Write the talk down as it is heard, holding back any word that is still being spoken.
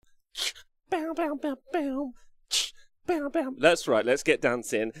That's right, let's get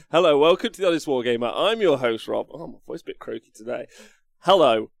dancing. Hello, welcome to the Honest Wargamer. I'm your host, Rob. Oh, my voice is a bit croaky today.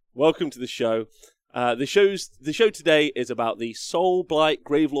 Hello, welcome to the show. The show today is about the Soulblight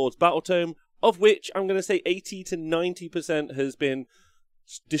Gravelords Battletome, of which I'm going to say 80 to 90% has been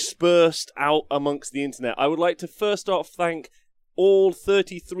dispersed out amongst the internet. I would like to first off thank all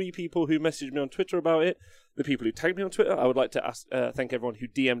 33 people who messaged me on Twitter about it, the people who tagged me on Twitter. I would like to thank everyone who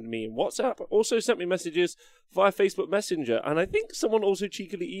DM'd me in WhatsApp, also sent me messages via Facebook Messenger, and I think someone also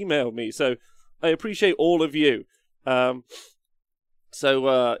cheekily emailed me, so I appreciate all of you. Yeah,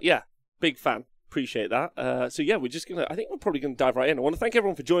 big fan. Appreciate that. I think we're probably gonna dive right in. I want to thank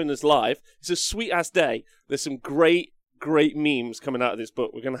everyone for joining us live. It's a sweet ass day. There's some great memes coming out of this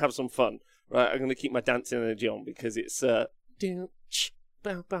book. We're gonna have some fun. Right, I'm gonna keep my dancing energy on because it's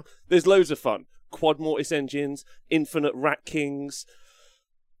there's loads of fun. Quad mortis engines, infinite rat kings,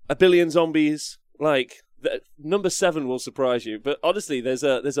 a billion zombies. Like number 7 will surprise you. But honestly, there's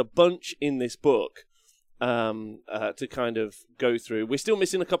a bunch in this book to kind of go through. We're still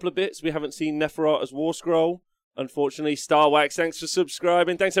missing a couple of bits. We haven't seen Neferata's War Scroll, unfortunately. Starwax, thanks for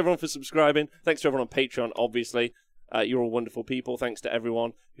subscribing. Thanks everyone for subscribing. Thanks to everyone on Patreon, obviously. You're all wonderful people. Thanks to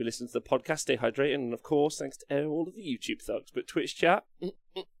everyone who listens to the podcast. Stay hydrated. And, of course, thanks to all of the YouTube thugs. But Twitch chat,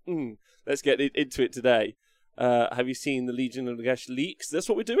 let's get into it today. Have you seen the Legion of Nagash leaks? That's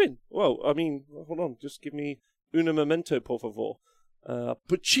what we're doing. Well, I mean, hold on. Just give me una momento, por favor.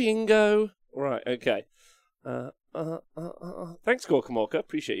 Pachingo. Right, okay. Thanks, Gorkamorka.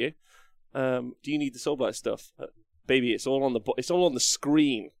 Appreciate you. Do you need the Soulblight stuff? Baby, it's all on the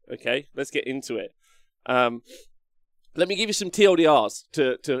screen. Okay, let's get into it. Let me give you some TLDRs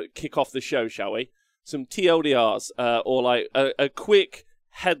to kick off the show, shall we? Some TLDRs, or like a quick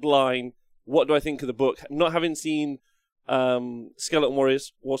headline. What do I think of the book? Not having seen Skeleton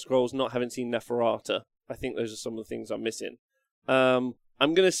Warriors, War Scrolls, not having seen Neferata. I think those are some of the things I'm missing. I'm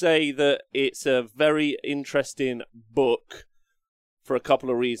going to say that it's a very interesting book for a couple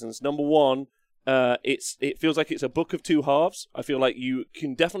of reasons. Number one, it feels like it's a book of two halves. I feel like you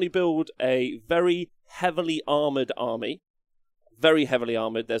can definitely build a very heavily armored army. Very heavily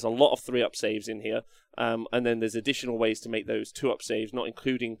armored. There's a lot of 3-up saves in here. And then there's additional ways to make those 2-up saves, not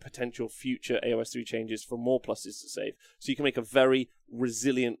including potential future AOS 3 changes for more pluses to save. So you can make a very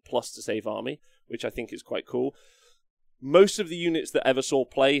resilient plus to save army, which I think is quite cool. Most of the units that ever saw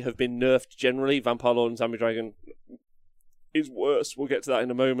play have been nerfed generally. Vampire Lord and Zombie Dragon is worse. We'll get to that in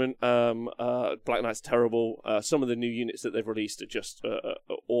a moment. Black Knight's terrible. Some of the new units that they've released are just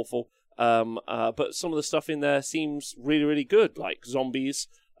awful. But some of the stuff in there seems really, really good. Like zombies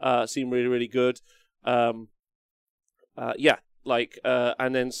seem really, really good. And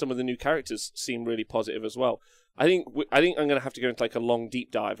then some of the new characters seem really positive as well. I think I'm going to have to go into like a long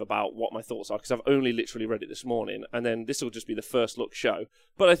deep dive about what my thoughts are because I've only literally read it this morning, and then this will just be the first look show.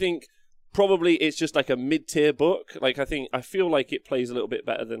 But I think probably it's just like a mid-tier book. Like I feel like it plays a little bit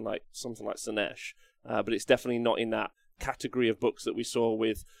better than like something like Sinesh, but it's definitely not in that category of books that we saw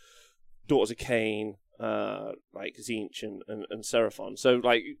with Daughters of Cain, like Tzeentch and Seraphon. So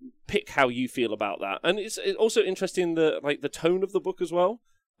like, pick how you feel about that. And it's also interesting the tone of the book as well,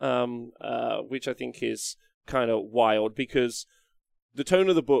 which I think is kind of wild because the tone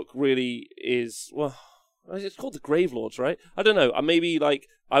of the book really is, well, it's called the Gravelords, right? I don't know. Maybe like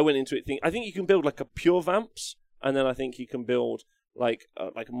I went into it thinking I think you can build like a pure Vamps, and then I think you can build like a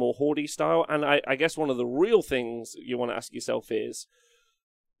more Horde style. And I guess one of the real things you want to ask yourself is,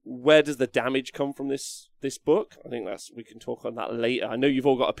 where does the damage come from this book? I think we can talk on that later. I know you've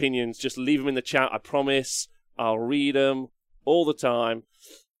all got opinions. Just leave them in the chat. I promise. I'll read them all the time.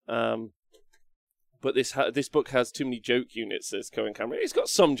 But this book has too many joke units, says Cohen Cameron. It's got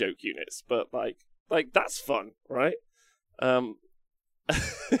some joke units, but like that's fun, right?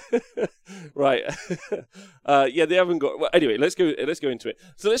 Right. Yeah, they haven't got. Well, anyway, let's go into it.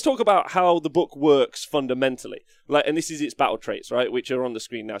 So let's talk about how the book works fundamentally. Like, and this is its battle traits, right, which are on the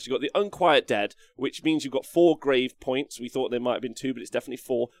screen now. So you've got the Unquiet Dead, which means you've got 4 grave points. We thought there might have been 2, but it's definitely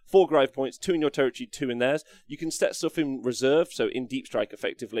 4. 4 grave points, 2 in your territory, 2 in theirs. You can set stuff in reserve, so in Deep Strike,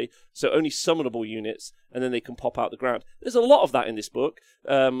 effectively. So only summonable units, and then they can pop out the ground. There's a lot of that in this book.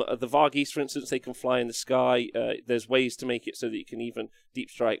 The Varghese, for instance, they can fly in the sky. There's ways to make it so that you can even Deep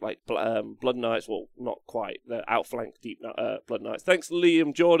Strike like Blood Knights. Well, not quite. They're outflank Blood Knights. Thanks,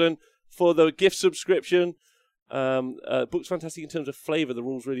 Liam Jordan, for the gift subscription. Book's fantastic in terms of flavour. The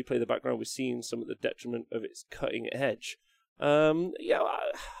rules really play the background. We're seeing some of the detriment of its cutting edge. We'll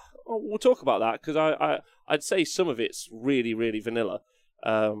talk about that because I'd say some of it's really, really vanilla,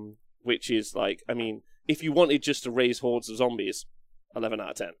 which is like, I mean, if you wanted just to raise hordes of zombies, 11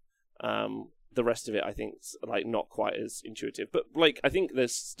 out of 10. the rest of it, I think, is, like, not quite as intuitive. But, like, I think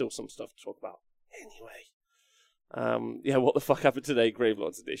there's still some stuff to talk about. Anyway. Yeah, what the fuck happened today,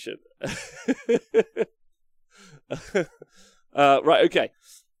 Gravelords edition? Right, okay.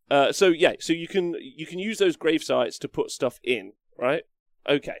 So you can use those grave sites to put stuff in, right?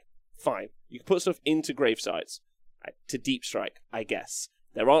 Okay, fine. You can put stuff into grave sites to deep strike, I guess.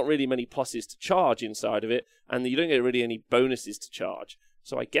 There aren't really many pluses to charge inside of it, and you don't get really any bonuses to charge.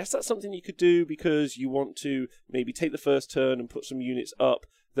 So I guess that's something you could do because you want to maybe take the first turn and put some units up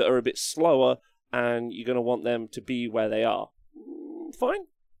that are a bit slower, and you're going to want them to be where they are. Fine.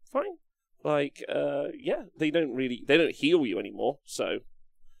 Like, yeah, they don't heal you anymore, so,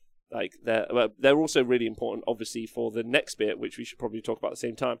 like, they're also really important, obviously, for the next bit, which we should probably talk about at the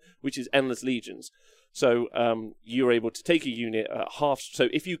same time, which is Endless Legions. So, you're able to take a unit at half, so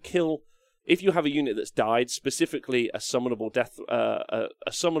if you have a unit that's died, specifically a summonable death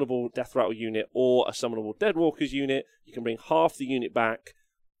rattle unit or a summonable Deadwalkers unit, you can bring half the unit back,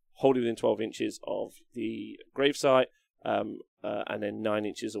 wholly within 12 inches of the gravesite, and then 9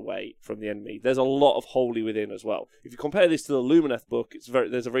 inches away from the enemy. There's a lot of wholly within as well. If you compare this to the Lumineth book,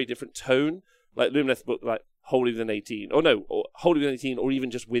 there's a very different tone. Like Lumineth book, like wholly within 18, or wholly within 18, or even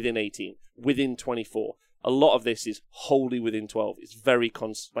just within 18, within 24. A lot of this is wholly within 12. It's very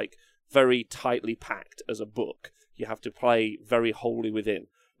very tightly packed as a book. You have to play very wholly within,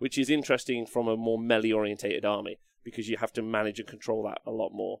 which is interesting from a more melee orientated army because you have to manage and control that a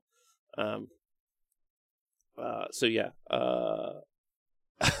lot more. So yeah.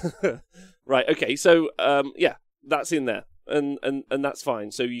 Right, okay, so yeah, that's in there. And that's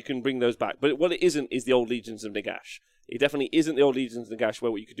fine, so you can bring those back. But what it isn't is the old Legions of Nagash. It definitely isn't the old Legions of Nagash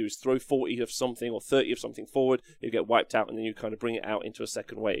where what you could do is throw 40 of something or 30 of something forward, you get wiped out, and then you kind of bring it out into a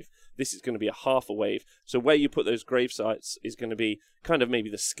second wave. This is going to be a half a wave. So where you put those grave sites is going to be kind of maybe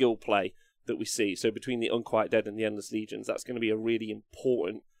the skill play that we see. So between the Unquiet Dead and the Endless Legions, that's going to be a really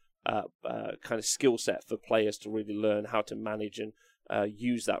important kind of skill set for players to really learn how to manage and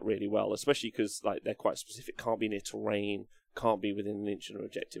use that really well, especially because like they're quite specific. Can't be near terrain, can't be within an inch of an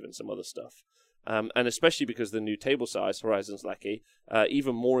objective, and some other stuff. And especially because the new table size, Horizons Lackey,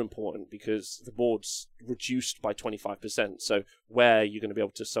 even more important because the board's reduced by 25%. So where you're going to be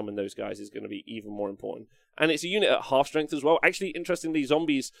able to summon those guys is going to be even more important. And it's a unit at half strength as well. Actually, interestingly,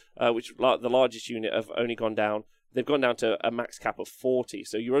 zombies, which the largest unit, have only gone down. They've gone down to a max cap of 40.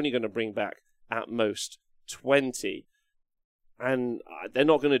 So you're only going to bring back at most 20. And they're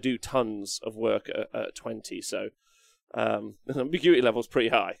not going to do tons of work at 20. So the ambiguity level's pretty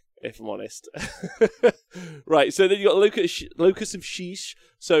high, if I'm honest. Right, so then you got Locus of Sheesh.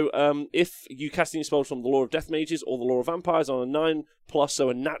 So if you cast any spells from the Law of Death Mages or the Law of Vampires on a 9+, so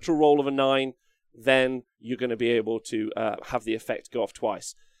a natural roll of a 9, then you're going to be able to have the effect go off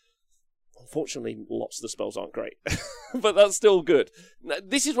twice. Unfortunately, lots of the spells aren't great, but that's still good. Now,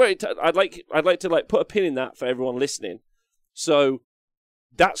 this is where I'd like to like put a pin in that for everyone listening. So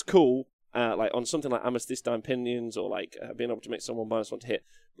that's cool. Like on something like Amethystine Pinions or like being able to make someone -1 to hit.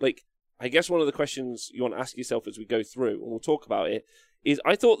 Like, I guess one of the questions you want to ask yourself as we go through, and we'll talk about it, is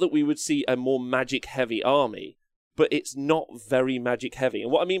I thought that we would see a more magic-heavy army, but it's not very magic-heavy.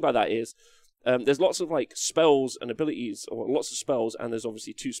 And what I mean by that is there's lots of like spells and abilities, or lots of spells, and there's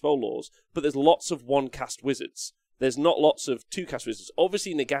obviously 2 spell laws, but there's lots of 1-cast wizards. There's not lots of 2-cast wizards.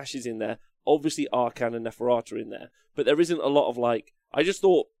 Obviously Nagash is in there, obviously Arcan and Neferata are in there, but there isn't a lot of like, I just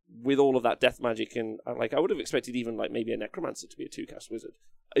thought with all of that death magic and like I would have expected even like maybe a Necromancer to be a 2-cast wizard,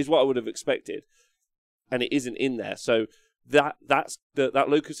 is what I would have expected, and it isn't in there. So that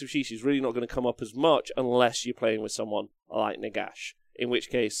Locus of Sheesh is really not going to come up as much unless you're playing with someone like Nagash, in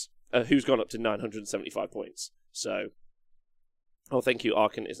which case who's gone up to 975 points. So, oh, thank you,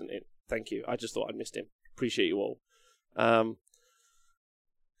 Arcan isn't in. Thank you. I just thought I'd missed him. Appreciate you all.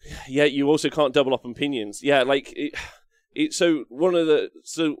 Yeah, you also can't double up on pinions. Yeah, like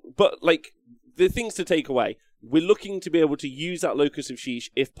but like the things to take away. We're looking to be able to use that Locus of Sheesh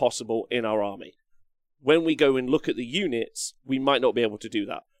if possible in our army. When we go and look at the units, we might not be able to do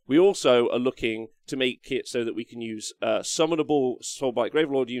that. We also are looking to make it so that we can use summonable Soulblight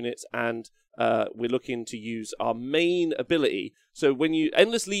Gravelord units, and we're looking to use our main ability. So when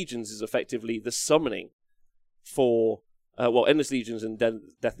Endless Legions is effectively the summoning for, Endless Legions and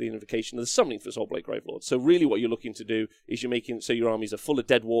Deathly Invocation are the summoning for Soulblight Gravelords. So really what you're looking to do is you're making so your armies are full of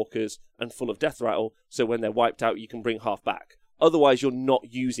Deadwalkers and full of Death Rattle, so when they're wiped out you can bring half back. Otherwise you're not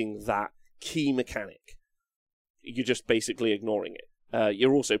using that key mechanic. You're just basically ignoring it.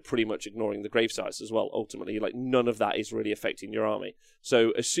 You're also pretty much ignoring the grave sites as well, ultimately. Like, none of that is really affecting your army.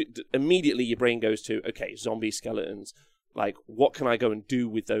 So immediately your brain goes to, okay, zombie skeletons, like, what can I go and do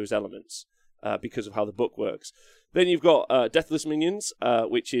with those elements? because of how the book works. Then you've got Deathless Minions,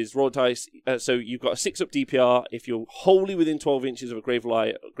 which is roll dice. So you've got a 6-up DPR if you're wholly within 12 inches of a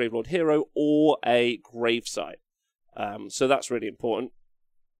Gravelord hero or a gravesite. So that's really important.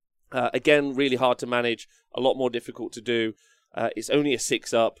 Again, really hard to manage, a lot more difficult to do. It's only a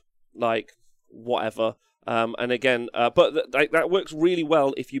 6-up, like, whatever. And again, but that works really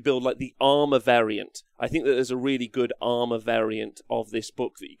well if you build like the armor variant. I think that there's a really good armor variant of this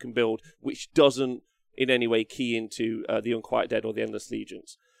book that you can build, which doesn't in any way key into the Unquiet Dead or the Endless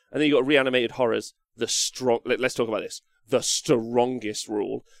Legions. And then you've got Reanimated Horrors, let's talk about this. The strongest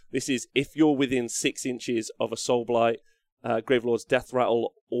rule. This is if you're within 6 inches of a Soulblight, Gravelord's Death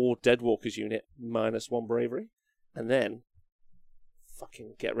Rattle, or Deadwalker's unit, -1 bravery. And then,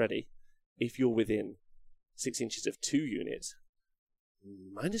 fucking get ready, if you're within 6 inches of 2 units,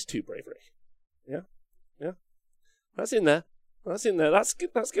 -2 bravery. Yeah, yeah, that's in there. That's in there. That's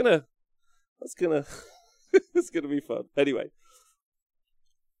gonna it's gonna be fun. Anyway,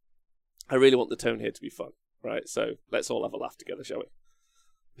 I really want the tone here to be fun, right? So let's all have a laugh together, shall we?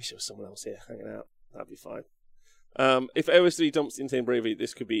 Wish there was someone else here hanging out. That'd be fine. If AOS3 dumps Insane Bravery,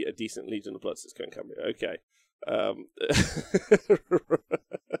 this could be a decent Legion of Blood Cisco and Cambria. Okay.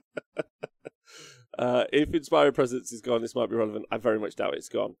 If Inspiring Presence is gone, this might be relevant. I very much doubt it's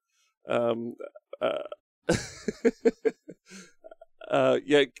gone.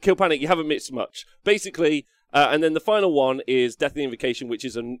 Yeah, Kill Panic, you haven't missed much. Basically, and then the final one is Deathly Invocation, which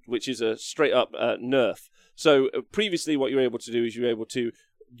is a straight up nerf. So previously what you were able to do is you were able to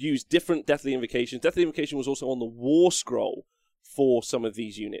use different Deathly Invocations. Deathly Invocation was also on the War Scroll for some of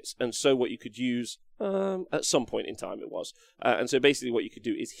these units, and so what you could use at some point in time it was, and so basically what you could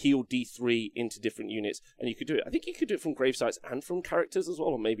do is heal D3 into different units, and you could do it. I think you could do it from gravesites and from characters as well,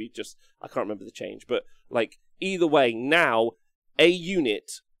 or maybe just, I can't remember the change, but like either way, now a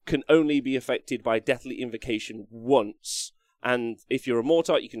unit can only be affected by Deathly Invocation once. And if you're a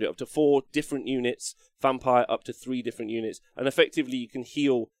Mortart, you can do up to 4 different units. Vampire, up to 3 different units. And effectively, you can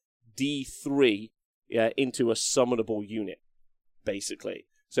heal D3 into a summonable unit, basically.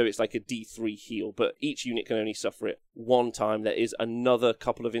 So it's like a D3 heal, but each unit can only suffer it one time. There is another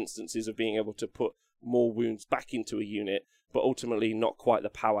couple of instances of being able to put more wounds back into a unit, but ultimately not quite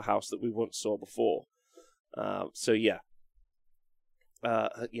the powerhouse that we once saw before. So yeah.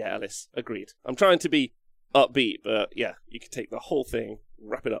 Yeah, Alice, agreed. I'm trying to be upbeat, but yeah, you could take the whole thing,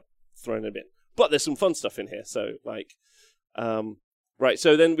 wrap it up, throw in a bit. But there's some fun stuff in here, so like, right.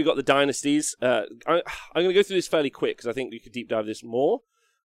 So then we got the dynasties. I'm going to go through this fairly quick because I think we could deep dive this more.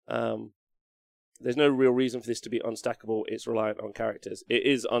 There's no real reason for this to be unstackable. It's reliant on characters. It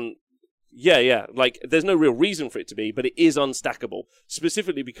is yeah. Like, there's no real reason for it to be, but it is unstackable.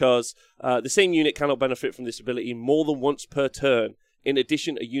 Specifically because the same unit cannot benefit from this ability more than once per turn. In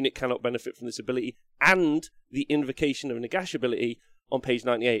addition, a unit cannot benefit from this ability and the Invocation of Nagash ability on page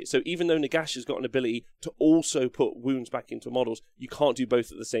 98. So even though Nagash has got an ability to also put wounds back into models, you can't do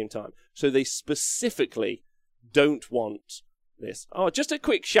both at the same time. So they specifically don't want this. Oh, just a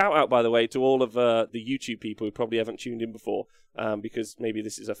quick shout out, by the way, to all of the YouTube people who probably haven't tuned in before, because maybe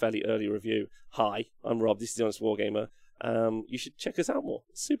this is a fairly early review. Hi, I'm Rob. This is the Honest Wargamer. You should check us out more.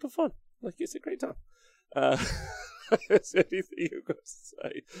 It's super fun. Like, it's a great time. Is there anything you've got to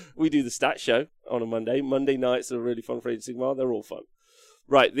say? We do the stat show on a Monday. Monday nights are really fun for Age of Sigmar. They're all fun.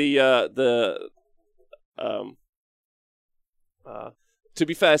 Right, to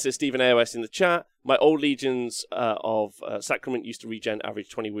be fair, says Stephen AOS in the chat, my old legions of Sacrament used to regen average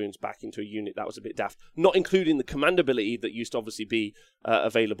 20 wounds back into a unit. That was a bit daft. Not including the command ability that used to obviously be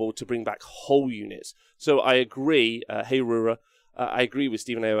available to bring back whole units. So I agree, hey Rura, I agree with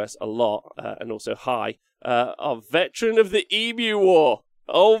Stephen AOS a lot, and also hi. A veteran of the Emu War.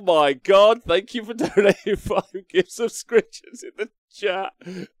 Oh my god, thank you for donating 5 gift subscriptions in the chat.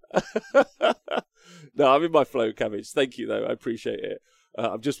 No, I'm in my flow, Cabbage. Thank you, though. I appreciate it.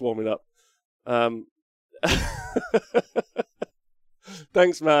 I'm just warming up.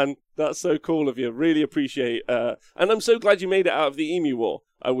 Thanks, man. That's so cool of you. Really appreciate it. And I'm so glad you made it out of the Emu War.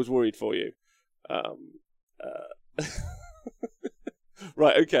 I was worried for you.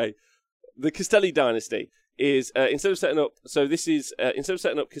 Right, okay. The Castelli Dynasty is instead of setting up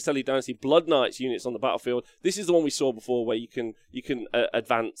Castelli Dynasty Blood Knights units on the battlefield, this is the one we saw before where you can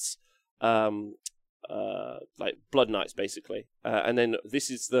advance like Blood Knights basically, and then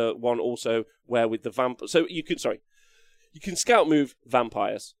this is the one also where with the you can scout move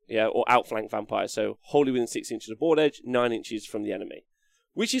vampires, yeah, or outflank vampires, so wholly within 6 inches of board edge, 9 inches from the enemy.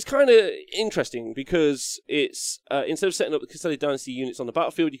 Which is kind of interesting because it's instead of setting up the Castelli Dynasty units on the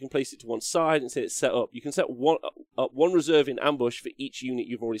battlefield, you can place it to one side and say it's set up. You can set one reserve in ambush for each unit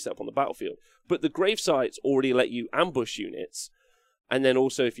you've already set up on the battlefield. But the grave sites already let you ambush units. And then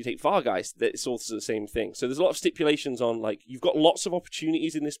also, if you take Vargeist, it's also the same thing. So there's a lot of stipulations on, like, you've got lots of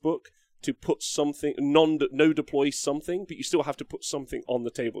opportunities in this book to put something, no deploy something, but you still have to put something on the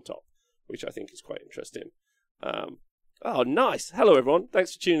tabletop, which I think is quite interesting. Oh, nice. Hello, everyone.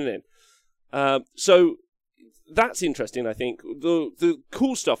 Thanks for tuning in. So that's interesting, I think. The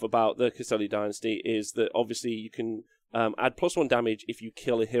cool stuff about the Castelli Dynasty is that, obviously, you can add +1 damage if you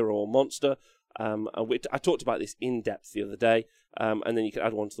kill a hero or monster. I talked about this in depth the other day, and then you can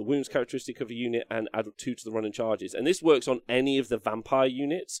add 1 to the wounds characteristic of a unit and add 2 to the run and charges. And this works on any of the vampire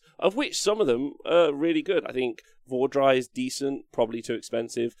units, of which some of them are really good. I think Vordry is decent, probably too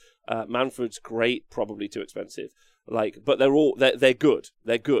expensive. Manfred's great, probably too expensive. But they're good.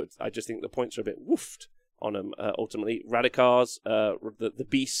 They're good. I just think the points are a bit woofed on them. Ultimately, Radicars, the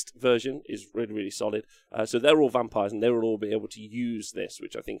Beast version is really, really solid. So they're all vampires, and they will all be able to use this,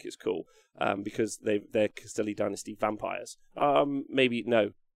 which I think is cool, because they're Castelli Dynasty vampires.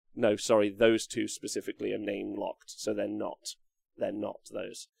 Sorry, those two specifically are name locked, so they're not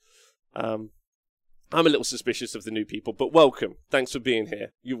those. I'm a little suspicious of the new people, but welcome. Thanks for being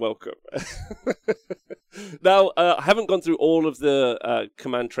here. You're welcome. Now, I haven't gone through all of the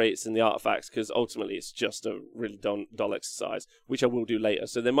command traits and the artifacts, because ultimately it's just a really dull exercise, which I will do later.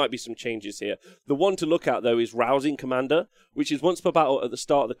 So there might be some changes here. The one to look at, though, is Rousing Commander, which is once per battle at the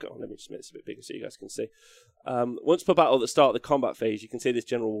start of the... let me just make this a bit bigger so you guys can see. Once per battle at the start of the combat phase, you can say this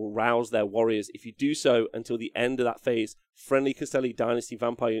general will rouse their warriors. If you do so until the end of that phase, friendly Castelli Dynasty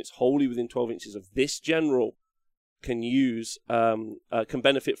vampire units wholly within 12 inches of this general can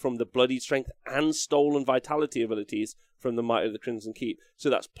benefit from the Bloodied Strength and Stolen Vitality abilities from the Might of the Crimson Keep. So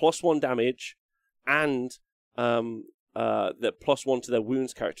that's +1 damage and the +1 to their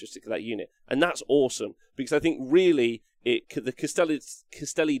wounds characteristic of that unit. And that's awesome, because I think really the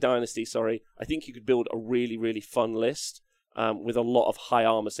Castelli Dynasty, I think you could build a really, really fun list with a lot of high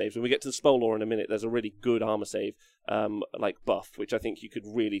armor saves. When we get to the spell lore in a minute, there's a really good armor save buff, which I think you could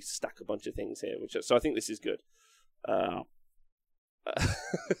really stack a bunch of things here. So I think this is good.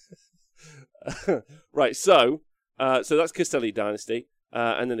 Right, so that's Castelli Dynasty,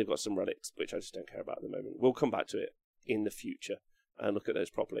 and then they've got some relics, which I just don't care about at the moment. We'll come back to it in the future and look at those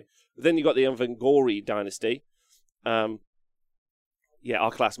properly. But then you've got the Avangori Dynasty. Our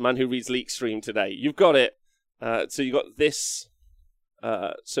class, man who reads Leak Stream today. You've got it. So you got this.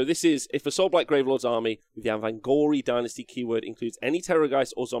 So this is, if a Soulblight Gravelords army with the Avangori Dynasty keyword includes any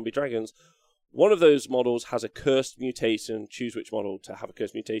Terrorgeist or Zombie Dragons, one of those models has a cursed mutation. Choose which model to have a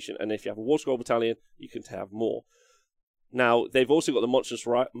cursed mutation. And if you have a War Scroll Battalion, you can have more. Now, they've also got the Monstrous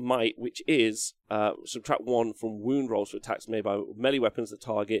Might, which is subtract 1 from wound rolls for attacks made by melee weapons that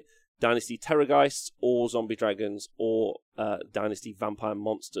target Dynasty Terrorgeists or Zombie Dragons or Dynasty Vampire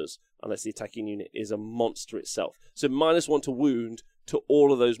Monsters, unless the attacking unit is a monster itself. So -1 to wound to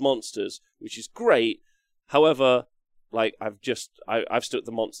all of those monsters, which is great. However, I've stuck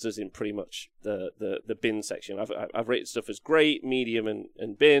the monsters in pretty much the bin section. I've rated stuff as great, medium,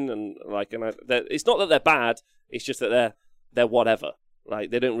 and bin, and it's not that they're bad. It's just that they're whatever.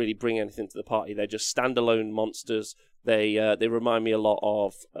 They don't really bring anything to the party. They're just standalone monsters. They remind me a lot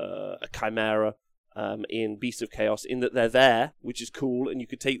of a Chimera in Beast of Chaos, in that they're there, which is cool, and you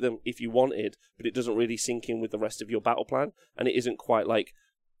could take them if you wanted, but it doesn't really sync in with the rest of your battle plan, and it isn't quite like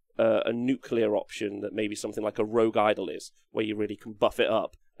a nuclear option that maybe something like a Rogue Idol is, where you really can buff it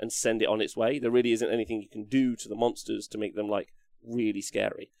up and send it on its way. There really isn't anything you can do to the monsters to make them really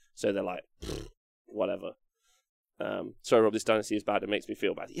scary. So they're whatever. Sorry, Rob, this dynasty is bad. It makes me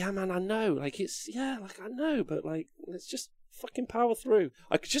feel bad. Yeah, man, I know. I know, but let's just fucking power through.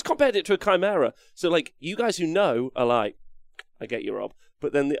 I just compared it to a Chimera. So you guys who know are I get you, Rob.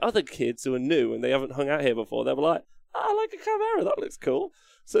 But then the other kids who are new and they haven't hung out here before, they're like, I like a Chimera. That looks cool.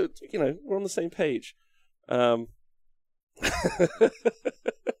 So, we're on the same page. Now,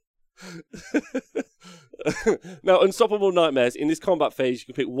 Unstoppable Nightmares. In this combat phase, you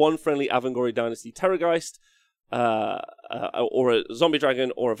can pick one friendly Avangori Dynasty Terrorgeist, or a Zombie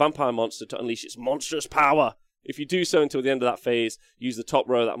Dragon, or a Vampire Monster to unleash its monstrous power. If you do so until the end of that phase, use the top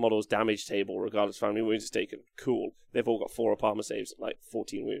row of that model's damage table, regardless of how many wounds it's taken. Cool. They've all got 4 armor saves,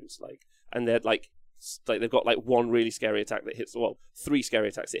 14 wounds. And they're they've got one really scary attack that hits, 3 scary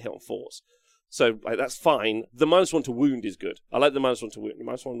attacks that hit on 4s. So that's fine. The -1 to wound is good. I like the -1 to wound. The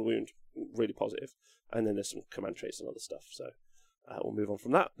 -1 to wound, really positive. And then there's some command traits and other stuff. So We'll move on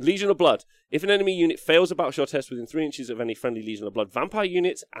from that. Legion of Blood. If an enemy unit fails a battle test within 3 inches of any friendly Legion of Blood vampire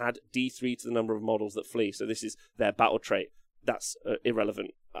units, add D3 to the number of models that flee. So this is their battle trait. That's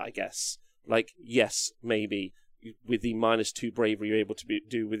irrelevant, I guess. Like, yes, maybe. With the -2 bravery you're able to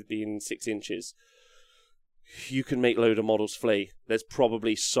do with being 6 inches, you can make load of models flee. There's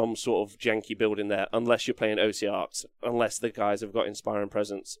probably some sort of janky build in there, unless you're playing OCRs, unless the guys have got Inspiring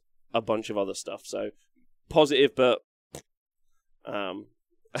Presence, a bunch of other stuff. So, positive, but...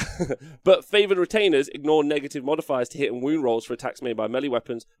 but favoured retainers ignore negative modifiers to hit and wound rolls for attacks made by melee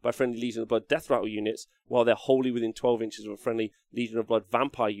weapons by friendly Legion of Blood Death Rattle units, while they're wholly within 12 inches of a friendly Legion of Blood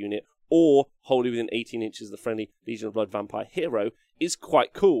Vampire unit, or wholly within 18 inches of the friendly Legion of Blood Vampire hero, is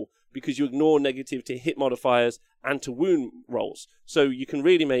quite cool, because you ignore negative to hit modifiers and to wound rolls. So you can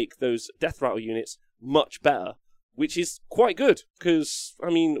really make those Death Rattle units much better, which is quite good, because, I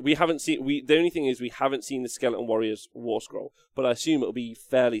mean, we haven't seen... the only thing is we haven't seen the Skeleton Warriors War Scroll, but I assume it'll be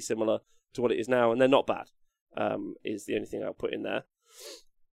fairly similar to what it is now, and they're not bad, is the only thing I'll put in there.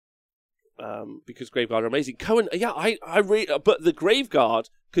 Because Graveguard are amazing. Cohen, yeah, I really... But the Graveguard,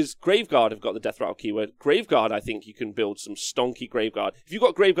 because Graveguard have got the Death Rattle keyword, Graveguard, I think you can build some stonky Graveguard. If you've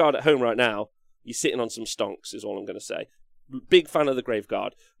got Graveguard at home right now, you're sitting on some stonks, is all I'm going to say. Big fan of the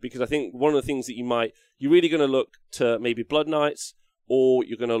Graveguard, because I think one of the things that you're really going to look to maybe Blood Knights, or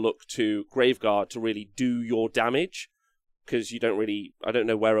you're going to look to Graveguard to really do your damage, because I don't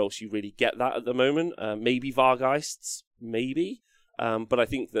know where else you really get that at the moment. Maybe Vargeists, maybe, but I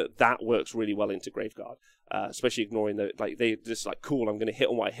think that works really well into Graveguard, especially ignoring they're just like, cool, I'm going to hit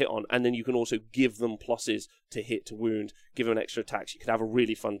on what I hit on, and then you can also give them pluses to hit, to wound, give them extra attacks. You could have a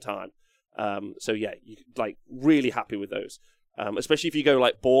really fun time. So yeah, you like really happy with those. Especially if you go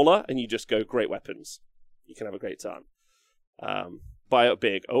like baller and you just go great weapons, you can have a great time. Buy up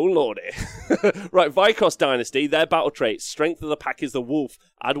big, oh lordy. Right, Vikros Dynasty, their battle traits: strength of the pack is the wolf.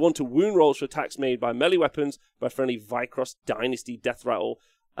 Add 1 to wound rolls for attacks made by melee weapons by friendly Vikros Dynasty Death Rattle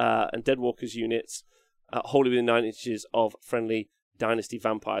and Deadwalkers units, wholly within 9 inches of friendly Dynasty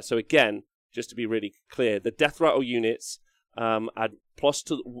Vampire. So again, just to be really clear, the Death Rattle units add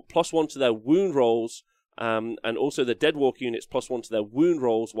 +1 to their wound rolls, and also the Deadwalker units +1 to their wound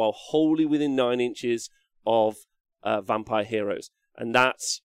rolls while wholly within 9 inches of vampire heroes. And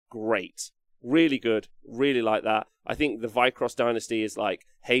that's great. Really good. Really like that. I think the Vikros Dynasty is like,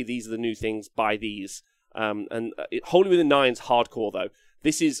 hey, these are the new things, buy these. Wholly within 9's hardcore, though.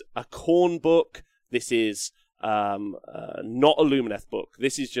 This is a Khorne book. This is not a Lumineth book.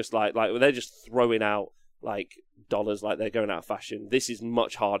 This is just like they're just throwing out like dollars like they're going out of fashion. This is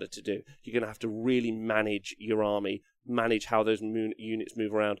much harder to do. You're going to have to really manage your army, manage how those units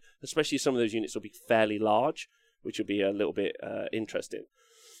move around, especially some of those units will be fairly large, which will be a little bit interesting.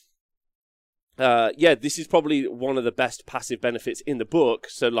 Yeah, this is probably one of the best passive benefits in the book.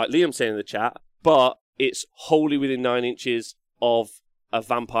 So like Liam's saying in the chat, but it's wholly within 9 inches of a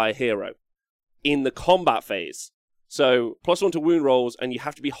vampire hero in the combat phase. So +1 to wound rolls, and you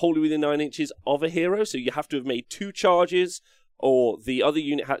have to be wholly within 9 inches of a hero. So you have to have made 2 charges, or the other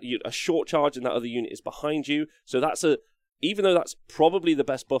unit had a short charge, and that other unit is behind you. So that's even though that's probably the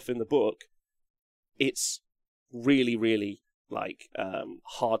best buff in the book, it's really, really like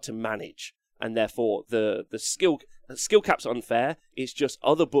hard to manage, and therefore the skill cap's unfair. It's just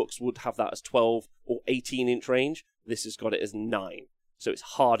other books would have that as 12 or 18 inch range. This has got it as 9, so it's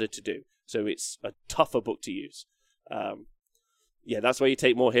harder to do. So it's a tougher book to use. Yeah, that's where you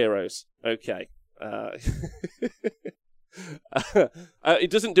take more heroes. Okay. It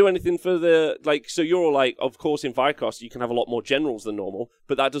doesn't do anything for the, like, so you're all like, of course in Vikros you can have a lot more generals than normal,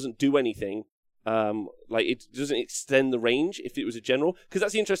 but that doesn't do anything. Like, it doesn't extend the range if it was a general, because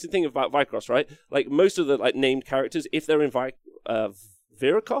that's the interesting thing about Vikros, right? Like, most of the like named characters, if they're in Vikros,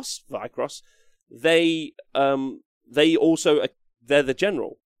 they also, they're the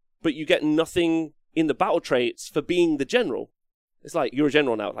general, but you get nothing in the battle traits for being the general. It's like, you're a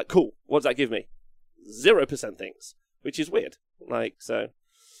general now. Like, cool. What does that give me? 0% things, which is weird. Like, so,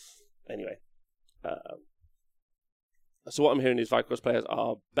 anyway. So what I'm hearing is Vikros players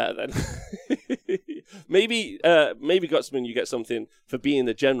are better than. maybe Gutsman, you get something for being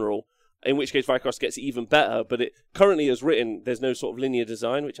the general, in which case Vikros gets even better, but it currently as written, there's no sort of linear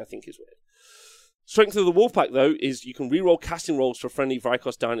design, which I think is weird. Strength of the Wolfpack, though, is you can reroll casting rolls for friendly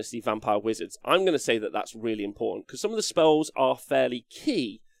Vikros Dynasty Vampire Wizards. I'm going to say that that's really important, because some of the spells are fairly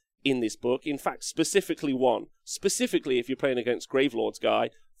key in this book. In fact, specifically one. Specifically, if you're playing against Gravelords guy,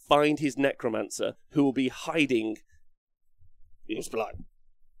 find his Necromancer, who will be hiding.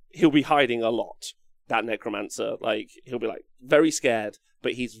 He'll be hiding a lot, that Necromancer. Like, he'll be, like, very scared,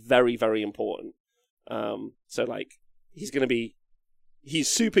 but he's very, very important. So, like, he's going to be He's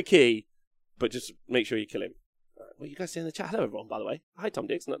super key, but just make sure you kill him. Well, you guys say in the chat. Hello, everyone, by the way. Hi, Tom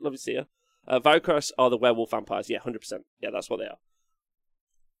Dix. Lovely to see you. Valkyries are the werewolf vampires. Yeah, 100%. Yeah, that's what they are.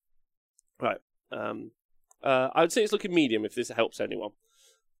 Right. I would say it's looking medium if this helps anyone.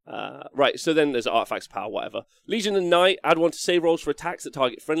 Right, so then there's Artifacts of Power, whatever. Legion of Night, add 1 to save rolls for attacks that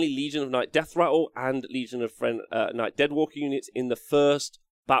target friendly Legion of Night Death Rattle and Legion of Night Deadwalker units in the first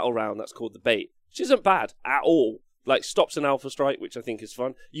battle round. That's called the bait, which isn't bad at all. Like, stops an Alpha Strike, which I think is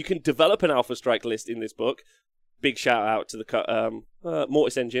fun. You can develop an Alpha Strike list in this book. Big shout out to the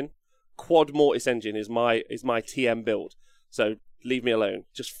Mortis Engine. Quad Mortis Engine is my TM build. So leave me alone.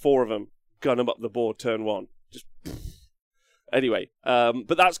 Just 4 of them. Gun them up the board turn 1. Just anyway,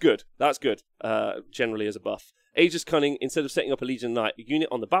 but that's good. That's good. Generally as a buff. Aegis Cunning, instead of setting up a Legion Knight unit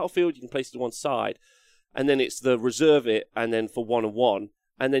on the battlefield, you can place it to one side, and then it's the reserve it, and then for 1/1,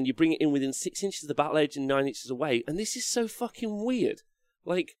 and then you bring it in within 6 inches of the battle edge and 9 inches away. And this is so fucking weird.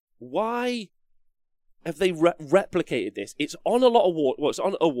 Like, why have they replicated this? It's on a lot of war. Well, it's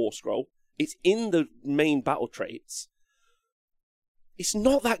on a war scroll. It's in the main battle traits. It's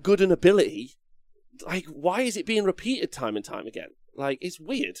not that good an ability. Like, why is it being repeated time and time again? Like, it's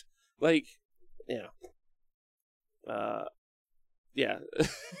weird. Like, yeah. Yeah.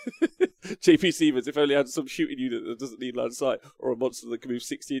 JP Stevens, if only I had some shooting unit that doesn't need line of sight, or a monster that can move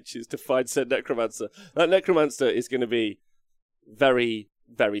 60 inches to find said Necromancer. That Necromancer is going to be very,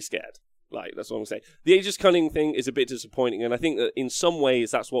 very scared. Like, that's what I'm saying. The Aegis Cunning thing is a bit disappointing, and I think that in some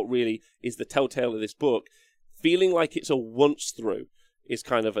ways that's what really is the telltale of this book. Feeling like it's a once-through is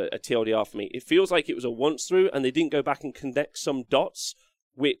kind of a TLDR for me. It feels like it was a once-through, and they didn't go back and connect some dots,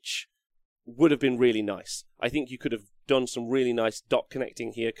 which would have been really nice. I think you could have done some really nice dot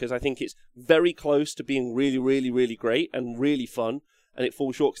connecting here, because I think it's very close to being really, really, really great and really fun, and it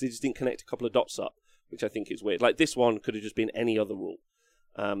falls short because they just didn't connect a couple of dots up, which I think is weird. Like, this one could have just been any other rule.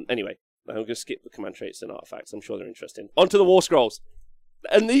 Anyway, I'm going to skip the command traits and artifacts. I'm sure they're interesting. On to the War Scrolls.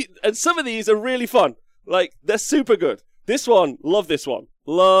 And some of these are really fun. Like, they're super good. This one, love this one.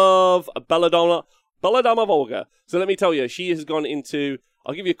 Love Belladonna Volga. So let me tell you, she has gone into...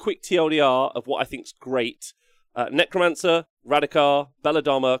 I'll give you a quick TLDR of what I think's great. Necromancer, Radikar,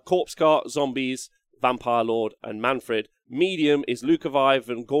 Belladonna, Corpse Cart, Zombies, Vampire Lord, and Manfred. Medium is Lucavi,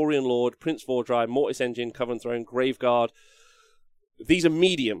 Vangorian Lord, Prince Vordry, Mortis Engine, Coven Throne, Graveguard. These are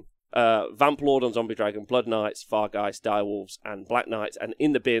medium. Vamp Lord on Zombie Dragon, Blood Knights, Fargeist, Direwolves, and Black Knights. And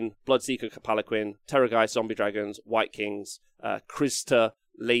in the bin, Bloodseeker, Kapalaquin, Terrorgeist, Zombie Dragons, White Kings, Krista,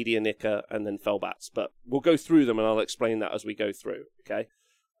 Lady Anika, and then Fellbats. But we'll go through them and I'll explain that as we go through, okay?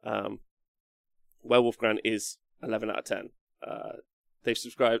 Werewolf Grant is 11 out of 10. They've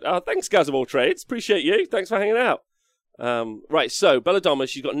subscribed. Oh, thanks, guys of all trades. Appreciate you. Thanks for hanging out. Right, so Belladonna,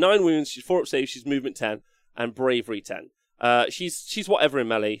 she's got 9 wounds, she's 4 up save, she's movement 10, and bravery 10. She's whatever in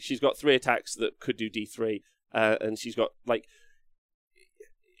melee. She's got 3 attacks that could do D3, and she's got, like,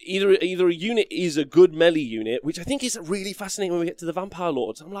 either a unit is a good melee unit, which I think is really fascinating when we get to the Vampire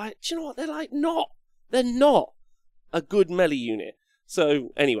Lords. I'm like, do you know what? They're not a good melee unit.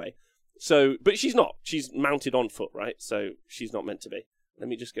 So, anyway. But she's not. She's mounted on foot, right? So, she's not meant to be. Let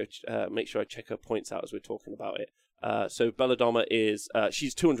me just go make sure I check her points out as we're talking about it. So, Belladonna is...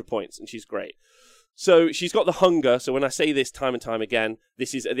 she's 200 points, and she's great. So she's got the hunger. So when I say this time and time again,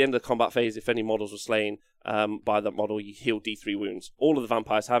 this is at the end of the combat phase. If any models were slain by that model, you heal D3 wounds. All of the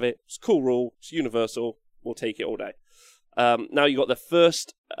vampires have it. It's a cool rule. It's universal. We'll take it all day. Now you got the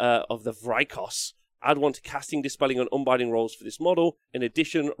first of the Vrykos. Add 1 to casting, dispelling, and unbinding rolls for this model. In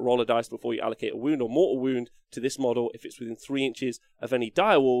addition, roll a dice before you allocate a wound or mortal wound to this model. If it's within 3 inches of any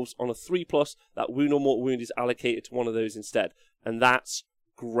direwolves on a 3+, that wound or mortal wound is allocated to one of those instead. And that's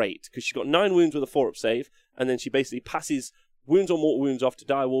great, because she's got 9 wounds with a 4-up save, and then she basically passes wounds or mortal wounds off to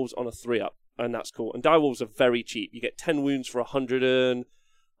direwolves on a 3-up, and that's cool. And direwolves are very cheap. You get 10 wounds for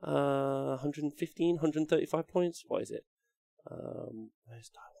 115, 135 points. What is it? Where's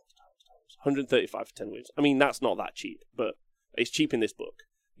direwolves? 135 for 10 wounds. I mean, that's not that cheap, but it's cheap in this book.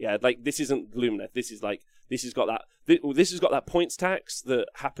 Yeah, like, this isn't Gloomneth. This has got that points tax that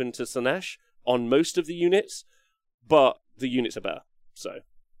happened to Slanesh on most of the units, but the units are better. So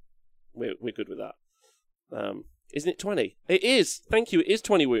we're good with that. Isn't it 20? It is. Thank you. It is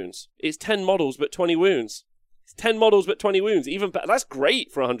 20 wounds. It's 10 models, but 20 wounds. It's 10 models, but 20 wounds. Even better. That's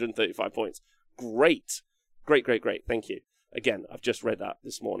great for 135 points. Great. Great. Thank you. Again, I've just read that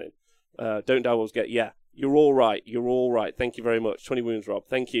this morning. Don't Direwolves get... Yeah, you're all right. You're all right. Thank you very much. 20 wounds, Rob.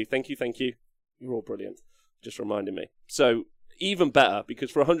 Thank you. You're all brilliant. Just reminding me. So, even better,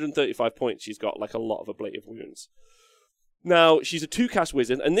 because for 135 points, she's got, like, a lot of ablative wounds. Now, she's a 2-cast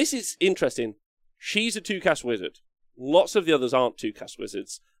wizard, and this is interesting. She's a 2-cast wizard. Lots of the others aren't 2-cast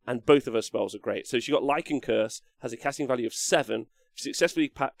wizards, and both of her spells are great. So she got Lycan Curse, has a casting value of 7.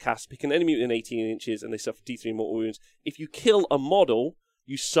 Successfully cast, pick an enemy within 18 inches, and they suffer D3 mortal wounds. If you kill a model,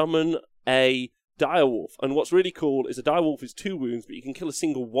 you summon a direwolf. And what's really cool is a direwolf is 2 wounds, but you can kill a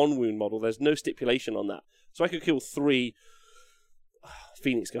single 1-wound model. There's no stipulation on that. So I could kill 3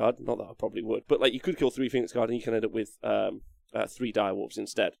 Phoenix Guard. Not that I probably would, but like you could kill 3 Phoenix Guard, and you can end up with 3 direwolves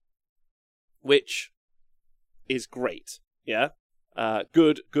instead, which is great. Yeah,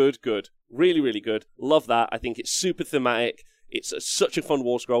 good. Really, really good. Love that. I think it's super thematic. It's such a fun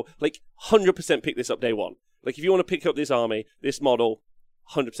war scroll. Like, 100% pick this up day one. Like, if you want to pick up this army, this model,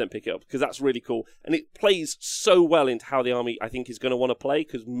 100% pick it up, because that's really cool. And it plays so well into how the army, I think, is going to want to play,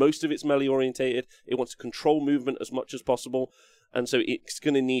 because most of it's melee orientated. It wants to control movement as much as possible. And so it's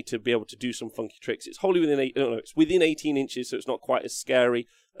going to need to be able to do some funky tricks. It's wholly within it's within 18 inches, so it's not quite as scary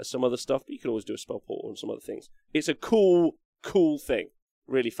as some other stuff, but you can always do a spell portal and some other things. It's a cool thing.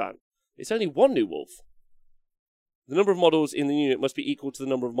 Really fun. It's only 1 new wolf. The number of models in the unit must be equal to the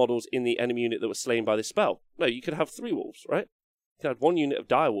number of models in the enemy unit that was slain by this spell. No, you could have 3 wolves, right? You could have 1 unit of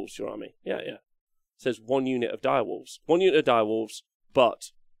direwolves to your army. Yeah. It says 1 unit of direwolves. 1 unit of direwolves,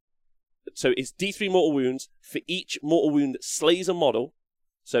 but... So it's D3 mortal wounds for each mortal wound that slays a model.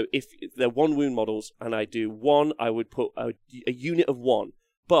 So if they're 1 wound models and I do 1, I would put a unit of 1.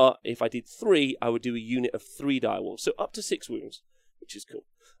 But if I did 3, I would do a unit of 3 direwolves. So up to 6 wounds, which is cool.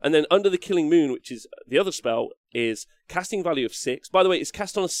 And then Under the Killing Moon, which is the other spell, is casting value of 6. By the way, it's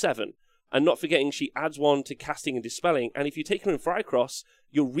cast on a 7. And not forgetting, she adds 1 to casting and dispelling. And if you take her in Vycross,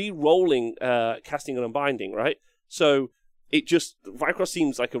 you're re-rolling casting and unbinding, right? So Vycross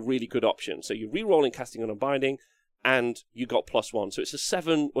seems like a really good option. So you're re-rolling casting and unbinding, and you got +1. So it's a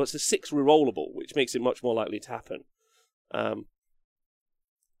 7, well, it's a 6 re-rollable, which makes it much more likely to happen.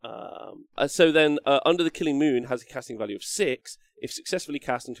 So then, Under the Killing Moon has a casting value of 6. If successfully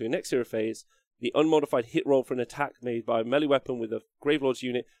cast into your next hero phase, the unmodified hit roll for an attack made by a melee weapon with a Gravelords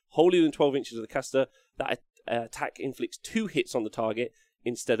unit wholly within 12 inches of the caster, that attack inflicts 2 hits on the target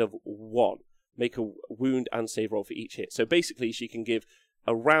instead of 1. Make a wound and save roll for each hit. So basically, she can give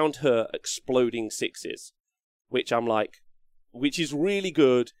around her exploding 6s, which is really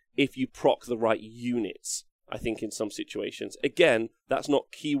good if you proc the right units. I think in some situations. Again, that's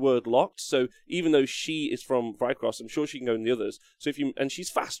not keyword locked. So even though she is from Vycross, I'm sure she can go in the others. So and she's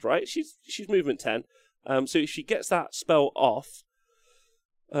fast, right? She's movement 10. So if she gets that spell off,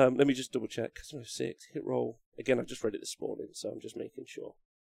 let me just double check. 6 hit roll. Again, I've just read it this morning, so I'm just making sure.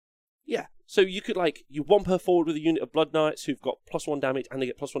 Yeah. So you could you womp her forward with a unit of Blood Knights who've got +1 damage and they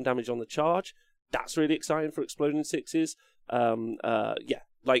get +1 damage on the charge. That's really exciting for exploding 6s.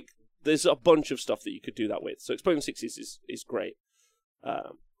 There's a bunch of stuff that you could do that with. So exploding 6s is great.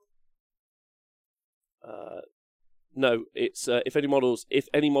 No, it's if any models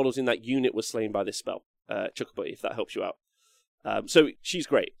in that unit were slain by this spell, Chuckabutty, if that helps you out. So she's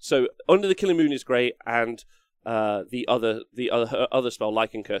great. So Under the Killing Moon is great, and her other spell,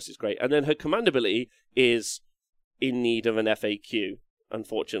 Lycan Curse, is great. And then her command ability is in need of an FAQ,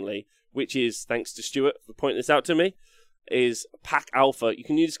 unfortunately, which is, thanks to Stuart for pointing this out to me, is Pack Alpha. You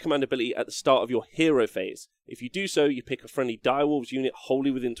can use command ability at the start of your hero phase. If you do so, you pick a friendly Direwolves unit wholly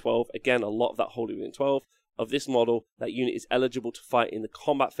within 12. Again, a lot of that wholly within 12. Of this model, that unit is eligible to fight in the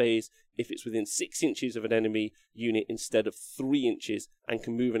combat phase if it's within 6 inches of an enemy unit instead of 3 inches, and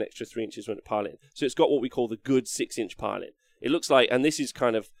can move an extra 3 inches when piling. So it's got what we call the good 6-inch piling. It looks like, and this is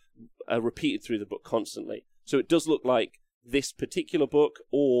kind of repeated through the book constantly, so it does look like this particular book,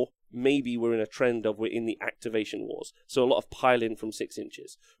 or maybe we're in a trend of we're in the activation wars. So a lot of piling from 6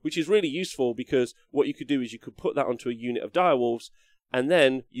 inches, which is really useful, because what you could do is you could put that onto a unit of Direwolves, and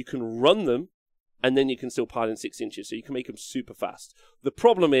then you can run them, and then you can still pile in 6 inches, so you can make them super fast. The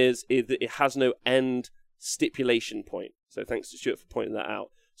problem is that it has no end stipulation point. So thanks to Stuart for pointing that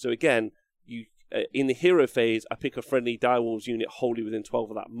out. So again, in the hero phase, I pick a friendly Direwolves unit wholly within 12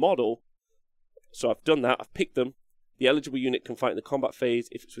 of that model. So I've done that. I've picked them. The eligible unit can fight in the combat phase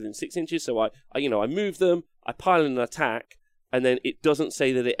if it's within 6 inches. So I move them, I pile in an attack, and then it doesn't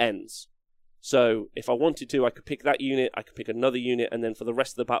say that it ends. So if I wanted to, I could pick that unit, I could pick another unit, and then for the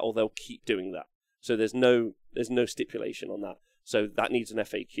rest of the battle, they'll keep doing that. So there's no stipulation on that. So that needs an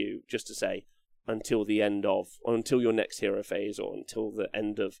FAQ just to say until the end of, or until your next hero phase, or until the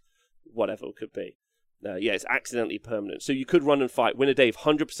end of whatever it could be. It's accidentally permanent. So you could run and fight. Win a Dave,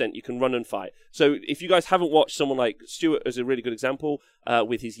 100% you can run and fight. So if you guys haven't watched someone like Stuart as a really good example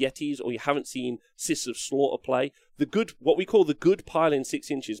with his Yetis, or you haven't seen Sists of Slaughter play, what we call the good pile in 6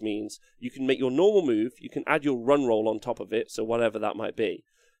 inches means you can make your normal move, you can add your run roll on top of it, so whatever that might be.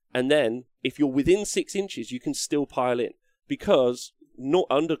 And then, if you're within 6 inches, you can still pile in. Because not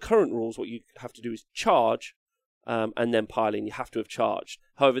under current rules, what you have to do is charge and then pile in. You have to have charged.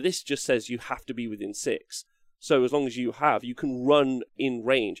 However, this just says you have to be within 6. So as long as you have, you can run in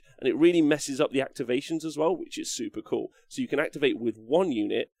range. And it really messes up the activations as well, which is super cool. So you can activate with 1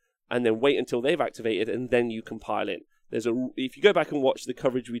 unit and then wait until they've activated, and then you can pile in. If you go back and watch the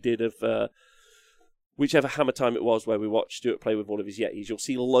coverage we did of whichever Hammer Time it was where we watched Stuart play with all of his Yetis, you'll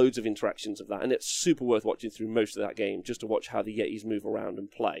see loads of interactions of that. And it's super worth watching through most of that game just to watch how the Yetis move around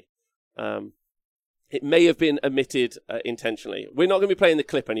and play. It may have been omitted intentionally. We're not going to be playing the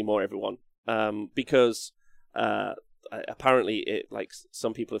clip anymore, everyone, because apparently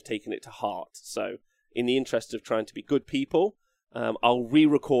some people have taken it to heart. So in the interest of trying to be good people, I'll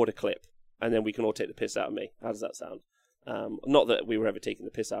re-record a clip and then we can all take the piss out of me. How does that sound? Not that we were ever taking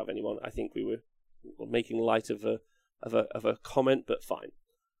the piss out of anyone. I think we were making light of a comment, but fine.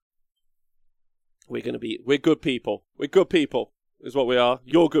 We're good people. We're good people is what we are.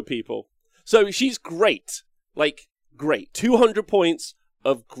 You're good people. So she's great. Like, great. 200 points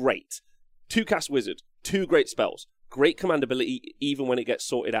of great. 2 cast wizard. 2 great spells. Great command ability even when it gets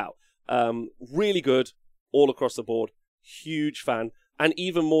sorted out. Really good all across the board. Huge fan. And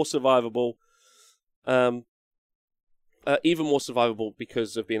even more survivable. Even more survivable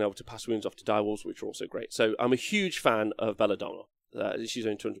because of being able to pass wounds off to direwolves, which are also great. So I'm a huge fan of Battletome. She's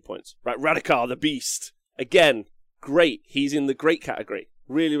only 200 points. Right, Radikar, the Beast. Again, great. He's in the great category.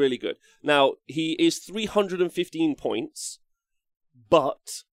 Really, really good. Now, he is 315 points,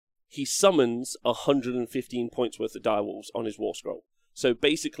 but he summons 115 points worth of direwolves on his war scroll. So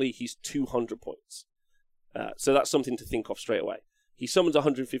basically, he's 200 points. So that's something to think of straight away. He summons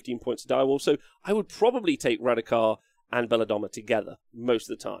 115 points of direwolves, so I would probably take Radikar and Belladonna together most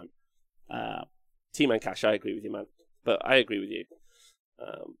of the time. Team and Cash, I agree with you, man. But I agree with you.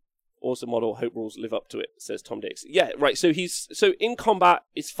 Awesome model. Hope rules live up to it, says Tom Dix. Yeah, right. So in combat,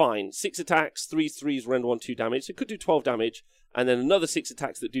 it's fine. 6 attacks, 3 3s, render 1, 2 damage. So it could do 12 damage, and then another 6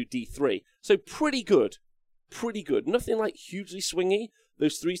 attacks that do D3. So pretty good. Pretty good. Nothing like hugely swingy.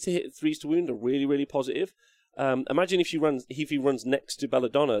 Those 3s to hit, 3s to wound are really, really positive. Imagine if he runs next to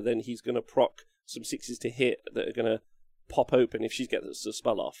Belladonna, then he's going to proc some 6s to hit that are going to pop open if she gets the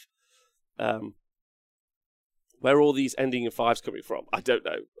spell off. Where are all these ending in 5s coming from? I don't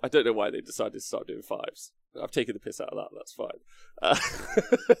know. I don't know why they decided to start doing 5s. I've taken the piss out of that. That's fine.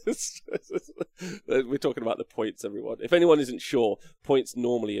 We're talking about the points, everyone. If anyone isn't sure, points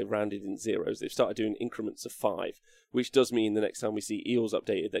normally are rounded in zeros. They've started doing increments of 5, which does mean the next time we see Eels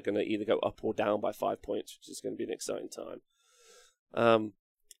updated, they're going to either go up or down by 5 points, which is going to be an exciting time.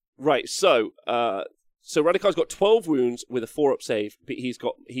 Right, so Radikar's got 12 wounds with a 4-up save, but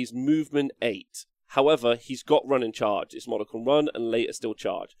he's movement 8. However, he's got run and charge. This model can run and later still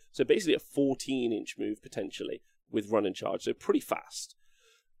charge. So basically a 14-inch move, potentially, with run and charge. So pretty fast.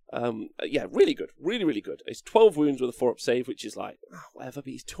 Yeah, really good. Really, really good. It's 12 wounds with a 4-up save, which is like, whatever,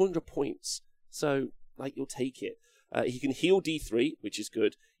 but he's 200 points. So, like, you'll take it. He can heal D3, which is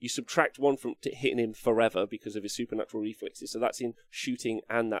good. You subtract 1 from hitting him forever because of his supernatural reflexes. So that's in shooting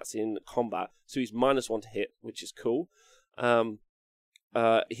and that's in combat. So he's -1 to hit, which is cool.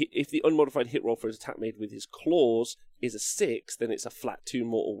 If the unmodified hit roll for his attack made with his claws is a 6, then it's a flat 2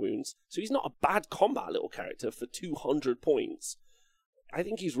 mortal wounds. So he's not a bad combat little character for 200 points. I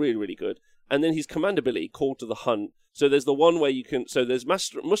think he's really, really good. And then his command ability, Call to the Hunt. So there's the one where you can... So there's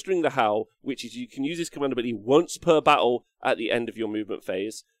Mustering the Howl, which is you can use his command ability once per battle at the end of your movement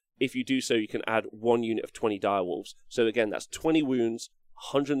phase. If you do so, you can add 1 unit of 20 direwolves. So again, that's 20 wounds,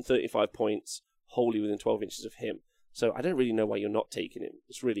 135 points, wholly within 12 inches of him. So I don't really know why you're not taking him.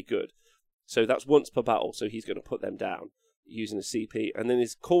 It's really good. So that's once per battle, so he's going to put them down using a CP. And then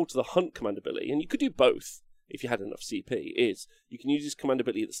his Call to the Hunt command ability, and you could do both if you had enough CP, is you can use his command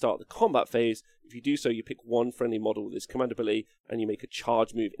ability at the start of the combat phase. If you do so, you pick 1 friendly model with his command ability, and you make a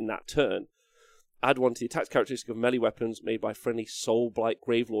charge move in that turn. Add 1 to the attack characteristic of melee weapons made by friendly Soulblight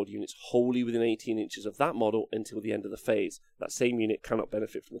Gravelord units wholly within 18 inches of that model until the end of the phase. That same unit cannot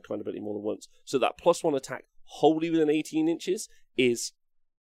benefit from the command ability more than once. So that +1 attack wholly within 18 inches is...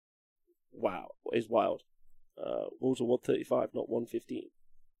 Wow, is wild. Wolves are 135, not 115.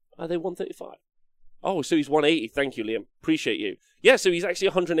 Are they 135? Oh, so he's 180. Thank you, Liam. Appreciate you. Yeah, so he's actually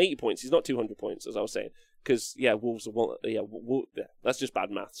 180 points. He's not 200 points, as I was saying. Because, yeah, Wolves are that's just bad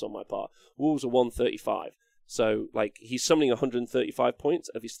maths on my part. Wolves are 135. So, like, he's summoning 135 points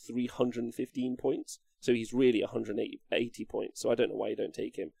of his 315 points. So he's really 180 points. So I don't know why you don't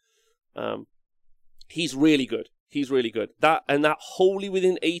take him. He's really good. He's really good. That wholly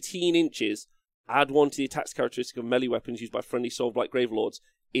within 18 inches, add 1 to the attacks characteristic of melee weapons used by friendly Soulblight Gravelords,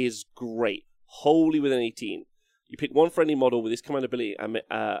 is great. Wholly within 18. You pick one friendly model with this command ability and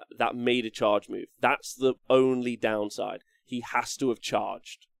that made a charge move. That's the only downside. He has to have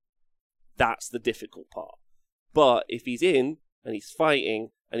charged. That's the difficult part. But if he's in and he's fighting,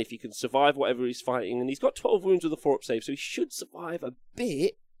 and if he can survive whatever he's fighting, and he's got 12 wounds with a 4-up save, so he should survive a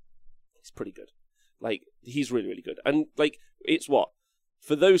bit, he's pretty good. Like, he's really, really good. And, like, it's what?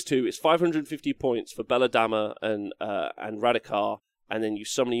 For those two, it's 550 points for Belladama and Radikar, and then you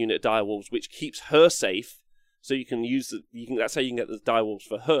summon a unit of Direwolves, which keeps her safe. So you can use that's how you can get the Direwolves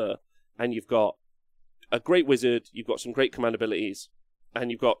for her, and you've got a great wizard, you've got some great command abilities,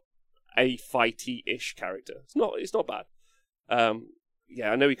 and you've got a fighty-ish character. It's not bad.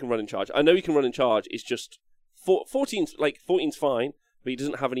 Yeah, I know he can run in charge. It's just 14's fine, but he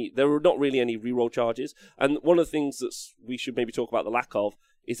doesn't have any. There are not really any reroll charges, and one of the things that we should maybe talk about the lack of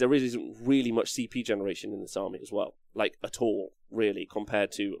is there isn't really much CP generation in this army as well, like at all, really,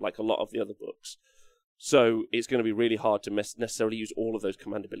 compared to like a lot of the other books. So it's going to be really hard to necessarily use all of those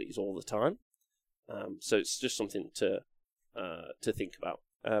command abilities all the time. So it's just something to think about.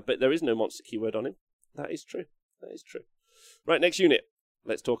 But there is no monster keyword on him. That is true. Right, next unit.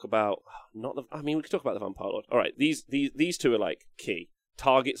 Let's talk about we can talk about the Vampire Lord. All right, these two are like key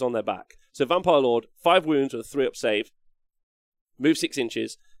targets on their back. So Vampire Lord, 5 wounds with a 3-up save, move 6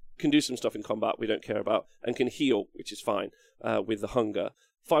 inches, can do some stuff in combat we don't care about, and can heal, which is fine with the hunger.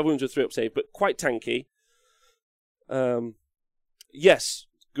 5 wounds with 3-up save, but quite tanky. Yes,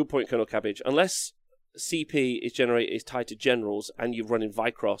 good point, Colonel Cabbage. Unless CP is tied to generals and you run in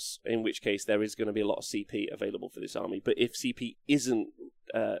Vycross, in which case there is going to be a lot of CP available for this army. But if CP isn't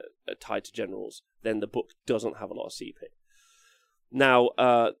tied to generals, then the book doesn't have a lot of CP. Now,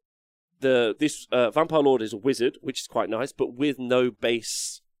 this Vampire Lord is a wizard, which is quite nice, but with no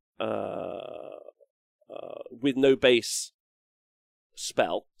base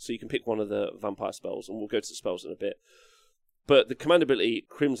spell, so you can pick one of the vampire spells, and we'll go to the spells in a bit. But the command ability,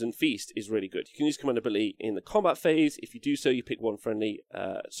 Crimson Feast, is really good. You can use command ability in the combat phase. If you do so, you pick one friendly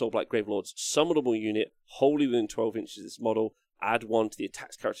Soulblight Gravelords summonable unit, wholly within 12 inches of this model, add 1 to the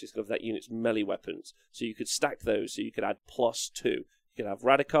attacks characteristic of that unit's melee weapons. So you could stack those, so you could add +2. You could have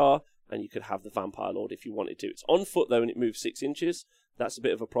Radikar, and you could have the Vampire Lord if you wanted to. It's on foot, though, and it moves 6 inches. That's a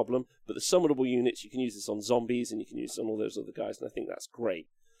bit of a problem. But the summonable units, you can use this on zombies, and you can use it on all those other guys, and I think that's great.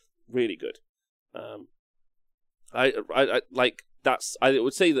 Really good. I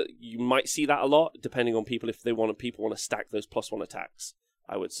would say that you might see that a lot, depending on people, if people want to stack those +1 attacks,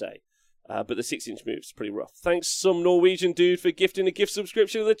 I would say. But the 6-inch move is pretty rough. Thanks, some Norwegian dude, for gifting a gift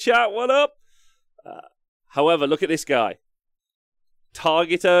subscription in the chat. What up? However, look at this guy.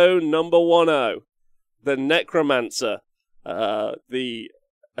 Targeto number 10. The Necromancer.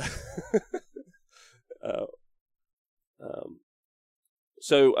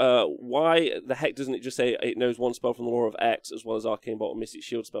 So why the heck doesn't it just say it knows 1 spell from the Law of X as well as Arcane Bolt and Mystic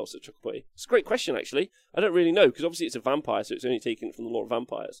Shield spells? It's a great question, actually. I don't really know, because obviously it's a vampire, so it's only taken it from the Law of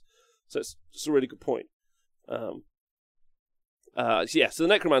Vampires. So it's a really good point. So the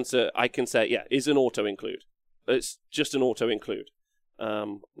Necromancer, I can say, is an auto-include. It's just an auto-include,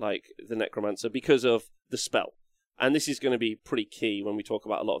 like the Necromancer, because of the spell. And this is going to be pretty key when we talk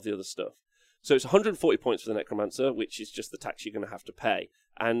about a lot of the other stuff. So it's 140 points for the Necromancer, which is just the tax you're going to have to pay.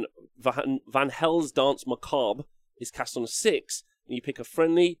 And Van Hel's Dance Macabre is cast on a 6, and you pick a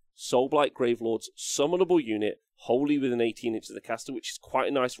friendly Soulblight Gravelords summonable unit wholly within 18 inches of the caster, which is quite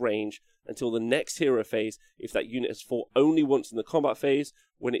a nice range until the next hero phase. If that unit has fought only once in the combat phase,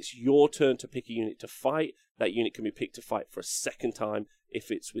 when it's your turn to pick a unit to fight, that unit can be picked to fight for a second time if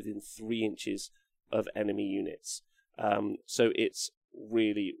it's within 3 inches of enemy units. So it's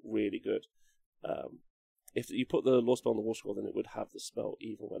really, really good. If you put the law spell on the war scroll, then it would have the spell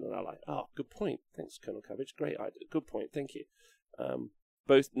even when an ally. Oh, good point. Thanks, Colonel Cabbage. Great idea. Good point. Thank you.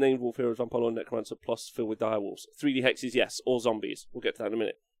 Both named wolf heroes, Vampire Lord and Necromancer, plus filled with direwolves. 3D hexes, yes. Or zombies. We'll get to that in a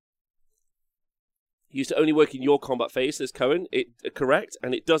minute. Used to only work in your combat phase, says Cohen. Correct,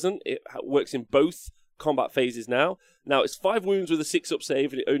 and it doesn't. It works in both combat phases now. Now, it's 5 wounds with a 6-up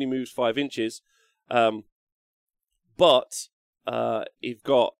save, and it only moves 5 inches. But he's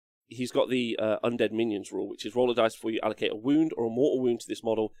got the Undead Minions rule, which is roll a dice before you allocate a wound or a mortal wound to this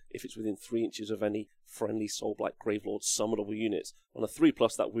model if it's within 3 inches of any friendly Soulblight Gravelords summonable units. On a 3+,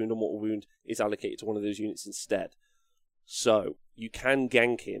 that wound or mortal wound is allocated to one of those units instead. So you can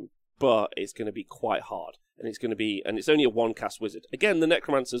gank him, but it's going to be quite hard, and it's only a 1-cast wizard. Again, the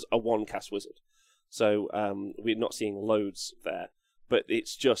Necromancer's a 1-cast wizard, so we're not seeing loads there, but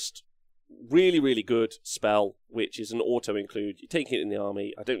it's just really, really good spell, which is an auto-include. You take it in the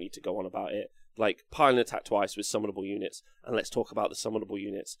army. I don't need to go on about it. like pile and attack twice with summonable units. And let's talk about the summonable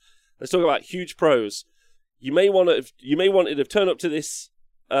units. Let's talk about huge pros. You may want to have turned up to this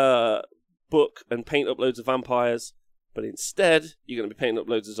book and paint up loads of vampires, but instead you're going to be painting up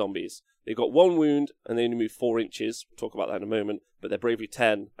loads of zombies. They've got 1 wound and they only move 4 inches. We'll talk about that in a moment. But they're bravery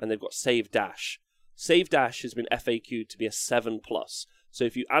 10 and they've got save dash. Save dash has been FAQ'd to be a 7+. So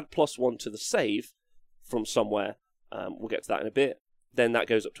if you add +1 to the save from somewhere, we'll get to that in a bit, then that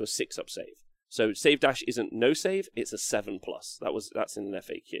goes up to a 6+ save. So save dash isn't no save, it's a 7+. That's in an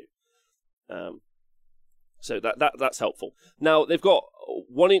FAQ. So that's helpful. Now they've got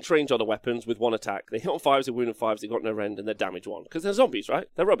 1 inch range on the weapons with 1 attack. They hit on 5s, they wound on 5s, they got no rend, and they're damage 1. Because they're zombies, right?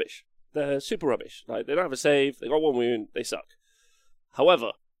 They're rubbish. They're super rubbish. Like, they don't have a save, they got 1 wound, they suck.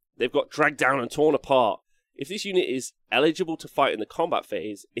 However, they've got dragged down and torn apart. If this unit is eligible to fight in the combat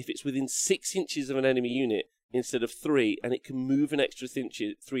phase, if it's within 6 inches of an enemy unit instead of 3, and it can move an extra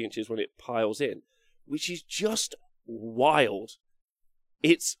 3 inches when it piles in, which is just wild.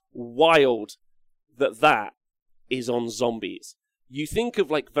 It's wild that is on zombies. You think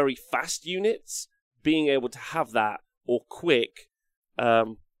of like very fast units being able to have that, or quick.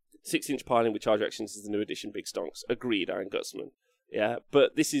 6-inch piling with charge actions is the new addition, big stonks. Agreed, Iron Gutsman. Yeah,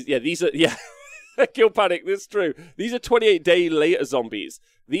 but this is, these are, Kill Panic, that's true. These are 28-day later zombies.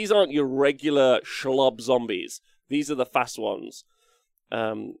 These aren't your regular schlub zombies. These are the fast ones.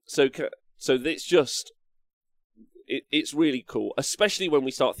 So it's just, it's really cool, especially when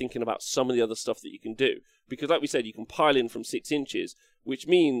we start thinking about some of the other stuff that you can do. Because like we said, you can pile in from 6 inches, which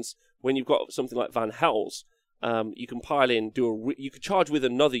means when you've got something like Van Hels, you can pile in, you can charge with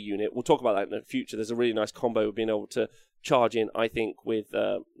another unit. We'll talk about that in the future. There's a really nice combo of being able to charge in, I think, with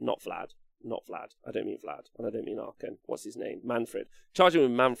not Vlad. I don't mean Vlad, and I don't mean Arkan. What's his name? Manfred. Charging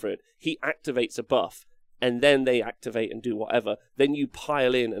with Manfred, he activates a buff, and then they activate and do whatever. Then you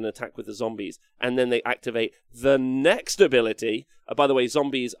pile in and attack with the zombies, and then they activate the next ability. By the way,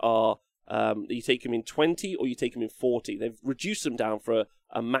 zombies are, you take them in 20 or you take them in 40. They've reduced them down for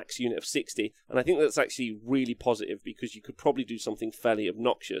a max unit of 60, and I think that's actually really positive, because you could probably do something fairly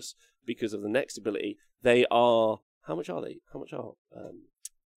obnoxious because of the next ability. They are, how much are they? How much are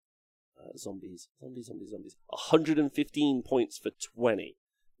zombies? 115 points for 20,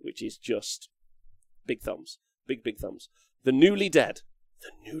 which is just big thumbs. Big thumbs. The Newly Dead.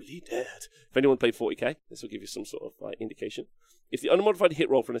 If anyone played 40k, this will give you some sort of indication. If the unmodified hit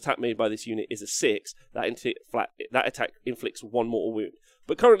roll for an attack made by this unit is a 6, that attack inflicts 1 mortal wound.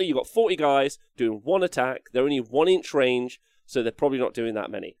 But currently you've got 40 guys doing 1 attack. They're only 1 inch range, so they're probably not doing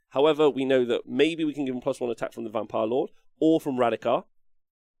that many. However, we know that maybe we can give them +1 attack from the Vampire Lord or from Radikar.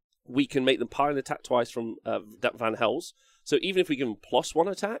 We can make them pile and attack twice from Van Hels. So even if we give them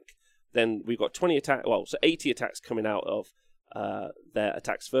 +1 attack, then we've got 20 attack. Well, so 80 attacks coming out of their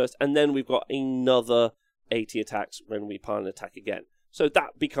attacks first, and then we've got another 80 attacks when we pile and attack again. So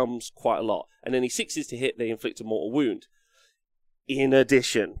that becomes quite a lot. And any 6s to hit, they inflict a mortal wound. In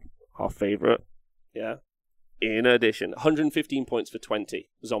addition, our favourite, in addition, 115 points for 20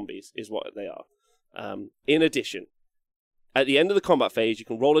 zombies is what they are. In addition, at the end of the combat phase, you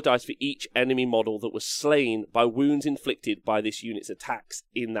can roll a dice for each enemy model that was slain by wounds inflicted by this unit's attacks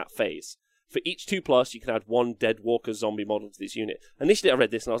in that phase. For each 2+, you can add 1 Dead Walker zombie model to this unit. Initially, I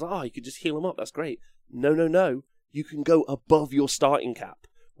read this and I was like, you could just heal them up. That's great. No. You can go above your starting cap,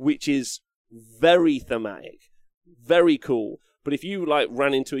 which is very thematic, very cool. But if you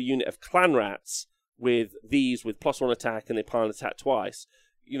ran into a unit of clan rats with these with +1 attack and they pile and attack twice,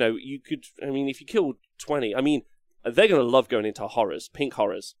 you could. If you killed 20, they're gonna love going into horrors, pink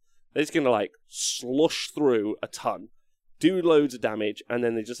horrors. They're just gonna slush through a ton, do loads of damage, and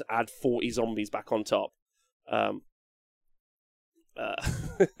then they just add 40 zombies back on top.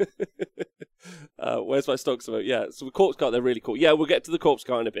 Where's my stocks about? Yeah, so the corpse cart, they're really cool. Yeah, we'll get to the corpse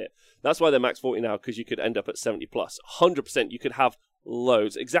cart in a bit. That's why they're max 40 now, because you could end up at 70+. 100%, you could have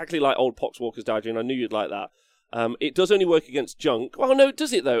loads. Exactly like old Poxwalker's Diary, and I knew you'd like that. It does only work against junk. Well, no,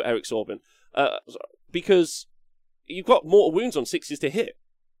 does it though, Eric Sorben? Because you've got mortal wounds on 6s to hit.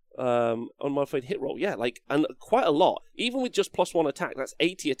 On modified hit roll, and quite a lot. Even with just +1 attack, that's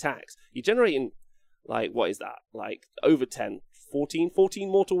 80 attacks. You're generating, what is that? Over 10,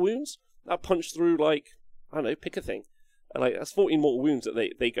 14 mortal wounds? That punch through, I don't know, pick a thing. And that's 14 mortal wounds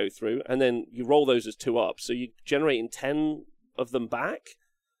that they go through, and then you roll those as 2 up, so you're generating 10 of them back.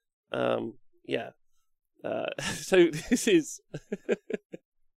 So this is...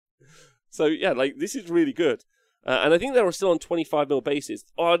 this is really good. And I think they are still on 25mm bases.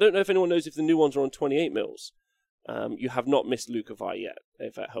 I don't know if anyone knows if the new ones are on 28mm. You have not missed Lucavi yet,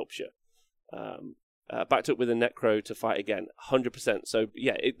 if that helps you. Backed up with a Necro to fight again, 100%. So,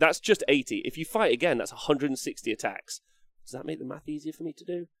 yeah, that's just 80. If you fight again, that's 160 attacks. Does that make the math easier for me to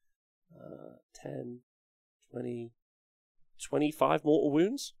do? 10, 20, 25 mortal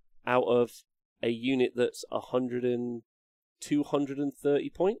wounds out of a unit that's 230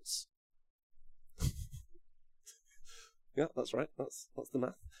 points. Yeah, that's right. That's the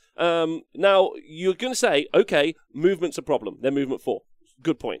math. Now, you're going to say, okay, movement's a problem. They're movement 4.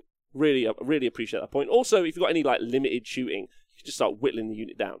 Good point. Really appreciate that point. Also, if you've got any like limited shooting, you can just start whittling the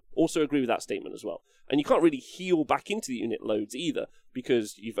unit down. Also agree with that statement as well. And you can't really heal back into the unit loads either,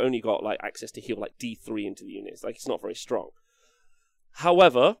 because you've only got like access to heal like D3 into the unit. It's not very strong.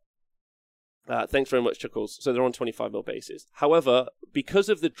 However, thanks very much, Chuckles. So they're on 25mm bases. However, because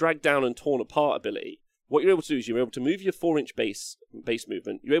of the drag down and torn apart ability, what you're able to do is you're able to move your 4-inch base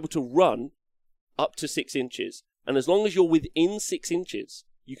movement. You're able to run up to 6 inches. And as long as you're within 6 inches,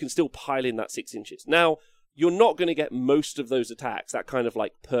 you can still pile in that 6 inches. Now, you're not going to get most of those attacks, that kind of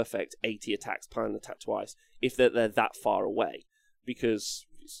like perfect 80 attacks, pile an attack twice, if they're that far away. Because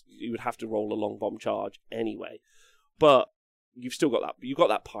you would have to roll a long bomb charge anyway. But you've still got that. You've got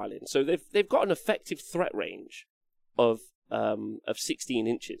that pile in. So they've got an effective threat range of 16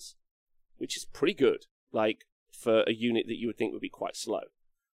 inches, which is pretty good. Like for a unit that you would think would be quite slow.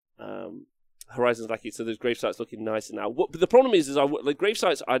 Horizon's lucky, so those grave sites looking nicer now. But the problem is the grave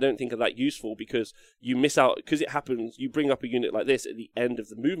sites I don't think are that useful, because you miss out, because it happens, you bring up a unit like this at the end of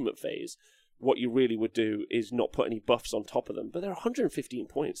the movement phase. What you really would do is not put any buffs on top of them. But they're 115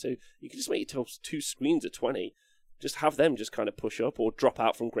 points, so you can just make yourself 2 screens of 20. Just have them just kind of push up or drop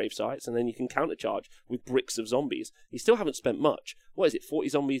out from grave sites, and then you can countercharge with bricks of zombies. You still haven't spent much. What is it, 40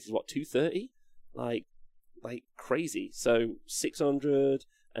 zombies is what, 230? Like crazy. So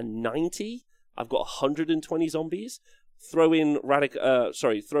 690. I've got 120 zombies. Throw in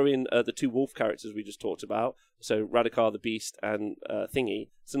the 2 wolf characters we just talked about. So Radikar the Beast and Thingy.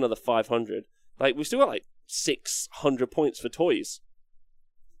 It's another 500. Like, we've still got like 600 points for toys.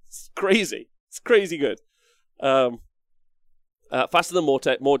 It's crazy. It's crazy good. Faster than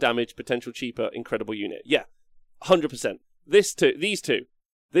more damage, potential cheaper, incredible unit. Yeah, 100%. These two.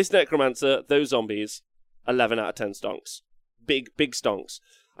 This Necromancer, those zombies, 11 out of 10 stonks. Big stonks.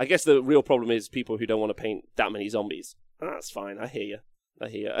 I guess the real problem is people who don't want to paint that many zombies. That's fine, I hear you.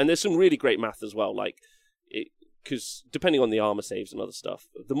 And there's some really great math as well, like, because depending on the armor saves and other stuff,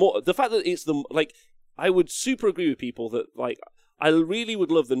 the fact that it's I would super agree with people that, like, I really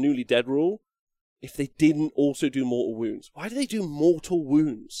would love the newly dead rule if they didn't also do mortal wounds. Why do they do mortal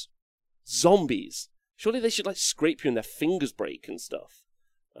wounds? Zombies. Surely they should, like, scrape you and their fingers break and stuff.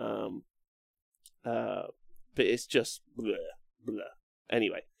 But it's just blah, blah.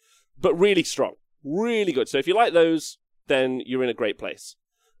 Anyway, but really strong, really good. So if you like those, then you're in a great place.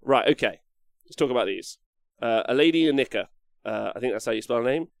 Right, okay, let's talk about these. A Lady Anika, I think that's how you spell her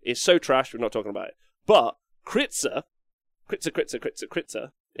name, is so trash, we're not talking about it. But Kritza,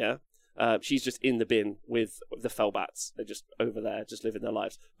 yeah, she's just in the bin with the Fellbats. They're just over there, just living their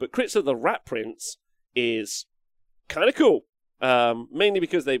lives. But Kritza the Rat Prince is kind of cool, mainly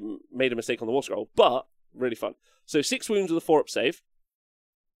because they made a mistake on the War Scroll, but really fun. So 6 wounds with a 4-up save.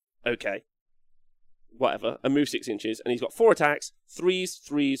 Okay. Whatever. And move 6 inches. And he's got 4 attacks.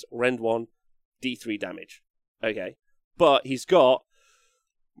 3s, rend 1, D3 damage. Okay. But he's got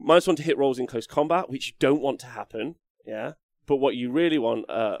 -1 to hit rolls in close combat, which you don't want to happen. Yeah. But what you really want,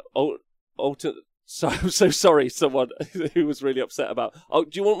 so I'm so sorry, someone who was really upset about. Do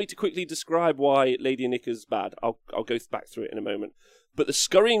you want me to quickly describe why Lady Anika's bad? I'll go back through it in a moment. But the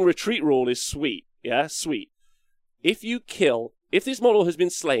scurrying retreat rule is sweet. Yeah, sweet. If this model has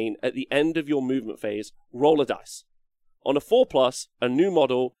been slain at the end of your movement phase, roll a dice. On a 4+, a new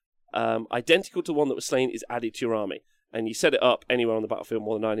model identical to one that was slain is added to your army. And you set it up anywhere on the battlefield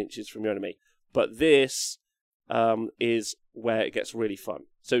more than 9 inches from your enemy. But this is where it gets really fun.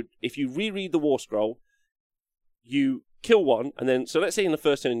 So if you reread the War Scroll, you kill one, and then, so let's say in the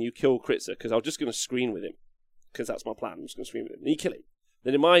first turn you kill Kritza, because I'm just going to screen with him, because that's my plan. I'm just going to screen with him. And you kill him.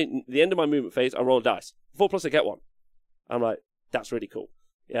 Then in the end of my movement phase, I roll a dice. 4+, I get 1. I'm like, that's really cool.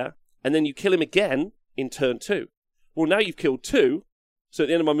 Yeah? And then you kill him again in turn 2. Well, now you've killed 2, so at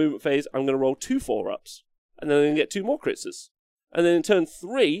the end of my movement phase, I'm going to roll 2 4-ups. And then I'm going to get 2 more Kritzers. And then in turn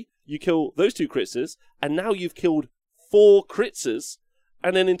 3, you kill those 2 Kritzers, and now you've killed 4 Kritzers.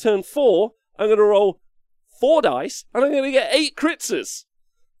 And then in turn 4, I'm going to roll 4 dice, and I'm going to get 8 Kritzers.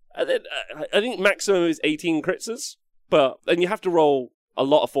 And then I think maximum is 18 Kritzers, and you have to roll a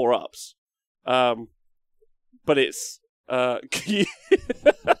lot of 4-ups. But it's...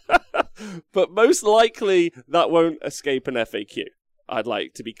 but most likely that won't escape an FAQ. I'd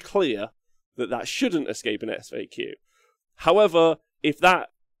like to be clear that shouldn't escape an FAQ. However, if that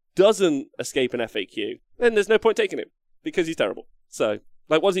doesn't escape an FAQ, then there's no point taking him, because he's terrible. So,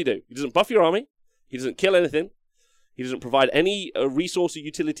 like, what does he do? He doesn't buff your army, he doesn't kill anything, he doesn't provide any resource or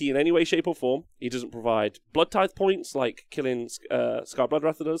utility in any way, shape, or form, he doesn't provide blood tithe points like killing Scar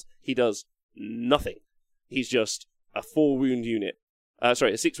Bloodwrather does, he does nothing. He's just a 4-wound unit. A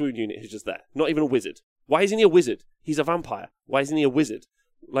 6-wound unit who's just there. Not even a wizard. Why isn't he a wizard? He's a vampire. Why isn't he a wizard?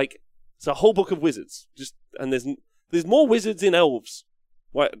 Like, it's a whole book of wizards. And there's more wizards in elves.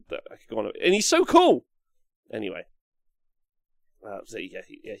 Why? I could go on. And he's so cool. Anyway. So yeah,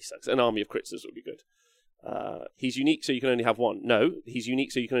 he sucks. An army of critters would be good. He's unique, so you can only have one. No, he's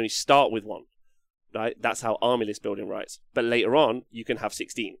unique, so you can only start with one. Right? That's how army list building writes. But later on, you can have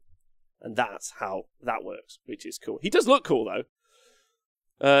 16. And that's how that works, which is cool. He does look cool, though.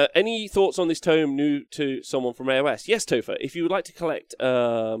 Any thoughts on this tome new to someone from AOS? Yes, Topher. If you would like to collect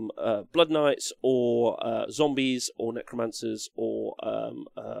Blood Knights or zombies or necromancers or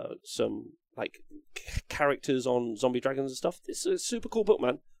some like characters on zombie dragons and stuff, it's a super cool book,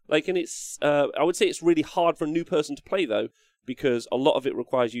 man. Like, and it's I would say it's really hard for a new person to play though, because a lot of it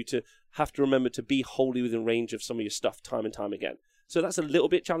requires you to have to remember to be wholly within range of some of your stuff time and time again. So that's a little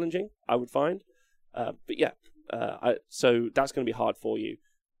bit challenging, I would find. But yeah, so that's going to be hard for you.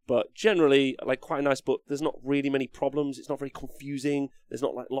 But generally, like, quite a nice book. There's not really many problems. It's not very confusing. There's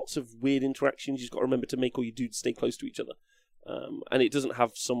not like lots of weird interactions. You've just got to remember to make all your dudes stay close to each other. And it doesn't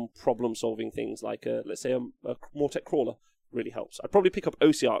have some problem-solving things like, let's say, a Mortek Crawler really helps. I'd probably pick up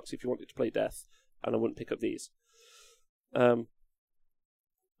OC Arcs if you wanted to play Death, and I wouldn't pick up these. Even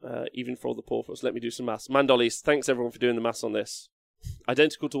for all the portals. Let me do some maths. Mandollies, thanks everyone for doing the maths on this.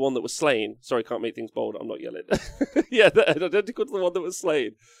 Identical to one that was slain. Sorry, can't make things bold. I'm not yelling. Yeah, identical to the one that was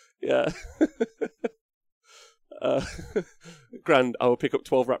slain. Yeah. Grand, I will pick up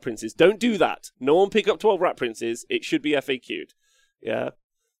 12 Rat Princes. Don't do that. No one pick up 12 Rat Princes. It should be FAQ'd. Yeah.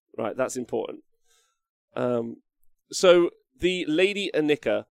 Right, that's important. So, the Lady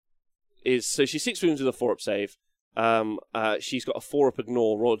Anika is... So, she's 6 wounds with a 4-up save. She's got a 4-up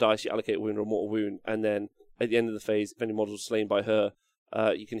ignore. Roll a dice, you allocate a wound or a mortal wound. And then, at the end of the phase, if any model is slain by her,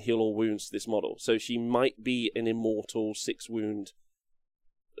 you can heal all wounds to this model. So, she might be an immortal 6-wound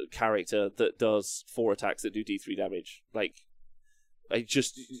character that does 4 attacks that do D3 damage. Like, it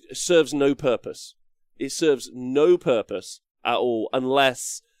just serves no purpose. It serves no purpose at all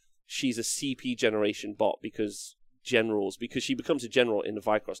unless she's a CP generation bot because she becomes a general in the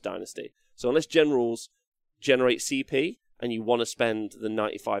Vycross dynasty. So unless generals generate CP and you want to spend the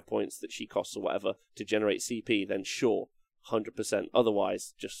 95 points that she costs or whatever to generate CP, then sure, 100%.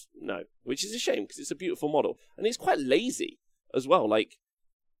 Otherwise, just no. Which is a shame because it's a beautiful model. And it's quite lazy as well. Like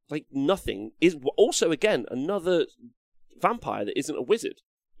nothing is also, again, another vampire that isn't a wizard,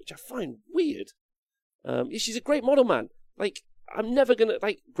 which I find weird. She's a great model, man. Like, I'm never gonna,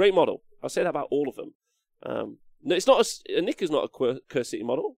 great model. I'll say that about all of them. No, it's not Nika's not a Curse City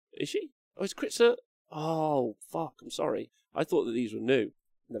model, is she? Oh, it's Kritzer. Oh, fuck, I'm sorry. I thought that these were new.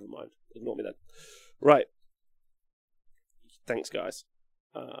 Never mind. Ignore me then. Right. Thanks, guys.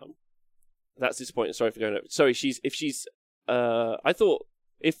 That's disappointing. Sorry for going over. Sorry, I thought,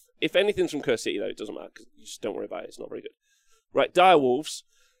 if anything's from Curse City, though, it doesn't matter, because you just don't worry about it. It's not very good. Right, Direwolves.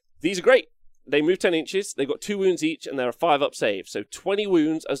 These are great. They move 10 inches, they've got 2 wounds each, and they're a 5-up save. So 20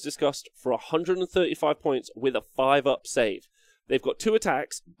 wounds, as discussed, for 135 points with a 5-up save. They've got 2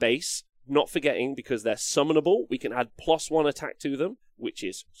 attacks, base, not forgetting, because they're summonable. We can add +1 attack to them, which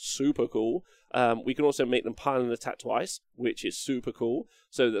is super cool. We can also make them pile and attack twice, which is super cool.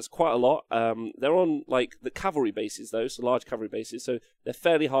 So that's quite a lot. They're on, the cavalry bases, though, so large cavalry bases, so they're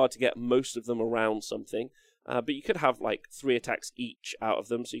fairly hard to get most of them around something. But you could have 3 attacks each out of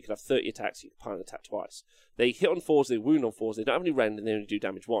them, so you could have 30 attacks, you could pile and attack twice. They hit on 4s, they wound on 4s, they don't have any rend, and they only do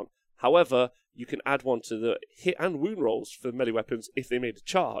damage 1. However, you can add 1 to the hit and wound rolls for melee weapons if they made a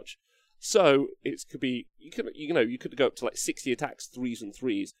charge. So it could be, you could go up to 60 attacks, 3s and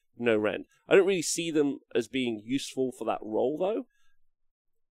 3s, no rend. I don't really see them as being useful for that role, though.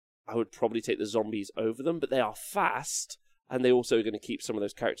 I would probably take the zombies over them, but they are fast. And they're also going to keep some of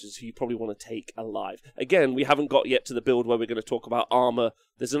those characters who you probably want to take alive. Again, we haven't got yet to the build where we're going to talk about armor.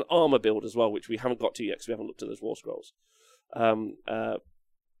 There's an armor build as well, which we haven't got to yet because we haven't looked at those war scrolls.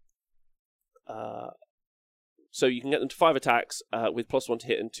 So you can get them to 5 attacks with +1 to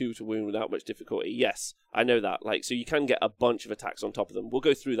hit and 2 to wound without much difficulty. Yes, I know that. So you can get a bunch of attacks on top of them. We'll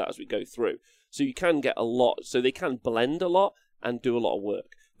go through that as we go through. So you can get a lot. So they can blend a lot and do a lot of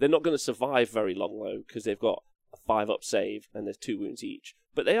work. They're not going to survive very long, though, because they've got a 5-up save, and there's 2 wounds each.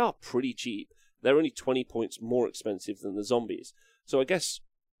 But they are pretty cheap. They're only 20 points more expensive than the zombies. So I guess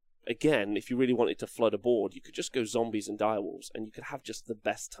again, if you really wanted to flood a board, you could just go zombies and direwolves, and you could have just the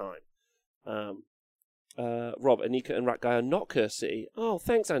best time. Rob, Anika, and Rat Guy are not Curse City. Oh,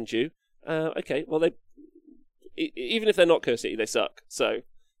 thanks, Anju. Okay, well, even if they're not Curse City, they suck. So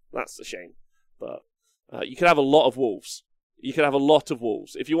that's a shame. But you could have a lot of wolves. You could have a lot of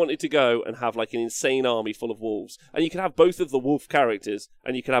wolves. If you wanted to go and have like an insane army full of wolves, and you could have both of the wolf characters,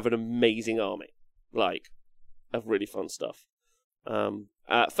 and you could have an amazing army, like, of really fun stuff.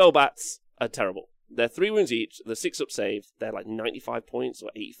 Fellbats are terrible. They're 3 wounds each. They're 6-up save. They're like 95 points or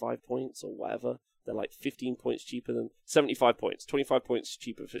 85 points or whatever. They're like 15 points cheaper than 75 points. 25 points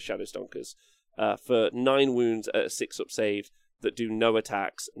cheaper for Shadow Stonkers. For 9 wounds at a 6-up save that do no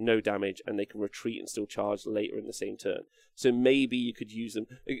attacks, no damage, and they can retreat and still charge later in the same turn. So maybe you could use them.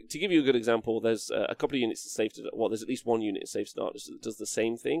 To give you a good example, there's a couple of units that save to... Well, there's at least one unit in Save Starters that does the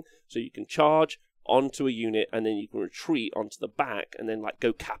same thing. So you can charge onto a unit, and then you can retreat onto the back, and then like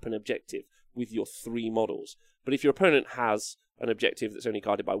go cap an objective with your 3 models. But if your opponent has an objective that's only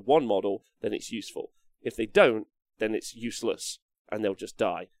guarded by 1 model, then it's useful. If they don't, then it's useless, and they'll just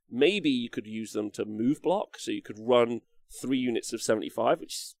die. Maybe you could use them to move block, so you could run 3 units of 75,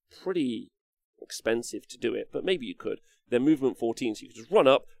 which is pretty expensive to do it, but maybe you could. They're movement 14, so you could just run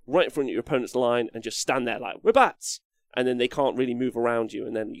up right in front of your opponent's line and just stand there like, we're bats! And then they can't really move around you,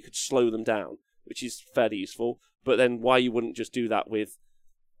 and then you could slow them down, which is fairly useful. But then why you wouldn't just do that with,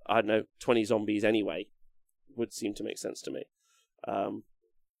 I don't know, 20 zombies anyway, would seem to make sense to me.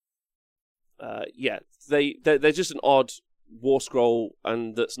 Yeah, they're just an odd war scroll,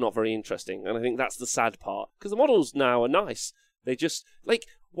 and that's not very interesting. And I think that's the sad part, because the models now are nice. They just, like,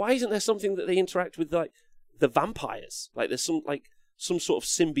 why isn't there something that they interact with, like, the vampires? Like, there's some sort of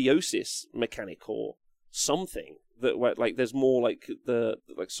symbiosis mechanic or something that, where, like, there's more like the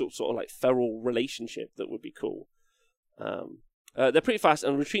sort of like feral relationship that would be cool. They're pretty fast,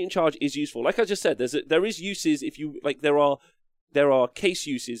 and retreat and charge is useful. Like I just said, there is uses if you like. There are case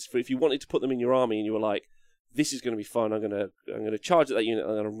uses for if you wanted to put them in your army, and you were like, this is going to be fun. I'm gonna charge at that unit.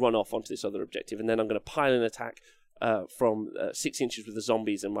 I'm gonna run off onto this other objective, and then I'm gonna pile an attack from 6 inches with the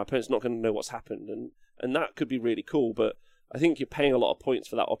zombies, and my opponent's not going to know what's happened, and that could be really cool. But I think you're paying a lot of points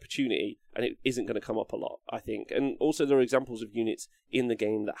for that opportunity, and it isn't going to come up a lot, I think. And also there are examples of units in the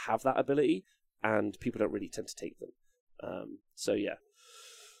game that have that ability, and people don't really tend to take them. So yeah.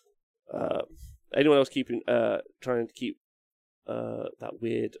 Anyone else trying to keep that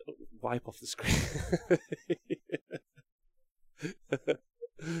weird wipe off the screen?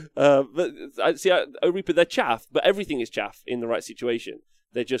 But I see, Reaper, they're chaff, but everything is chaff in the right situation.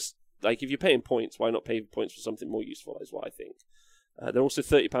 They're just, like, if you're paying points, why not pay points for something more useful, is what I think. They're also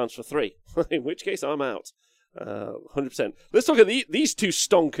 £30 for 3, in which case I'm out. 100%. Let's talk about these 2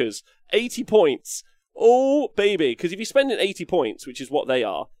 stonkers. 80 points. Oh, baby. Because if you're spending 80 points, which is what they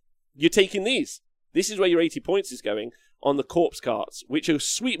are, you're taking these. This is where your 80 points is going, on the corpse carts, which are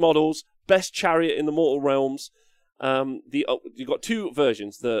sweet models, best chariot in the mortal realms. You've got 2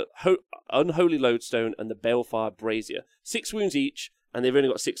 versions, the Unholy Lodestone and the Balefire Brazier. 6 wounds each, and they've only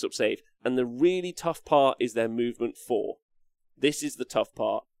got 6-up save. And the really tough part is their movement 4. This is the tough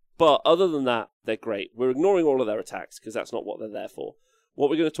part. But other than that, they're great. We're ignoring all of their attacks, because that's not what they're there for. What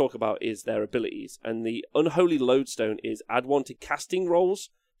we're going to talk about is their abilities. And the Unholy Lodestone is add 1 to casting rolls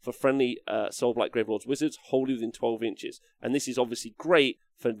for friendly Soulblight Gravelords wizards wholly within 12 inches. And this is obviously great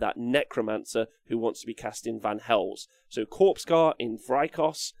for that necromancer who wants to be casting Van Hells. So Corpscar in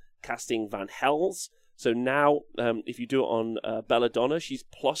Vrykos, casting Van Hells. So now, if you do it on Belladonna, she's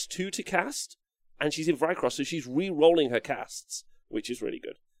 +2 to cast, and she's in Vrykos, so she's re-rolling her casts, which is really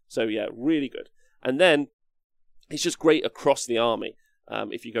good. So yeah, really good. And then, it's just great across the army,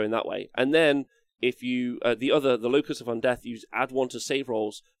 if you go in that way. And then, if you, the Locus of Undeath, you add 1 to save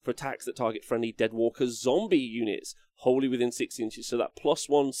rolls for attacks that target friendly Deadwalker zombie units, wholly within 6 inches. So that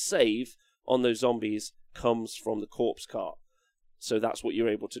 +1 save on those zombies comes from the corpse cart. So that's what you're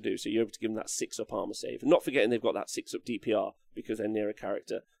able to do. So you're able to give them that 6-up armor save. And not forgetting they've got that 6-up DPR because they're near a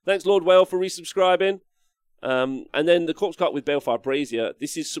character. Thanks, Lord Whale, for resubscribing. And then the corpse cart with Balefire Brazier.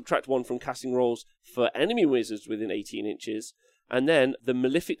 This is subtract 1 from casting rolls for enemy wizards within 18 inches. And then the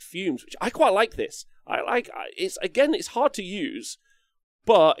Malefic Fumes, which I quite like this. It's hard to use,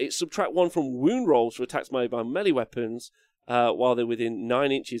 but it's subtract 1 from wound rolls for attacks made by melee weapons while they're within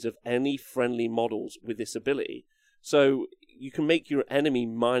 9 inches of any friendly models with this ability. So you can make your enemy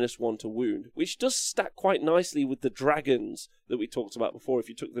 -1 to wound, which does stack quite nicely with the dragons that we talked about before if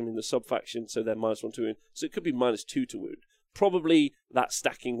you took them in the sub-faction, so they're -1 to wound. So it could be -2 to wound. Probably that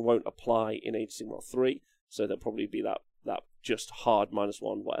stacking won't apply in Age of Sigmar 3, so there'll probably be that just hard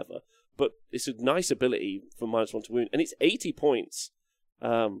 -1, whatever. But it's a nice ability for -1 to wound, and it's 80 points.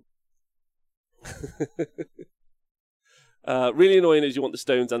 Really annoying is you want the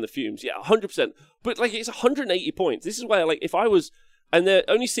stones and the fumes. Yeah, 100%. But, like, it's 180 points. This is where, like, if I was... And they're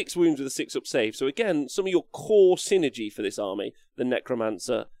only 6 wounds with a 6-up save. So, again, some of your core synergy for this army, the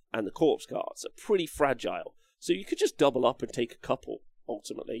Necromancer and the Corpse Guards, are pretty fragile. So you could just double up and take a couple,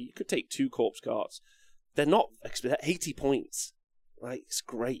 ultimately. You could take 2 Corpse Guards. They're 80 points. Like, it's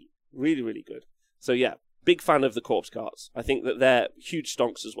great. Really, really good. So, yeah, big fan of the Corpse Guards. I think that they're huge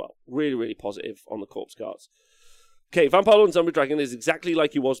stonks as well. Really, really positive on the Corpse Guards. Okay, Vampire Lord and Zombie Dragon is exactly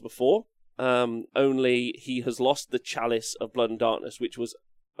like he was before, only he has lost the Chalice of Blood and Darkness, which was,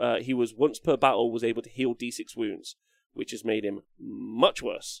 he was once per battle was able to heal D6 wounds, which has made him much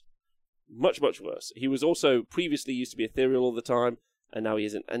worse. Much, much worse. He was also previously used to be ethereal all the time, and now he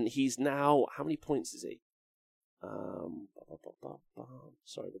isn't. And he's now, how many points is he?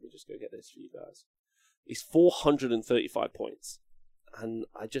 Sorry, let me just go get this for you guys. He's 435 points. And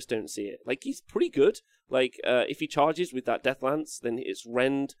I just don't see it. Like, he's pretty good. Like, if he charges with that Death Lance, then it's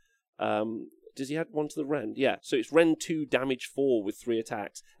Rend. Does he add one to the Rend? Yeah. So it's Rend 2, damage 4 with 3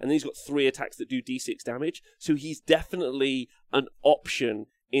 attacks. And then he's got 3 attacks that do D6 damage. So he's definitely an option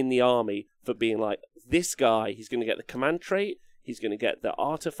in the army for being like, this guy, he's going to get the command trait, he's going to get the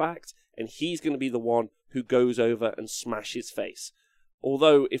artifact, and he's going to be the one who goes over and smashes face.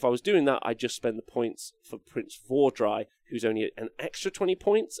 Although, if I was doing that, I'd just spend the points for Prince Vordry, who's only an extra 20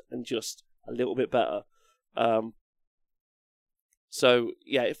 points and just a little bit better. So,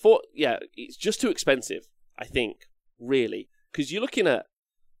 yeah, it's just too expensive, I think, really. Because you're looking at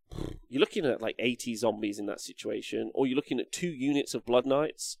like 80 zombies in that situation, or you're looking at 2 units of Blood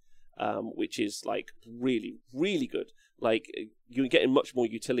Knights, which is, like, really, really good. Like, you're getting much more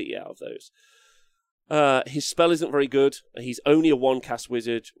utility out of those. His spell isn't very good. He's only a 1-cast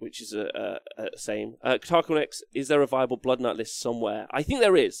wizard, which is a same. Tarkonex, is there a viable Blood Knight list somewhere? I think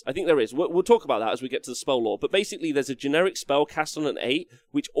there is. We'll talk about that as we get to the spell lore. But basically, there's a generic spell cast on an 8,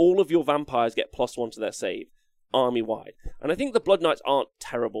 which all of your vampires get +1 to their save, army-wide. And I think the Blood Knights aren't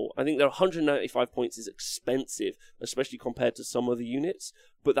terrible. I think their 195 points is expensive, especially compared to some other units.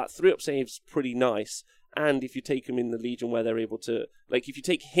 But that 3-up save's pretty nice. And if you take him in the Legion where they're able to... Like, if you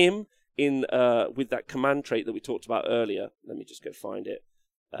take him... in with that command trait that we talked about earlier, let me just go find it.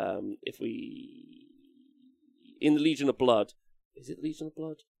 In the Legion of Blood, is it Legion of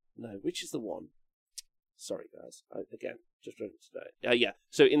Blood? No, which is the one? Sorry, guys. Again, just read it today. Yeah.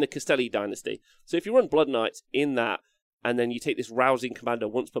 So in the Castelli dynasty, so if you run Blood Knights in that, and then you take this rousing commander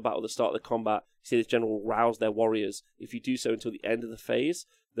once per battle at the start of the combat, you see this general will rouse their warriors. If you do so until the end of the phase,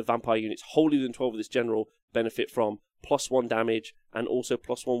 the vampire units wholly than 12 of this general benefit from +1 damage and also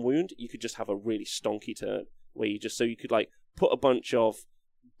 +1 wound. You could just have a really stonky turn where you could like put a bunch of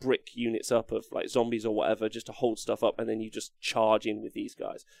brick units up of like zombies or whatever just to hold stuff up, and then you just charge in with these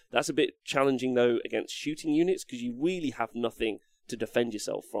guys. That's a bit challenging though against shooting units because you really have nothing to defend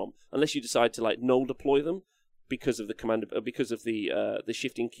yourself from unless you decide to like null deploy them because of the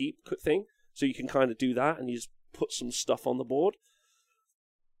shifting keep thing. So you can kind of do that and you just put some stuff on the board.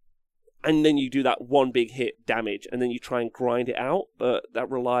 And then you do that one big hit damage, and then you try and grind it out, but that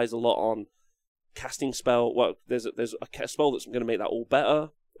relies a lot on casting spell. Well, there's a spell that's going to make that all better.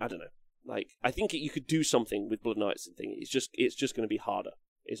 I don't know. Like, I think you could do something with Blood Knights and thing. It's just going to be harder,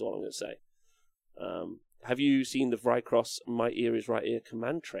 is all I'm going to say. Have you seen the Vrykros Might Ear is Right Ear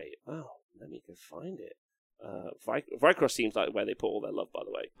command trait? Oh, let me go find it. Vrykros seems like where they put all their love, by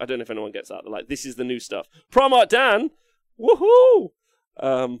the way. I don't know if anyone gets that. They're like, this is the new stuff. Primarch Dan! Woohoo!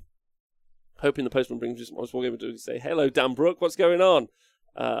 Hoping the postman brings us. I was able to say, hello, Dan Brook, what's going on?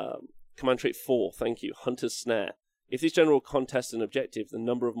 Command trait 4, thank you. Hunter's Snare. If this general contests an objective, the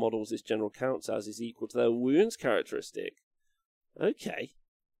number of models this general counts as is equal to their wounds characteristic. Okay.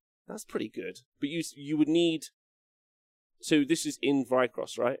 That's pretty good. But you would need... So this is in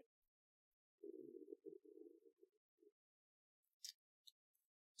Vrykros, right?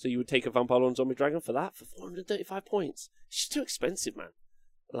 So you would take a Vampire Lord and Zombie Dragon for that? For 435 points? It's just too expensive, man.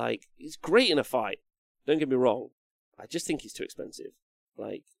 Like, he's great in a fight. Don't get me wrong. I just think he's too expensive.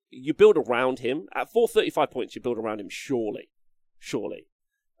 Like, you build around him. At 435 points, you build around him, surely.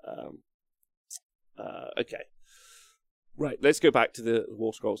 Okay. Right, let's go back to the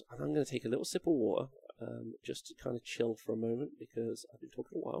War Scrolls. And I'm going to take a little sip of water, just to kind of chill for a moment, because I've been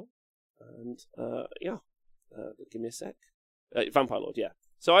talking a while. And, give me a sec. Vampire Lord, yeah.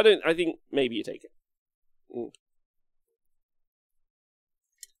 So I think maybe you take it.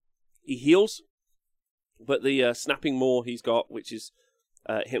 He heals, but the snapping maw he's got, which is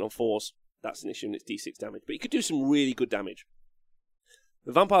hit on 4s, that's an issue, and it's D6 damage. But he could do some really good damage.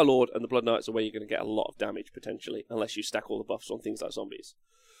 The Vampire Lord and the Blood Knights are where you're going to get a lot of damage, potentially, unless you stack all the buffs on things like zombies.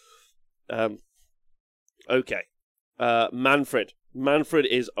 Okay. Manfred. Manfred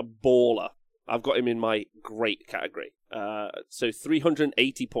is a baller. I've got him in my great category. So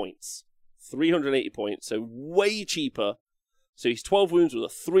 380 points. 380 points, so way cheaper. So he's 12 wounds with a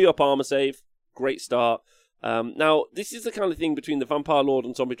 3-up armor save. Great start. Now, this is the kind of thing between the Vampire Lord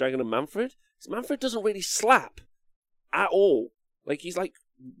and Zombie Dragon and Manfred. Manfred doesn't really slap at all. Like, he's like,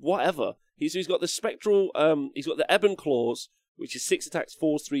 whatever. He's got the spectral, he's got the Ebon Claws, which is 6 attacks,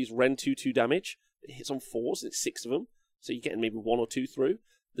 4s, 3s, Rend 2/2 damage. It hits on 4s, it's 6 of them. So you're getting maybe 1 or 2 through.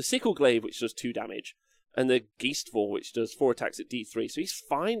 The Sickle Glaive, which does 2 damage. And the Geastfall, which does 4 attacks at D3. So he's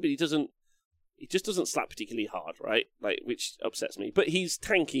fine, but he just doesn't slap particularly hard, right? Like, which upsets me. But he's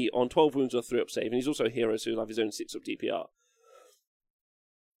tanky on 12 wounds or 3-up save, and he's also a hero, so he'll have his own 6-up DPR.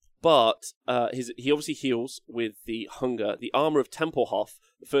 But he obviously heals with the Hunger. The Armor of Tempelhof,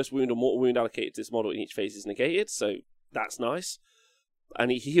 the first wound or mortal wound allocated to this model in each phase is negated, so that's nice.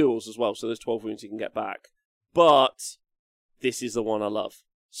 And he heals as well, so there's 12 wounds he can get back. But this is the one I love.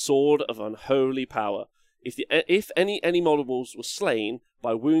 Sword of Unholy Power. If any models were slain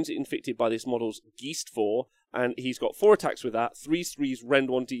by wounds inflicted by this model's Geastfall, and he's got 4 attacks with that, 3s, 3s, Rend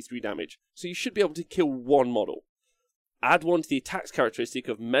 1 D3 damage. So you should be able to kill one model. Add 1 to the attacks characteristic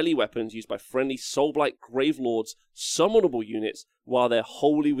of melee weapons used by friendly Soulblight Gravelords summonable units while they're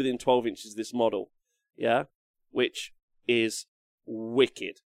wholly within 12 inches of this model. Yeah? Which is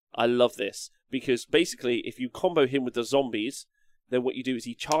wicked. I love this. Because basically, if you combo him with the zombies, then what you do is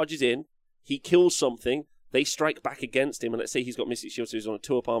he charges in, he kills something, they strike back against him, and let's say he's got Mystic Shield, so he's on a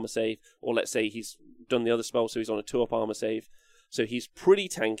 2-up armor save, or let's say he's done the other spell, so he's on a 2-up armor save. So he's pretty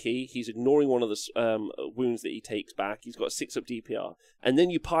tanky, he's ignoring one of the wounds that he takes back, he's got a 6-up DPR, and then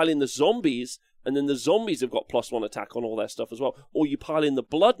you pile in the zombies, and then the zombies have got +1 attack on all their stuff as well, or you pile in the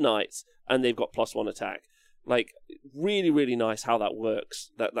Blood Knights, and they've got +1 attack. Like, really, really nice how that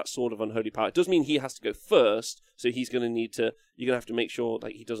works, that Sword of Unholy Power. It does mean he has to go first, so he's going to need to, you're going to have to make sure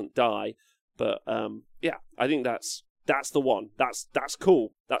like he doesn't die. But, yeah, I think that's the one. That's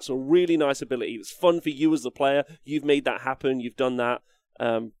cool. That's a really nice ability. It's fun for you as the player. You've made that happen. You've done that.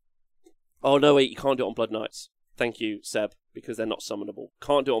 Oh, no, wait, you can't do it on Blood Knights. Thank you, Seb, because they're not summonable.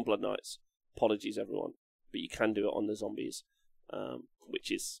 Can't do it on Blood Knights. Apologies, everyone. But you can do it on the zombies,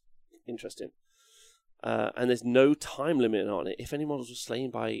 which is interesting. And there's no time limit on it. If any models were slain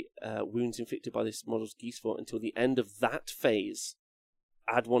by wounds inflicted by this model's Geastfall until the end of that phase,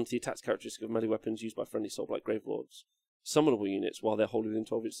 add 1 to the attacks characteristic of melee weapons used by friendly Soulblight Gravelords summonable units while they're wholly within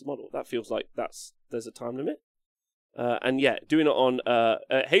 12 inches of the model. That feels like there's a time limit. And yeah, doing it on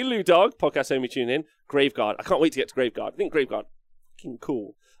Hey Lou Dog, podcast only tune in, Graveguard. I can't wait to get to Graveguard. I think Graveguard, fucking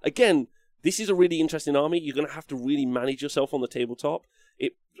cool. Again, this is a really interesting army. You're going to have to really manage yourself on the tabletop.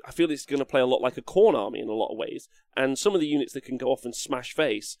 I feel it's going to play a lot like a Khorne army in a lot of ways. And some of the units that can go off and smash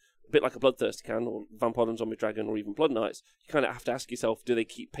face, a bit like a Bloodthirster can, or Vampire and Zombie Dragon, or even Blood Knights, you kind of have to ask yourself, do they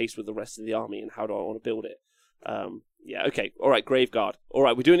keep pace with the rest of the army, and how do I want to build it? Yeah, okay, alright, Graveguard.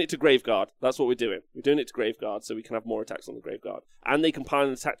 Alright, we're doing it to Graveguard. That's what we're doing. We're doing it to Graveguard, so we can have more attacks on the Graveguard. And they can pile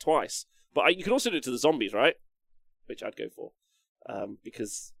and attack twice. But you can also do it to the zombies, right? Which I'd go for.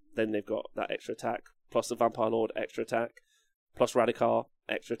 Because then they've got that extra attack, plus the Vampire Lord extra attack, plus Radikar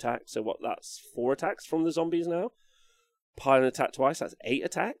extra attack. So what, that's 4 attacks from the zombies now? Pile and attack twice, that's 8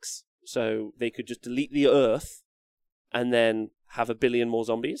 attacks. So they could just delete the earth and then have a billion more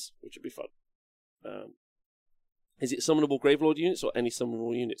zombies, which would be fun. Is it summonable Gravelord units or any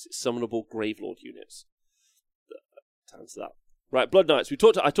summonable units? It's summonable Gravelord units. To answer that. Right, Blood Knights. I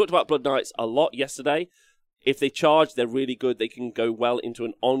talked about Blood Knights a lot yesterday. If they charge, they're really good. They can go well into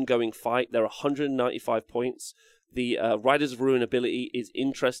an ongoing fight. They're 195 points. The Riders of Ruin ability is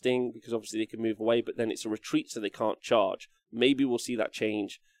interesting because obviously they can move away, but then it's a retreat, so they can't charge. Maybe we'll see that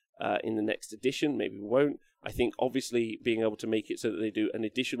change in the next edition. Maybe we won't. I think obviously being able to make it so that they do an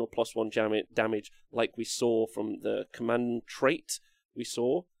additional +1 damage like we saw from the command trait we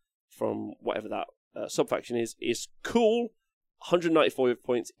saw from whatever that subfaction is cool. 194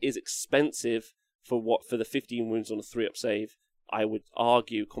 points is expensive for the 15 wounds on a 3-up save, I would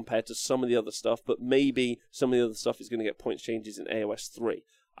argue, compared to some of the other stuff, but maybe some of the other stuff is going to get points changes in AOS 3.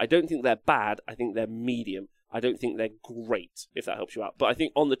 I don't think they're bad, I think they're medium. I don't think they're great, if that helps you out. But I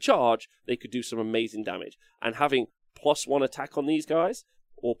think on the charge, they could do some amazing damage. And having +1 attack on these guys,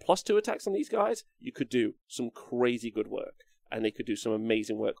 or +2 attacks on these guys, you could do some crazy good work. And they could do some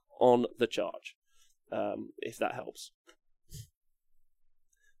amazing work on the charge, if that helps.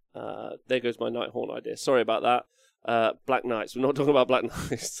 There goes my Nighthorn idea. Sorry about that. Black Knights. We're not talking about Black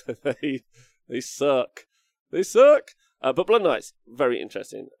Knights. They suck. They suck. But Blood Knights, very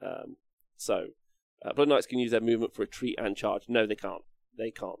interesting. Blood Knights can use their movement for retreat and charge. No, they can't.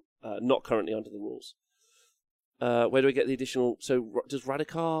 They can't. Not currently under the rules. Where do I get the additional? So does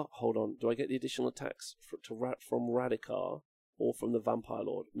Radikar? Hold on. Do I get the additional attacks from Radikar or from the Vampire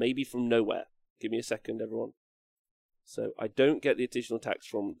Lord? Maybe from nowhere. Give me a second, everyone. So I don't get the additional attacks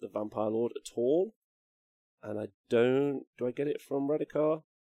from the Vampire Lord at all, and I don't. Do I get it from Radikar?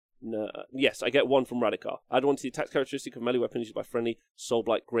 No. Yes, I get one from Radikar. Add one to the attack characteristic of melee weapons used by friendly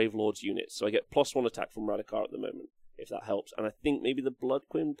Soulblight Gravelords units. So I get +1 attack from Radikar at the moment, if that helps. And I think maybe the Blood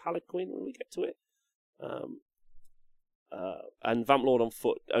Queen, Paladin when we get to it. And Vamp Lord on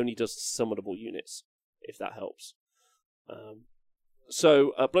foot only does summonable units, if that helps.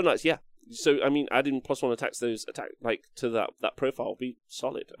 Blood Knights, yeah. So I mean, adding +1 attacks those to that profile will be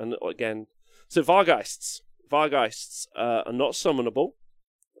solid. And again, so Vargeists are not summonable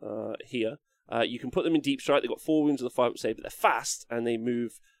here. You can put them in Deep Strike. They've got 4 wounds with a 5-up save, but they're fast and they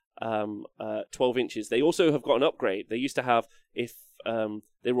move 12 inches. They also have got an upgrade. They used to have, if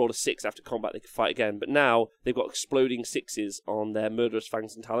they rolled a 6 after combat, they could fight again. But now they've got exploding 6s on their Murderous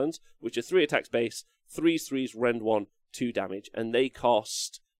Fangs and Talons, which are 3 attacks base, 3s, rend 1, 2 damage, and they're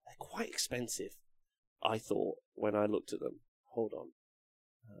quite expensive, I thought, when I looked at them. Hold on.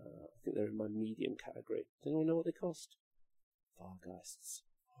 I think they're in my medium category. Does anyone know what they cost? Vargeists.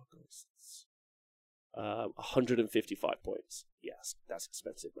 155 points. Yes, that's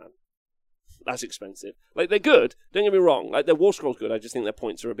expensive, man. That's expensive. Like, they're good. Don't get me wrong. Like, their War Scroll's good. I just think their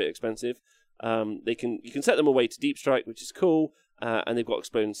points are a bit expensive. You can set them away to Deep Strike, which is cool, and they've got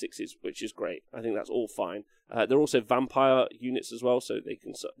exploding 6s, which is great. I think that's all fine. They're also vampire units as well, so they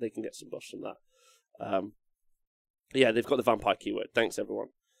can get some buffs from that. Yeah, they've got the vampire keyword. Thanks, everyone.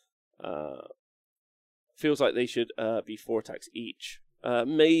 Feels like they should be 4 attacks each.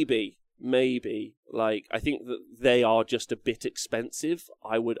 Maybe. Like, I think that they are just a bit expensive,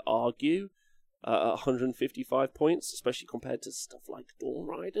 I would argue, at 155 points, especially compared to stuff like Dawn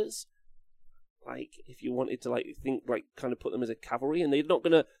Riders. Like, if you wanted to kind of put them as a cavalry, and they're not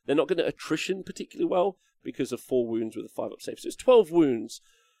gonna attrition particularly well because of 4 wounds with a 5-up save. So it's 12 wounds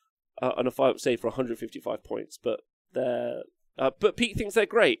on a 5-up save for 155 points. But Pete thinks they're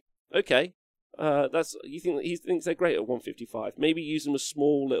great. Okay, he thinks they're great at 155. Maybe use them as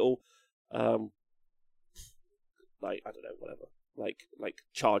small little, I don't know, whatever, like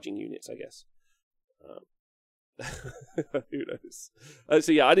charging units, I guess. Who knows?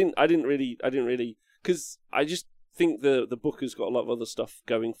 So yeah, I didn't really, because I just think the book has got a lot of other stuff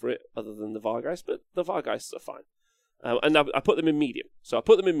going for it other than the Vargeists, but the Vargeists are fine. And I put them in medium. So I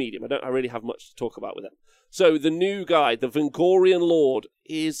put them in medium. I really have much to talk about with them. So the new guy, the Vengorian Lord,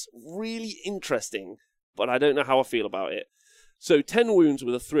 is really interesting, but I don't know how I feel about it. So 10 wounds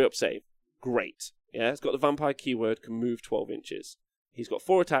with a 3-up save. Great. Yeah, it's got the vampire keyword, can move 12 inches. He's got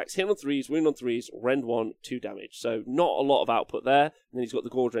 4 attacks, hit on 3s, wound on 3s, rend 1, 2 damage. So not a lot of output there. And then he's got the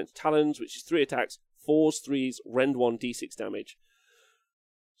Gore-Drenched Talons, which is 3 attacks, 4s, 3s, rend 1, d6 damage.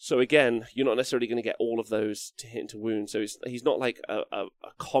 So again, you're not necessarily going to get all of those to hit into wounds. So he's not like a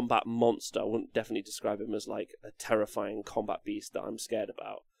combat monster. I wouldn't definitely describe him as like a terrifying combat beast that I'm scared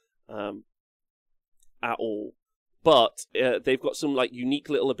about at all. But they've got some like unique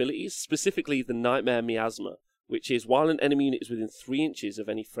little abilities, specifically the Nightmare Miasma, which is while an enemy unit is within 3 inches of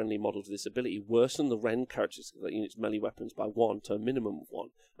any friendly model to this ability, worsen the rend characteristic of that unit's melee weapons by 1 to a minimum of 1.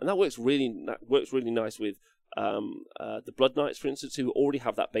 And that works really nice with the Blood Knights, for instance, who already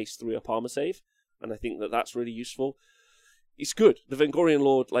have that base 3-up armor save, and I think that's really useful. It's good. The Vengorian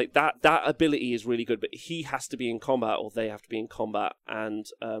Lord, like that ability is really good, but he has to be in combat, or they have to be in combat. And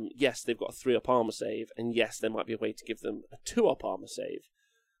yes, they've got a 3-up armor save, and yes, there might be a way to give them a 2-up armor save.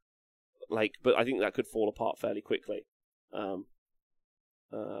 But I think that could fall apart fairly quickly. Can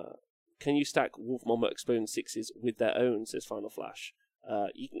you stack Wolf Mama Exploding 6s with their own? Says Final Flash.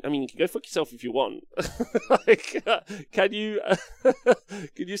 You can go fuck yourself if you want.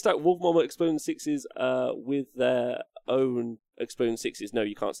 Can you stack Wolf Mama Exploding 6s with their own Exploding 6s? No,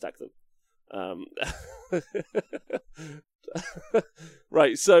 you can't stack them.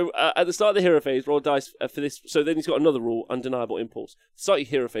 Right, so at the start of the hero phase, roll a dice for this. So then he's got another rule, Undeniable Impulse. Start your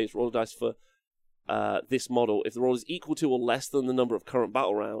hero phase, roll a dice for this model. If the roll is equal to or less than the number of current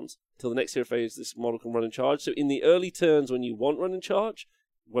battle rounds, till the next hero phase, this model can run and charge. So in the early turns when you want run and charge,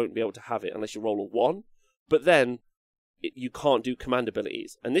 you won't be able to have it unless you roll a 1. But then you can't do command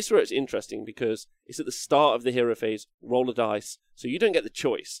abilities. And this is where it's interesting, because it's at the start of the hero phase, roll a dice, so you don't get the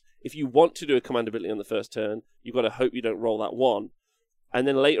choice. If you want to do a command ability on the first turn, you've got to hope you don't roll that 1. And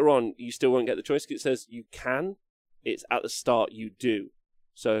then later on, you still won't get the choice, because it says you can. It's at the start you do.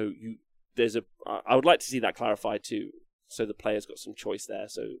 So I would like to see that clarified too, so the player's got some choice there.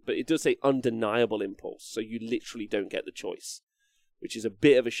 But it does say Undeniable Impulse, so you literally don't get the choice, which is a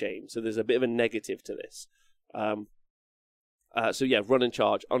bit of a shame. So there's a bit of a negative to this. So yeah, run and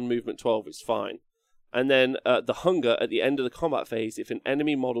charge, unmovement 12 is fine. And then the hunger at the end of the combat phase, if an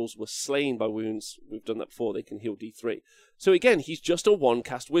enemy models were slain by wounds, we've done that before, they can heal D3. So again, he's just a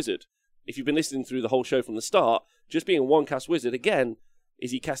one-cast wizard. If you've been listening through the whole show from the start, just being a one-cast wizard, again,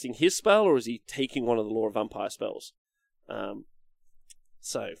 is he casting his spell or is he taking one of the Law of Vampire spells? And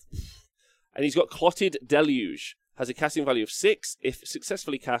he's got Clotted Deluge. Has a casting value of 6. If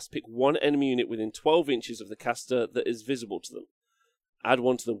successfully cast, pick one enemy unit within 12 inches of the caster that is visible to them. Add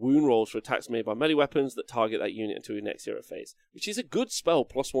 1 to the wound rolls for attacks made by melee weapons that target that unit until your next hero phase, which is a good spell,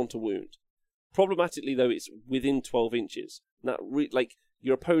 +1 to wound. Problematically, though, it's within 12 inches. And that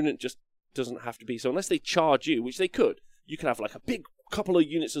your opponent just doesn't have to be. So unless they charge you, which they could, you could have like a big couple of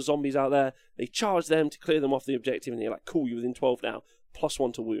units of zombies out there. They charge them to clear them off the objective, and you're like, cool, you're within 12 now,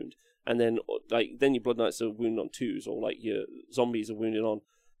 +1 to wound. And then your Blood Knights are wounded on 2s, or like your zombies are wounded on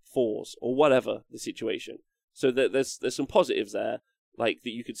 4s, or whatever the situation. So there's some positives there, like that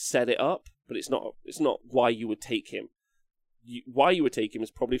you could set it up, but it's not why you would take him. Why you would take him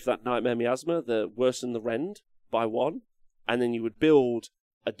is probably for that Nightmare Miasma, the worsen the rend by 1, and then you would build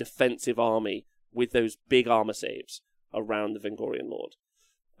a defensive army with those big armor saves around the Vengorian Lord.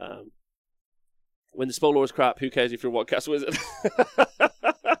 When the spell law is crap, who cares if you're a one-cast wizard?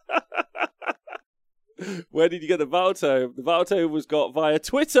 Where did you get the Battletome? The Battletome was got via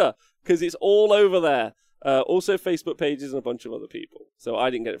Twitter, because it's all over there. Also Facebook pages and a bunch of other people. So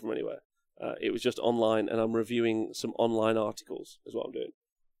I didn't get it from anywhere. It was just online, and I'm reviewing some online articles, is what I'm doing.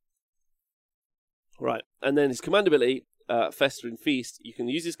 Right, and then his command ability, Fester and Feast, you can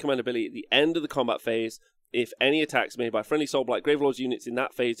use his command ability at the end of the combat phase if any attacks made by friendly Soulblight Gravelords units in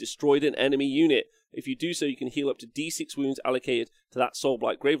that phase destroyed an enemy unit. If you do so, you can heal up to D6 wounds allocated to that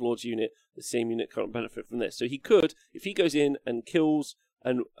Soulblight Gravelords unit. The same unit can't benefit from this. So he could, if he goes in and kills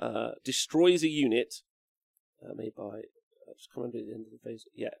and destroys a unit made by command at the end of the phase,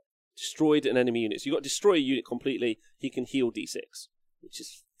 destroyed an enemy unit. So you've got to destroy a unit completely. He can heal D6, which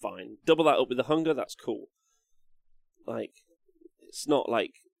is fine. Double that up with the hunger. That's cool. It's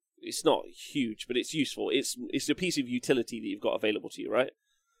not huge, but it's useful. It's a piece of utility that you've got available to you, right?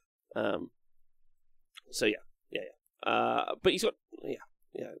 So yeah. But he's got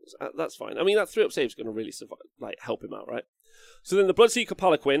that's fine. I mean, that 3-up save is going to really help him out, right? So then the Bloodseeker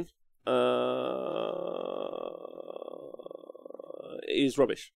Palanquin is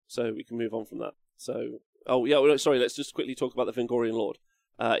rubbish. So we can move on from that. So let's just quickly talk about the Vengorian Lord.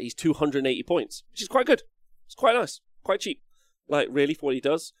 He's 280 points, which is quite good. It's quite nice, quite cheap. Really, for what he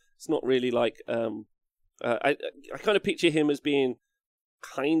does, it's not really I kind of picture him as being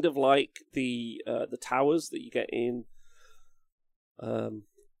kind of like the towers that you get in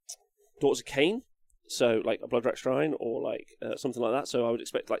Daughters of Cain, so like a Bloodwrack Shrine or something like that. So I would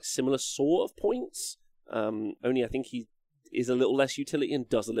expect similar sort of points. Only I think he is a little less utility and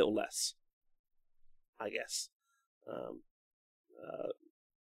does a little less, I guess.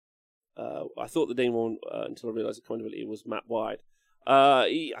 I thought the Dane one until I realised the command ability was map wide.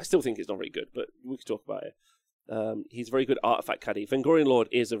 I still think it's not very good, but we could talk about it. He's a very good artifact caddy. Vengorian Lord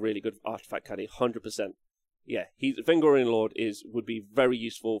is a really good artifact caddy, 100%. Yeah, Vengorian Lord would be very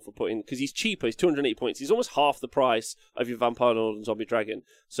useful for putting, because he's cheaper. He's 280 points. He's almost half the price of your Vampire Lord and Zombie Dragon.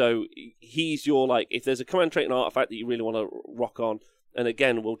 So he's your if there's a command trait and artifact that you really want to rock on. And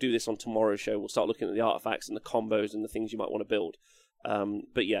again, we'll do this on tomorrow's show. We'll start looking at the artifacts and the combos and the things you might want to build.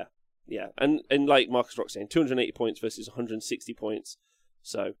 But yeah, and like Marcus Rock saying, 280 points versus 160 points.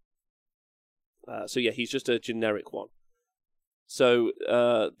 So yeah, he's just a generic one. So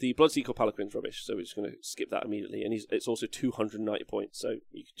the Bloodseeker Palanquin's rubbish, so we're just going to skip that immediately. And it's also 290 points, so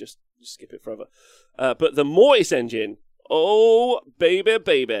you could just skip it forever. But the Mortis engine, oh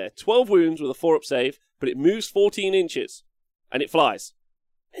baby, 12 wounds with a 4-up save, but it moves 14 inches, and it flies.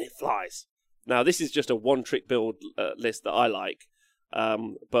 Now this is just a one-trick build list that I like,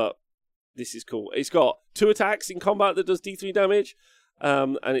 but this is cool. It's got 2 attacks in combat that does D3 damage,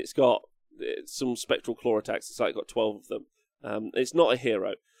 and it's got some Spectral Claw attacks. It's got 12 of them. It's not a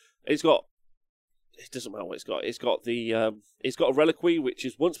hero. It doesn't matter what it's got. It's got a reliquary, which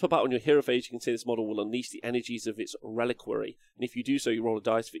is once per battle on your hero phase, you can say this model will unleash the energies of its reliquary. And if you do so, you roll a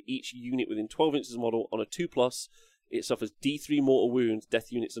dice for each unit within 12 inches of the model. On a 2+, it suffers D3 mortal wounds.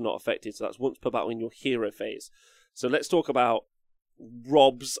 Death units are not affected, so that's once per battle in your hero phase. So let's talk about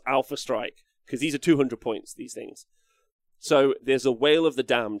Rob's Alpha Strike, because these are 200 points, these things. So there's a Wail of the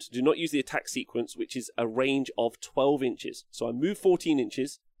Damned. Do not use the attack sequence, which is a range of 12 inches. So I move 14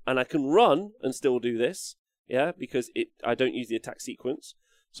 inches, and I can run and still do this, because I don't use the attack sequence,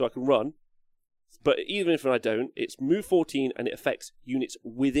 so I can run. But even if I don't, it's move 14, and it affects units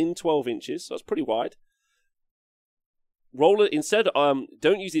within 12 inches, so that's pretty wide. roll it instead.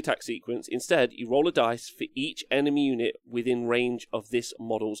 Don't use the attack sequence. Instead, you roll a dice for each enemy unit within range of this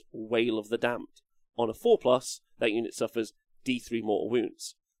model's Wail of the Damned. On a 4+, that unit suffers D3 mortal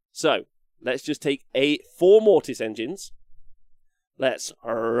wounds. So let's just take 4 Mortis engines. Let's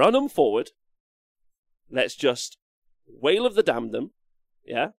run them forward. Let's just Wail of the Damned them,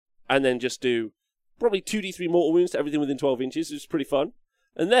 yeah, and then just do probably 2d3 mortal wounds to everything within 12 inches. It's pretty fun.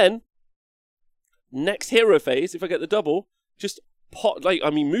 And then next hero phase, if I get the double, just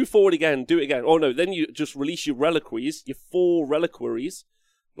move forward again, do it again. Oh no, then you just release your reliquaries, your 4 reliquaries,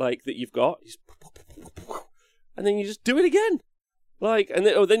 like that you've got, and then you just do it again,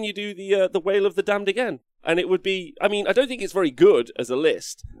 then you do the Wail of the Damned again, and it would be. I mean, I don't think it's very good as a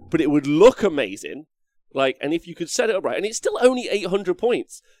list, but it would look amazing. And if you could set it up right, and it's still only 800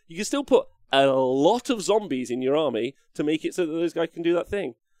 points, you can still put a lot of zombies in your army to make it so that those guys can do that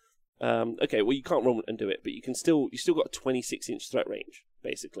thing. Okay, well you can't run and do it, but you still got a 26-inch threat range,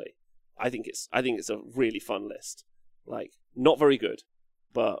 basically. I think it's a really fun list. Not very good,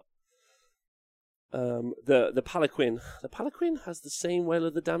 but the Palanquin has the same Wail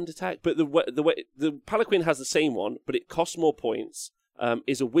of the Damned attack, but the Palanquin has the same one, but it costs more points.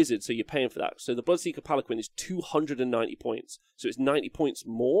 Is a wizard, so you're paying for that. So the Bloodseeker Palanquin is 290 points, so it's 90 points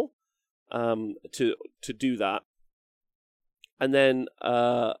more to do that. And then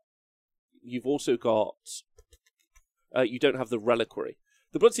you've also got you don't have the reliquary.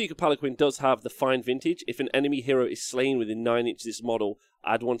 The Bloodseeker Palanquin does have the fine vintage. If an enemy hero is slain within 9 inches of this model,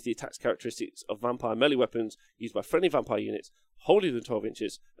 add 1 to the attack characteristics of vampire melee weapons used by friendly vampire units wholly within 12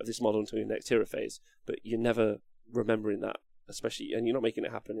 inches of this model until your next hero phase. But you're never remembering that. Especially, and you're not making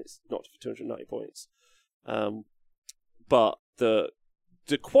it happen. It's not for 290 points. But the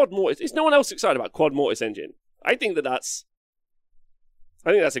Quad Mortis, is no one else excited about Quad Mortis engine? I think that's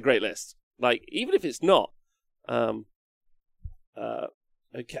a great list. Even if it's not, okay.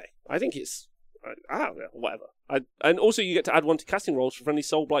 I think it's, I don't know, whatever. And also you get to add 1 to casting rolls for friendly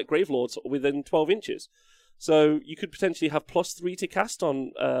Soulblight Gravelords within 12 inches. So you could potentially have +3 to cast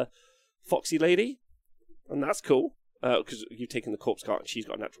on Foxy Lady, and that's cool. Because you've taken the corpse card and she's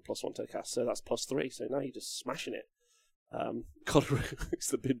got a natural +1 to cast, so that's +3. So now you're just smashing it. It's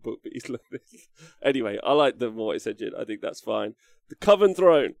the bid book, but he's like this. Anyway, I like the Mortis engine. I think that's fine. The Coven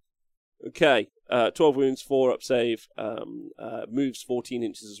Throne. Okay, 12 wounds, 4 up save, moves 14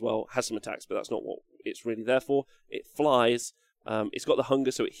 inches as well, has some attacks, but that's not what it's really there for. It flies. It's got the hunger,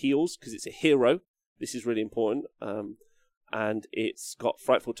 so it heals because it's a hero. This is really important. And it's got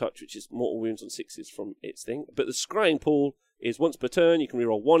Frightful Touch, which is mortal wounds on 6s from its thing. But the Scrying Pool is once per turn, you can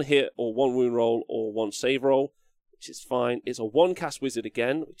reroll 1 hit, or 1 wound roll, or 1 save roll, which is fine. It's a 1-cast wizard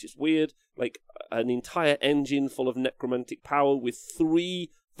again, which is weird. An entire engine full of necromantic power with 3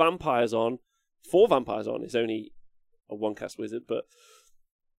 vampires on. 4 vampires on is only a 1-cast wizard, but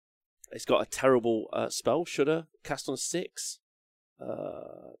it's got a terrible spell. Shudder, cast on 6.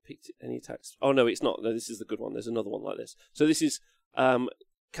 Picked any attacks. Oh no, it's not. No, this is the good one. There's another one like this. So this is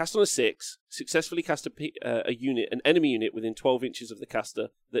cast on a 6. Successfully cast an enemy unit within 12 inches of the caster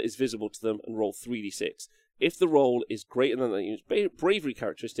that is visible to them, and roll 3d6. If the roll is greater than that unit's bravery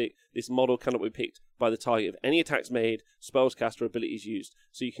characteristic, this model cannot be picked by the target of any attacks made, spells cast, or abilities used.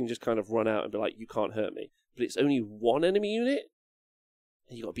 So you can just kind of run out and be like, "You can't hurt me." But it's only 1 enemy unit,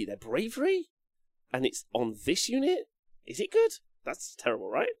 and you got to beat their bravery, and it's on this unit. Is it good? That's terrible,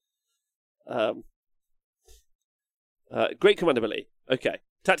 right? Great command ability. Okay.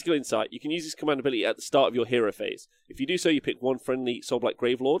 Tactical Insight. You can use this command ability at the start of your hero phase. If you do so, you pick 1 friendly Soulblight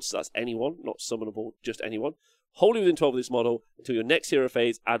Gravelords. So that's anyone, not summonable, just anyone. Wholly within 12 of this model until your next hero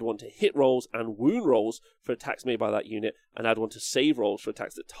phase. Add 1 to hit rolls and wound rolls for attacks made by that unit, and add 1 to save rolls for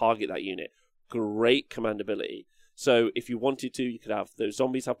attacks that target that unit. Great command ability. So if you wanted to, you could have those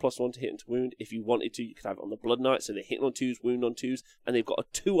zombies have +1 to hit and to wound. If you wanted to, you could have it on the Blood Knight, so they're hitting on 2s, wound on 2s, and they've got a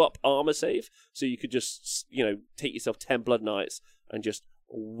 2-up armor save. So you could just, take yourself 10 Blood Knights and just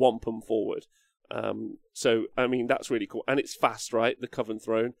whomp them forward. So, I mean, that's really cool. And it's fast, right? The Coven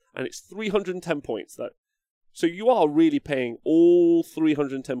Throne. And it's 310 points, though. So you are really paying all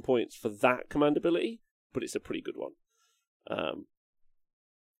 310 points for that command ability, but it's a pretty good one.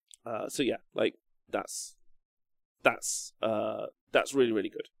 So yeah, that's really, really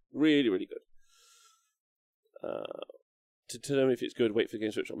good. Really, really good. To know if it's good, wait for the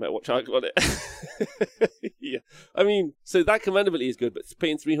game switch on Watch. I got it. Yeah. I mean, so that command ability is good, but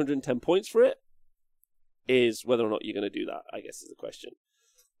paying 310 points for it is whether or not you're going to do that, I guess, is the question.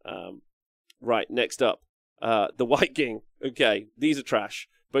 Right, next up. The White King. Okay, these are trash.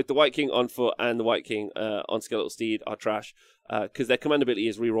 both the White King on foot and the White King on Skeletal Steed are trash because their command ability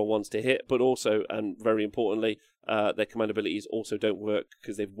is reroll ones to hit, but also, and very importantly, their command abilities also don't work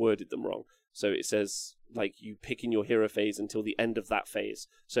because they've worded them wrong. So it says, like, you pick in your hero phase until the end of that phase.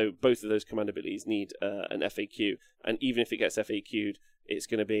 So both of those command abilities need an FAQ, and even if it gets FAQ'd, it's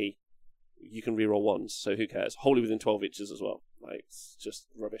going to be, you can reroll ones, so who cares? Wholly within 12 inches as well. Like, it's just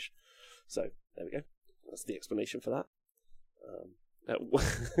rubbish. So, there we go. That's the explanation for that.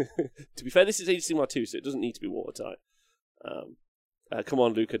 To be fair, this is Age of Sigmar 2, so it doesn't need to be watertight. Come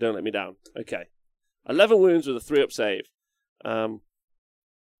on, Luca, don't let me down. Okay. 11 wounds with a 3-up save. 11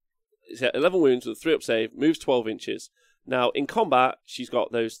 wounds with a 3-up save, moves 12 inches. Now, in combat, she's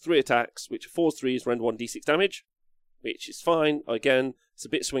got those 3 attacks, which are 4s, 3s, rend 1d6 damage, which is fine. Again, it's a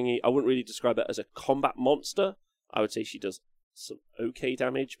bit swingy. I wouldn't really describe it as a combat monster. I would say she does some okay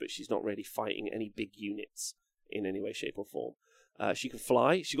damage, but she's not really fighting any big units in any way, shape, or form. She can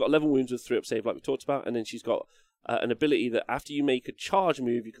fly. She's got 11 wounds with 3-up save, like we talked about, and then she's got an ability that after you make a charge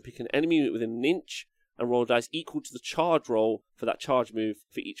move, you can pick an enemy unit within an inch and roll a dice equal to the charge roll for that charge move.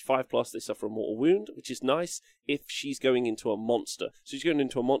 For each 5+, they suffer a mortal wound, which is nice if she's going into a monster. So she's going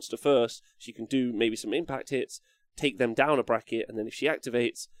into a monster first. She can do maybe some impact hits, take them down a bracket, and then if she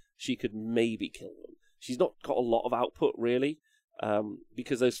activates, she could maybe kill them. She's not got a lot of output, really,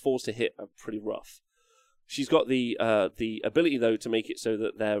 because those 4s to hit are pretty rough. She's got the ability, though, to make it so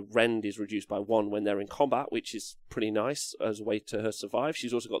that their rend is reduced by 1 when they're in combat, which is pretty nice as a way to her survive.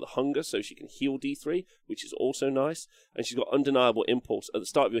 She's also got the hunger, so she can heal D3, which is also nice. And she's got undeniable impulse at the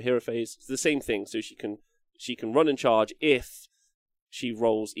start of your hero phase. It's the same thing, so she can run and charge if she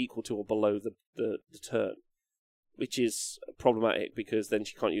rolls equal to or below the turn, which is problematic because then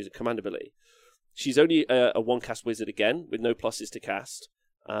she can't use a command ability. She's only a 1-cast wizard again, with no pluses to cast.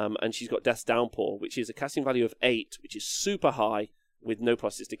 And she's got Death's Downpour, which is a casting value of 8, which is super high, with no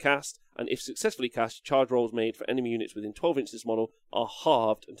pluses to cast. And if successfully cast, charge rolls made for enemy units within 12 inches of this model are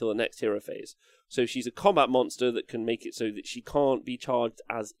halved until the next hero phase. So she's a combat monster that can make it so that she can't be charged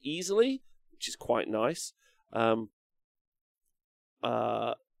as easily, which is quite nice. So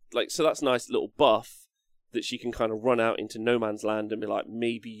that's a nice little buff that she can kind of run out into no man's land and be like,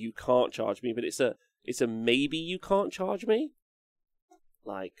 maybe you can't charge me, but it's a maybe you can't charge me.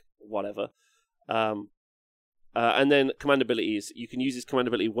 Like, whatever. And then command abilities. You can use this command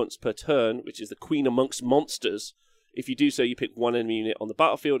ability once per turn, which is the Queen Amongst Monsters. If you do so, you pick 1 enemy unit on the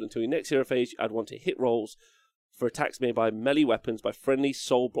battlefield until your next hero phase. You add 1 to hit rolls for attacks made by melee weapons by friendly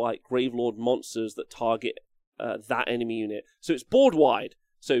Soulblight Gravelord monsters that target that enemy unit. So it's board wide.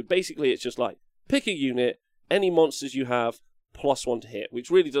 So basically, it's just like, pick a unit, any monsters you have, +1 to hit,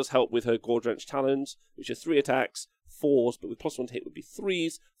 which really does help with her Gore-Drenched Talons, which are 3 attacks, 4s, but with +1 to hit would be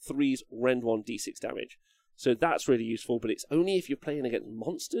 3s. 3s rend 1d6 damage. So that's really useful, but it's only if you're playing against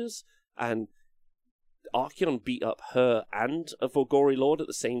monsters, and Archeon beat up her and a Vorgori Lord at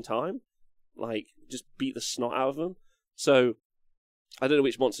the same time. Like, just beat the snot out of them. So, I don't know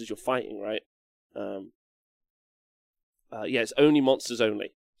which monsters you're fighting, right? Yeah, it's only monsters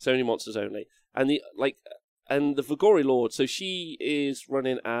only. It's only monsters only. And the Vorgori Lord, so she is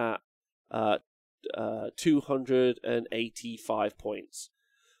running at 285 points.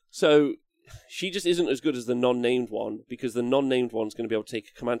 So she just isn't as good as the non-named one, because the non-named one's going to be able to take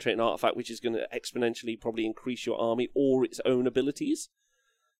a command trait and artifact, which is going to exponentially probably increase your army or its own abilities.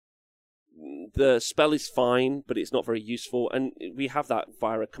 The spell is fine, but it's not very useful, and we have that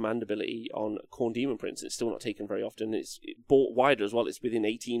via a command ability on Khorne Demon Prince. It's still not taken very often. It's bought wider as well. It's within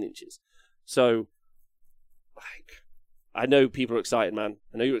 18 inches. So, like, I know people are excited, man.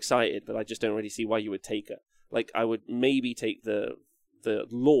 I know you're excited, but I just don't really see why you would take her. Like, I would maybe take the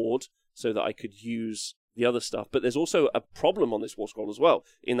Lord so that I could use the other stuff. But there's also a problem on this War Scroll as well,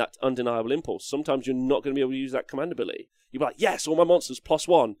 in that undeniable impulse. Sometimes you're not going to be able to use that command ability. You'll be like, yes, all my monsters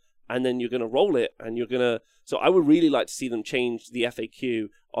 +1, and then you're going to roll it, and you're going to... So I would really like to see them change the FAQ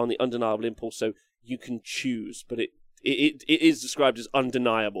on the undeniable impulse so you can choose, but it is described as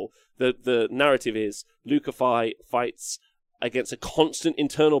undeniable. The narrative is Luca fights against a constant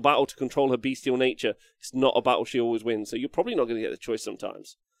internal battle to control her bestial nature. It's not a battle she always wins, so you're probably not going to get the choice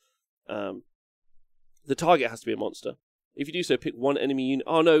sometimes. The target has to be a monster. If you do so, pick 1 enemy unit.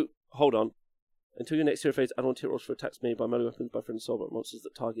 Oh no, hold on. Until your next hero phase, add 1 hit rolls for attacks made by melee weapons by friendly Soulblight monsters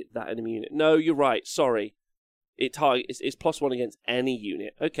that target that enemy unit. No, you're right. Sorry. It's +1 against any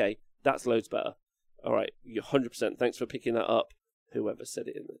unit. Okay, that's loads better. All right, you're 100%. Thanks for picking that up. Whoever said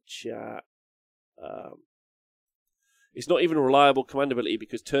it in the chat. It's not even a reliable command ability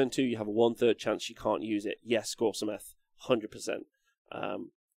because turn 2 you have a 1/3 chance you can't use it. Yes, Gorsameth, 100%.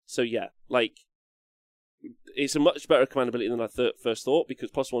 So yeah, like, it's a much better command ability than I first thought,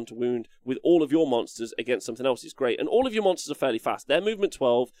 because +1 to wound with all of your monsters against something else is great. And all of your monsters are fairly fast. They're movement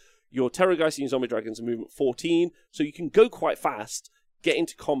 12. Your Terrorgeist and your Zombie Dragons are movement 14. So you can go quite fast, get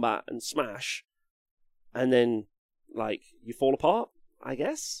into combat and smash, and then, like, you fall apart, I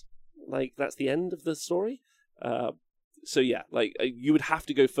guess. Like, that's the end of the story. So yeah, like, you would have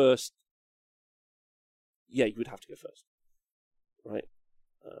to go first. Yeah, you would have to go first. Right?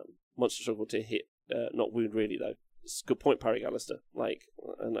 Monster struggle to hit, not wound really, though. It's a good point, Parry Gallister. Like,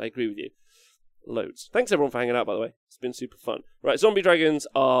 and I agree with you. Loads. Thanks everyone for hanging out, by the way. It's been super fun. Right, Zombie Dragons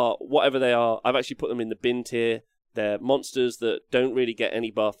are whatever they are. I've actually put them in the bin tier. They're monsters that don't really get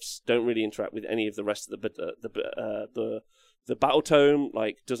any buffs, don't really interact with any of the rest of the Battletome.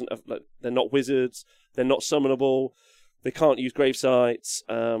 Like, doesn't have, like, they're not wizards. They're not summonable. They can't use grave sites.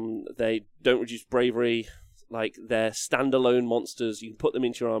 They don't reduce bravery. Like, they're standalone monsters. You can put them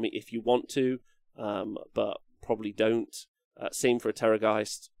into your army if you want to, but probably don't. Same for a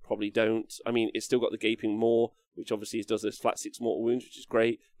Terrorgeist. Probably don't. I mean, it's still got the Gaping Maw, which obviously does those flat 6 mortal wounds, which is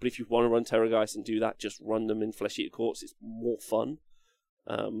great. But if you want to run Terrorgeist and do that, just run them in Flesh Eater Courts. It's more fun,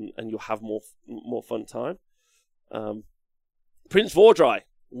 and you'll have more fun time. Prince Vordry,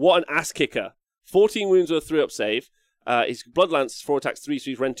 what an ass kicker! 14 wounds with a 3-up save. His Blood Lance, 4 attacks,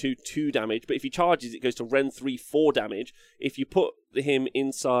 3 Ren 2, 2 damage. But if he charges, it goes to Ren 3, 4 damage. If you put him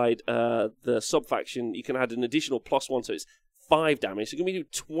inside the sub-faction, you can add an additional +1, so it's 5 damage. So you're going to do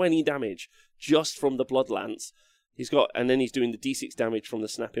 20 damage just from the Blood Lance. He's got, and then he's doing the D6 damage from the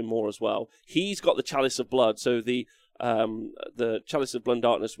Snapping Maw as well. He's got the Chalice of Blood, so the Chalice of Blood and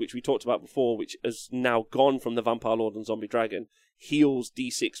Darkness, which we talked about before, which has now gone from the Vampire Lord and Zombie Dragon, heals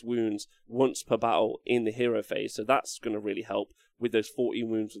D6 wounds once per battle in the hero phase. So that's going to really help with those 14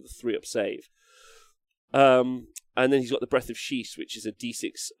 wounds with the 3-up save. And then he's got the Breath of Sheath, which is a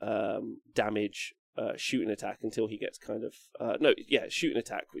D6 damage shooting attack until he gets kind of... shooting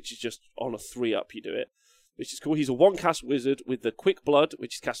attack, which is just on a 3-up you do it, which is cool. He's a 1-cast wizard with the Quick Blood,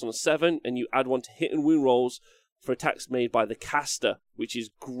 which is cast on a 7, and you add 1 to hit and wound rolls for attacks made by the caster, which is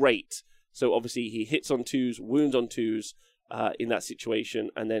great. So obviously he hits on 2s, wounds on 2s in that situation,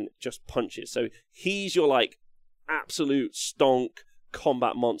 and then just punches. So he's your, like, absolute stonk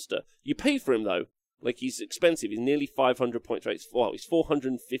combat monster. You pay for him, though. Like, he's expensive. He's nearly 500 points. Right? Well, he's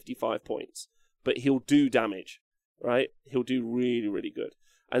 455 points. But he'll do damage, right? He'll do really, really good.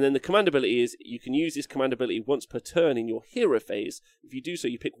 And then the command ability is, you can use this command ability once per turn in your hero phase. If you do so,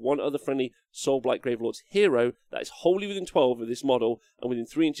 you pick one other friendly Soulblight Gravelords hero that is wholly within 12 of this model, and within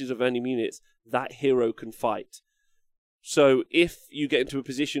 3 inches of enemy units, that hero can fight. So if you get into a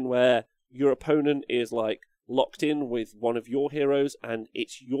position where your opponent is, like, locked in with one of your heroes, and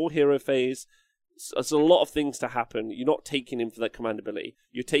it's your hero phase, there's a lot of things to happen. You're not taking him for that command ability.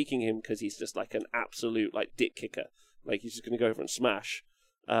 You're taking him because he's just, like, an absolute, like, dick kicker. Like, he's just going to go over and smash.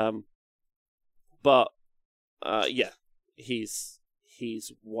 Yeah, he's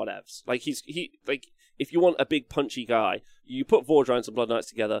whatevs. Like, like, if you want a big punchy guy, you put Vordry and some Blood Knights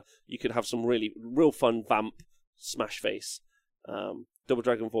together, you could have some real fun vamp smash face. Double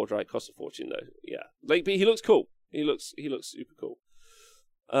Dragon Vordry costs a fortune though. Yeah, like, but he looks cool. He looks super cool.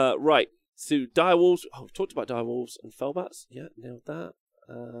 Right. So Direwolves. Oh, we've talked about Direwolves and Fellbats. Yeah, nailed that.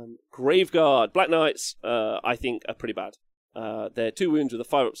 Graveguard Black Knights. I think are pretty bad. They're 2 wounds with a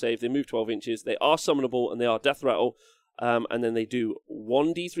 5-up save. They move 12 inches. They are summonable and they are death rattle. And then they do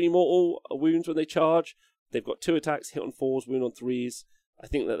 1d3 mortal wounds when they charge. They've got 2 attacks, hit on 4s, wound on 3s. I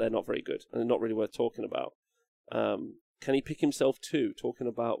think that they're not very good and they're not really worth talking about. Can he pick himself too? Talking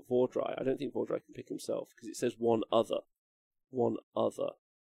about Vordry. I don't think Vordry can pick himself because it says one other. One other.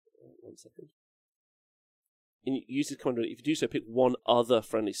 1 second. Use this command. If you do so, pick one other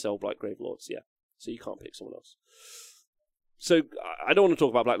friendly Soulblight Gravelords. Yeah. So you can't pick someone else. So I don't want to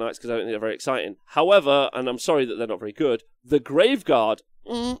talk about Black Knights because I don't think they're very exciting. However, and I'm sorry that they're not very good, the Graveguard,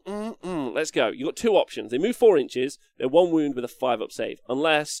 let's go. You've got 2 options. They move 4 inches. They're 1 wound with a 5-up save.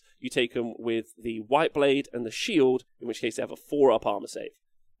 Unless you take them with the White Blade and the Shield, in which case they have a 4-up armor save.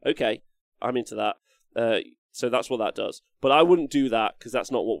 Okay, I'm into that. So that's what that does. But I wouldn't do that because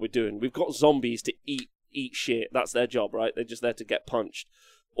that's not what we're doing. We've got zombies to eat shit. That's their job, right? They're just there to get punched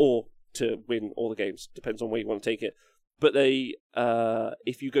or to win all the games. Depends on where you want to take it. But they,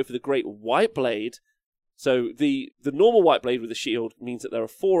 if you go for the Great White Blade, so the normal White Blade with the shield means that they're a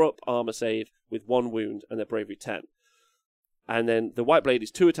 4-up armor save with 1 wound and their bravery 10. And then the White Blade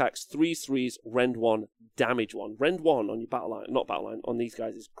is 2 attacks, 3s, rend 1, damage 1. Rend 1 on your battle line, not battle line, on these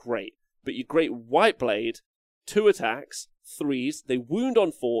guys is great. But your Great White Blade, 2 attacks, 3s, they wound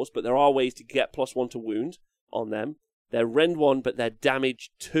on 4s, but there are ways to get +1 to wound on them. They're rend 1, but they're damage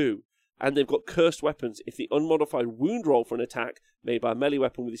 2. And they've got cursed weapons. If the unmodified wound roll for an attack made by a melee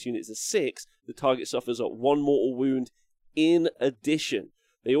weapon with this unit is a 6, the target suffers a 1 mortal wound in addition.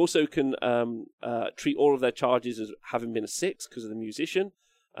 They also can treat all of their charges as having been a 6 because of the musician.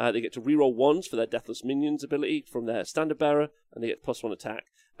 They get to reroll 1s for their Deathless Minions ability from their Standard Bearer, and they get +1 attack.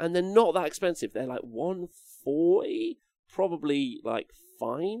 And they're not that expensive. They're like 140, probably like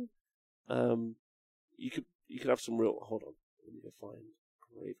fine. You could have some real. Hold on, let me go find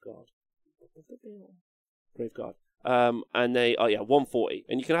Graveguard. And they are 140,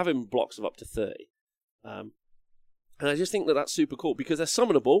 and you can have them in blocks of up to 30. And I just think that that's super cool because they're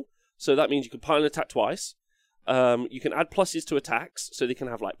summonable, so that means you can pile an attack twice. You can add pluses to attacks, so they can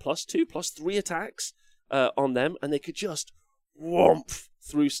have like +2, +3 attacks on them, and they could just whomp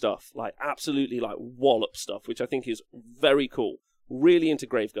through stuff, like absolutely like wallop stuff, which I think is very cool. Really into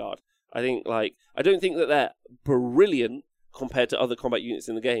Graveguard. I don't think that they're brilliant compared to other combat units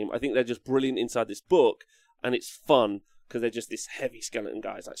in the game. I think they're just brilliant inside this book, and it's fun because they're just this heavy skeleton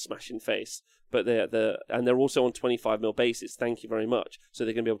guys like smashing face. But they're also on 25mm bases. Thank you very much. So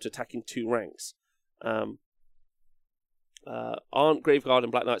they're going to be able to attack in 2 ranks. Aren't Graveguard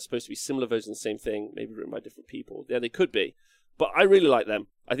and Black Knight supposed to be similar versions of the same thing? Maybe written by different people. Yeah, they could be. But I really like them.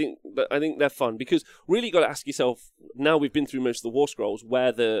 I think they're fun because really you got to ask yourself. Now we've been through most of the War Scrolls,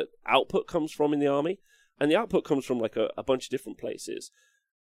 where the output comes from in the army, and the output comes from like a bunch of different places.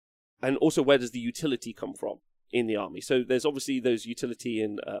 And also, where does the utility come from in the army? So there's obviously those utility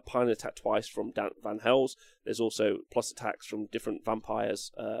in Pine Attack twice from Van Hels. There's also plus attacks from different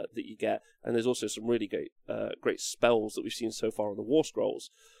vampires that you get. And there's also some really great spells that we've seen so far on the War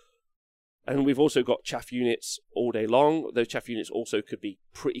Scrolls. And we've also got chaff units all day long. Those chaff units also could be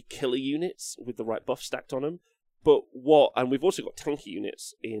pretty killer units with the right buff stacked on them. And we've also got tanky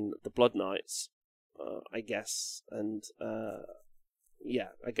units in the Blood Knights, I guess. And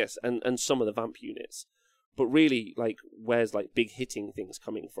and some of the vamp units. But really, like, where's like big hitting things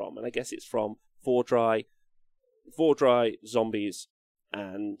coming from? And I guess it's from Vordry, zombies,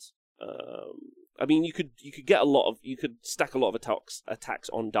 and you could stack a lot of attacks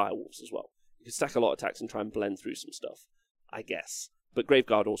on direwolves as well. You could stack a lot of attacks and try and blend through some stuff, I guess. But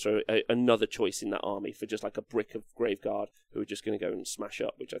Graveguard also another choice in that army for just like a brick of Graveguard who are just going to go and smash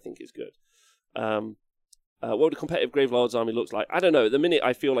up, which I think is good. What the competitive Gravelords army looks like, I don't know. At the minute,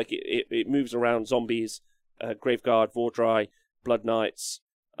 I feel like it moves around zombies, Graveguard, Vordry, Blood Knights.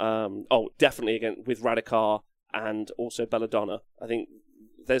 Definitely again with Radikar and also Belladonna. I think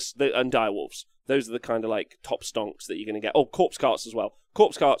and Direwolves. Those are the kind of like top stonks that you're going to get. Oh, Corpse Carts as well.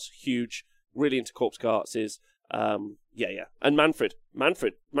 Corpse Carts, huge. Really into Corpse Carts is And Manfred's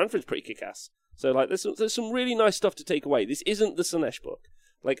pretty kick-ass. So like there's some really nice stuff to take away. This isn't the Slaanesh book.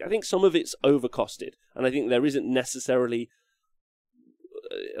 Like I think some of it's overcosted, and I think there isn't necessarily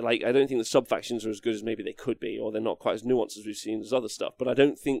I don't think the sub-factions are as good as maybe they could be, or they're not quite as nuanced as we've seen as other stuff. But I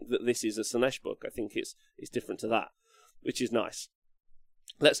don't think that this is a Slaanesh book. I think it's different to that, which is nice.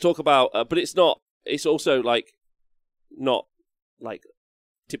 Let's talk about, but it's not. It's also not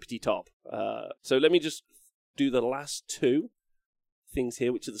tippity top. So let me just do the last two things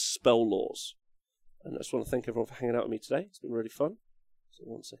here, which are the spell laws. And I just want to thank everyone for hanging out with me today. It's been really fun. So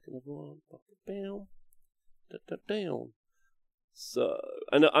 1 second, everyone. Down. So,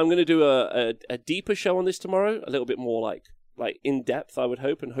 and I'm going to do a deeper show on this tomorrow, a little bit more like in depth, I would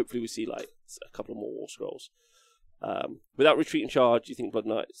hope, and hopefully we see a couple of more War Scrolls. Without Retreat and Charge, do you think Blood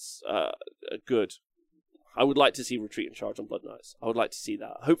Knights are good? I would like to see Retreat and Charge on Blood Knights. I would like to see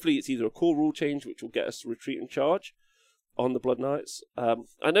that. Hopefully it's either a core rule change, which will get us to Retreat and Charge on the Blood Knights.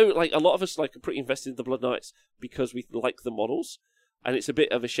 I know a lot of us are pretty invested in the Blood Knights because we like the models, and it's a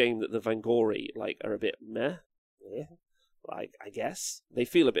bit of a shame that the Vangori are a bit meh. Yeah. I guess they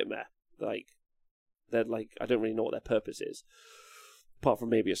feel a bit meh. They're I don't really know what their purpose is, apart from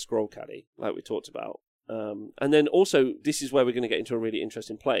maybe a scroll caddy, like we talked about. And then also, this is where we're going to get into a really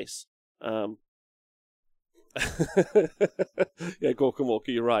interesting place. Yeah, Gorka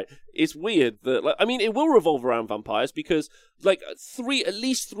Walker, you're right. It's weird that it will revolve around vampires because at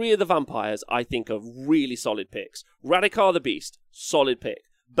least three of the vampires I think are really solid picks. Radikar the Beast, solid pick.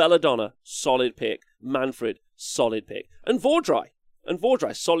 Belladonna, solid pick. Manfred, solid pick. And Vordry,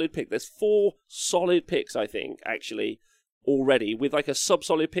 solid pick. There's 4 solid picks, I think, actually, already, with a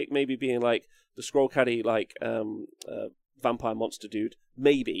sub-solid pick maybe being the Scroll Caddy, Vampire Monster Dude,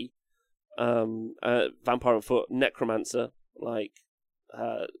 maybe. Vampire on Foot, Necromancer,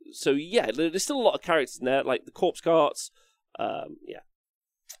 so yeah, there's still a lot of characters in there, the Corpse Carts. Yeah.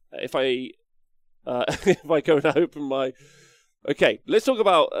 If I go and open my... Okay, let's talk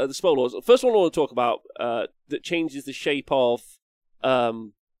about the spell laws. The first one I want to talk about that changes the shape of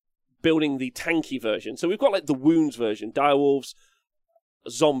building the tanky version. So we've got like the wounds version, direwolves,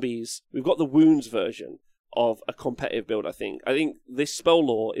 zombies. We've got the wounds version of a competitive build, I think. I think this spell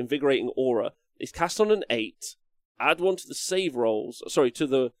lore, Invigorating Aura, is cast on an 8. Add one to the save rolls. Sorry,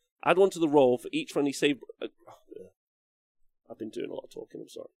 add one to the roll for each friendly save. I've been doing a lot of talking, I'm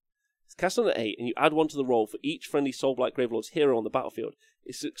sorry. It's cast on an 8, and you add one to the roll for each friendly Soulblight Gravelords hero on the battlefield.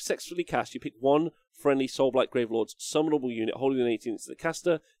 If successfully cast, you pick one friendly Soulblight Gravelords summonable unit holding an 18 to the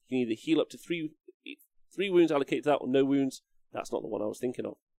caster. You can either heal up to 3 wounds allocated to that, or no wounds. That's not the one I was thinking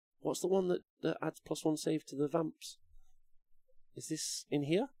of. What's the one that adds +1 save to the vamps? Is this in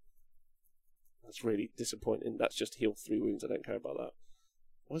here? That's really disappointing. That's just heal 3 wounds. I don't care about that.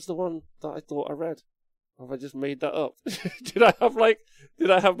 What's the one that I thought I read? Or have I just made that up? Did I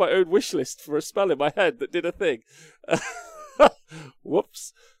have my own wish list for a spell in my head that did a thing?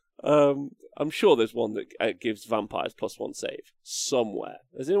 Whoops. I'm sure there's one that gives vampires +1 save somewhere.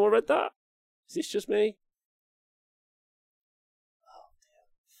 Has anyone read that? Is this just me? Oh dear,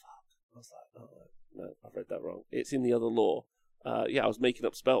 fuck. I was like, oh no, I've read that wrong. It's in the other lore. Yeah, I was making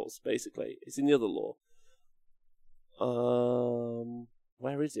up spells, basically. It's in the other lore.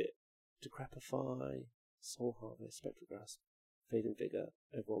 Where is it? Decrepify, Soul Harvest, Spectral Grasp, Fading Vigor,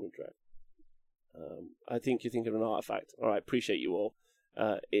 Overwhelming Dread. I think you're thinking of an artifact. Alright, appreciate you all.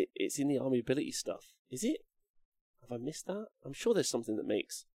 It's in the army ability stuff. Is it? Have I missed that? I'm sure there's something that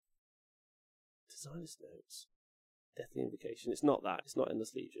makes Designer's Notes, Deathly Invocation. It's not that. It's not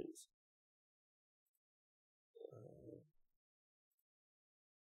Endless Legions.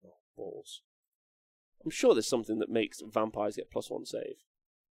 Balls. I'm sure there's something that makes vampires get +1 save.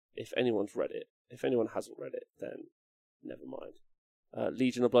 If anyone's read it. If anyone hasn't read it, then never mind.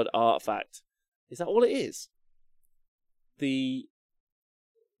 Legion of Blood artifact. Is that all it is? The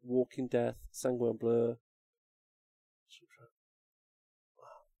Walking Death, Sanguine Blur.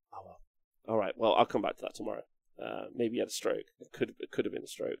 Oh well. Alright, well, I'll come back to that tomorrow. Maybe you had a stroke. It could have been a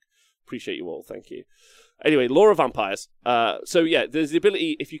stroke. Appreciate you all, thank you. Anyway, Lore of Vampires. So yeah, there's the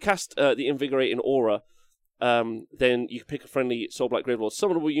ability, if you cast the Invigorating Aura, then you can pick a friendly Soulblight Gravelords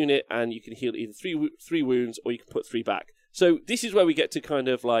summonable unit, and you can heal either 3 wounds, or you can put 3 back. So this is where we get to kind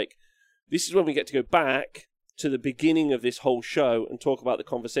of like, this is when we get to go back to the beginning of this whole show and talk about the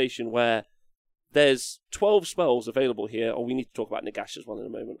conversation where there's 12 spells available here, or we need to talk about Nagash's one in a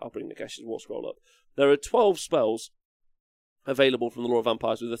moment. I'll bring Nagash's War Scroll up. There are 12 spells available from the Lore of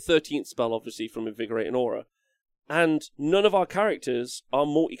Vampires, with a 13th spell, obviously, from Invigorating Aura. And none of our characters are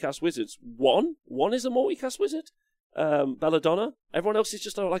multicast wizards. One is a multicast wizard, Belladonna. Everyone else is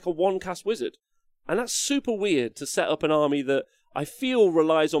just like a one-cast wizard. And that's super weird to set up an army that I feel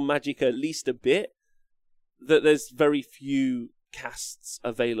relies on Magicka at least a bit, that there's very few casts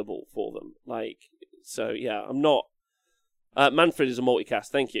available for them. Like, so yeah, I'm not... Manfred is a multicast,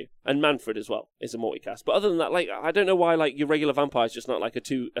 thank you. And Manfred as well is a multicast. But other than that, like, I don't know why like your regular vampire is just not like a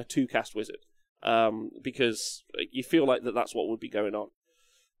two-cast wizard. Because you feel like that's what would be going on.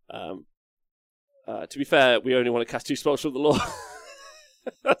 To be fair, we only want to cast 2 spells from the lore.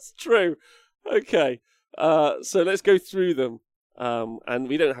 That's true. Okay. So let's go through them. And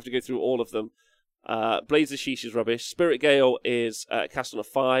we don't have to go through all of them. Blades of Sheesh is rubbish. Spirit Gale is cast on a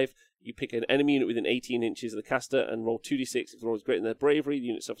 5. You pick an enemy unit within 18 inches of the caster and roll 2d6. If the roll is greater than their bravery, the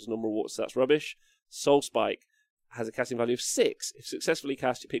unit suffers number of warts, so that's rubbish. Soul Spike has a casting value of 6. If successfully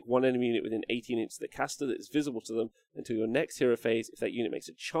cast, you pick one enemy unit within 18 inches of the caster that is visible to them until your next hero phase. If that unit makes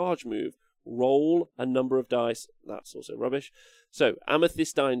a charge move, roll a number of dice. That's also rubbish. So,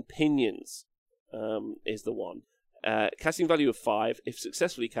 Amethystine Pinions is the one. Casting value of 5. If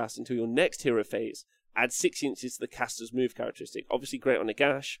successfully cast until your next hero phase, add 6 inches to the caster's move characteristic. Obviously great on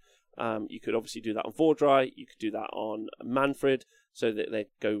Nagash. You could obviously do that on Vordry. You could do that on Manfred, so that they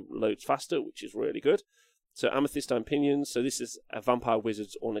go loads faster, which is really good. So Amethystine Pinions. So this is a Vampire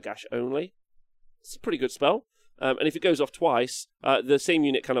Wizards or Nagash only. It's a pretty good spell. And if it goes off twice, the same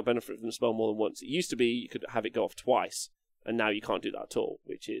unit cannot benefit from the spell more than once. It used to be you could have it go off twice, and now you can't do that at all,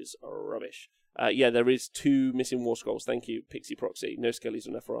 which is rubbish. Yeah, there is 2 missing War Scrolls. Thank you, Pixie Proxy. No Skellies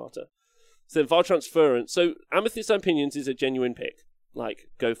or Neferata. So then Vile Transference. So Amethystine Pinions is a genuine pick. Like,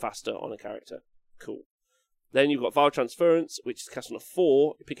 go faster on a character. Cool. Then you've got Vile Transference, which is cast on a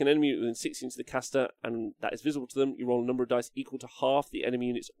 4. You pick an enemy unit within 6 inches of the caster, and that is visible to them. You roll a number of dice equal to half the enemy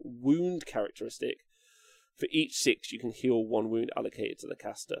unit's wound characteristic. For each 6, you can heal 1 wound allocated to the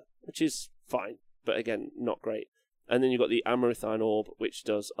caster, which is fine, but again, not great. And then you've got the Amaranthine Orb, which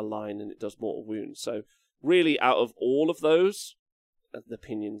does align and it does mortal wounds. So really, out of all of those, the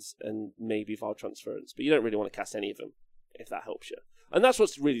Pinions and maybe Vile Transference, but you don't really want to cast any of them, if that helps you. And that's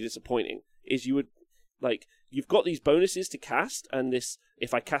what's really disappointing, is you would... Like, you've got these bonuses to cast, and this,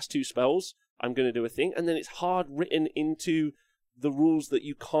 if I cast 2 spells, I'm going to do a thing, and then it's hard written into the rules that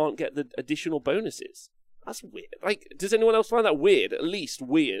you can't get the additional bonuses. That's weird. Like, does anyone else find that weird? At least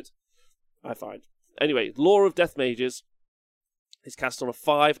weird, I find. Anyway, Law of Death Mages is cast on a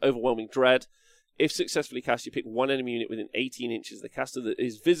 5, Overwhelming Dread. If successfully cast, you pick 1 enemy unit within 18 inches of the caster that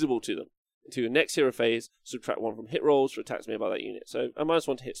is visible to them. Into your next hero phase, subtract 1 from hit rolls for attacks made by that unit. So a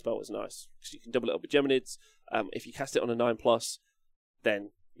 -1 to hit spell is nice, because you can double it up with Geminids. If you cast it on a 9+,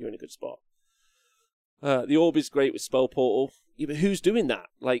 then you're in a good spot. The Orb is great with Spell Portal. Yeah, but who's doing that?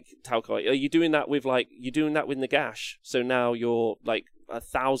 Like, Talcott, are you doing that with, like, you're doing that with Nagash? So now you're, like,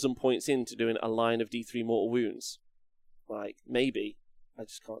 1,000 points into doing a line of D3 Mortal Wounds. Like, maybe. I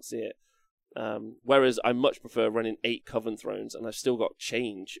just can't see it. Whereas I much prefer running 8 Coven Thrones, and I've still got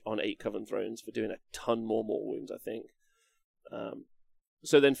change on 8 Coven Thrones for doing a ton more Mortal Wounds, I think.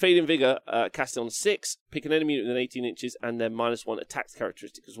 So then Fading Vigor, cast it on 6, pick an enemy unit within 18 inches, and then -1 attack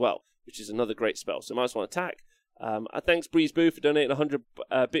characteristic as well, which is another great spell. So -1 attack. Thanks Breeze Boo for donating 100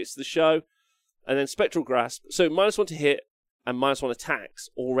 bits to the show. And then Spectral Grasp. So -1 to hit and -1 attacks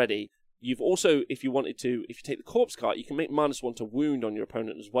already. You've also, if you wanted to, if you take the Corpse card, you can make -1 to wound on your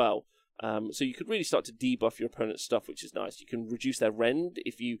opponent as well. So you could really start to debuff your opponent's stuff, which is nice. You can reduce their rend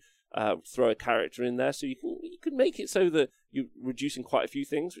if you throw a character in there. So you can make it so that you're reducing quite a few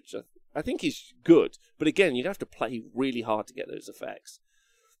things, which I think is good. But again, you'd have to play really hard to get those effects.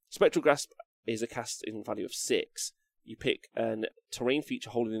 Spectral Grasp is a cast in value of 6. You pick a terrain feature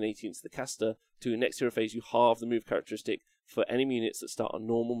holding an 18 to the caster. To your next hero phase, you halve the move characteristic for enemy units that start a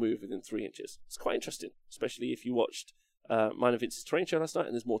normal move within 3 inches. It's quite interesting, especially if you watched mine and Vince's terrain show last night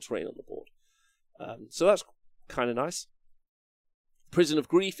and there's more terrain on the board. So that's kind of nice. Prison of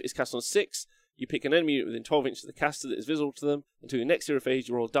Grief is cast on 6. You pick an enemy unit within 12 inches of the caster that is visible to them. Until your next hero phase,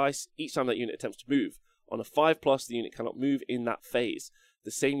 you roll dice. Each time that unit attempts to move. On a 5+, the unit cannot move in that phase.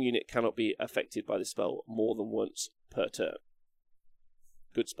 The same unit cannot be affected by the spell more than once per turn.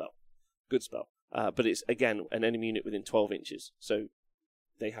 Good spell. Good spell. But it's, again, an enemy unit within 12 inches. So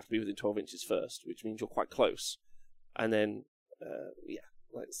they have to be within 12 inches first, which means you're quite close. And then, yeah,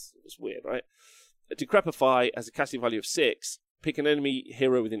 it's weird, right? Decrepify has a casting value of 6. Pick an enemy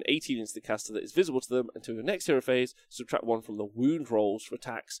hero within 18 inches of the caster that is visible to them until your next hero phase. Subtract 1 from the wound rolls for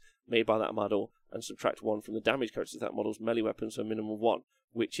attacks made by that model, and subtract 1 from the damage characters of that model's melee weapons, so a minimum of 1,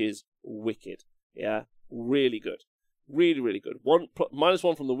 which is wicked. Yeah, really good. Really, really good.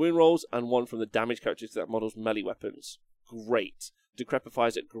 -1 from the wound rolls and 1 from the damage characters of that model's melee weapons. Great. Decrepify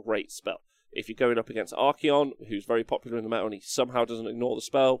is a great spell. If you're going up against Archeon, who's very popular in the meta, and he somehow doesn't ignore the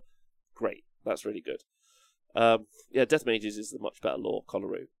spell, great. That's really good. Yeah, Death Mages is the much better lore,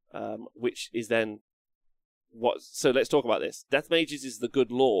 Coloru, which is then what? So let's talk about this. Death Mages is the good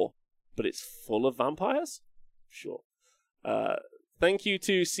lore, but it's full of vampires? Sure. Thank you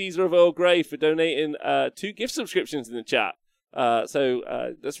to Caesar of Earl Grey for donating 2 gift subscriptions in the chat.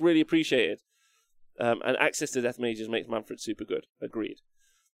 So that's really appreciated. And access to Death Mages makes Manfred super good. Agreed.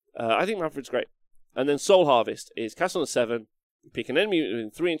 I think Manfred's great. And then Soul Harvest is cast on a 7. You pick an enemy within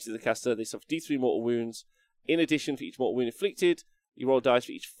 3 inches of the caster. They suffer D3 mortal wounds. In addition, for each mortal wound inflicted, you roll dice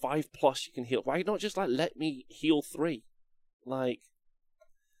for each 5+ you can heal. Why not just, like, let me heal 3? Like,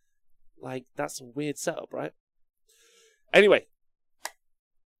 that's a weird setup, right? Anyway,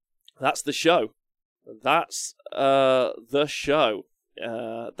 that's the show. That's the show.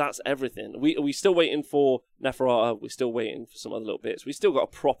 That's everything. We're still waiting for Neferata. We're still waiting for some other little bits. We still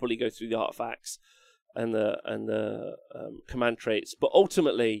got to properly go through the artifacts and the command traits. But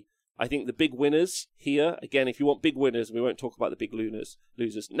ultimately, I think the big winners here, again, if you want big winners, we won't talk about the big losers.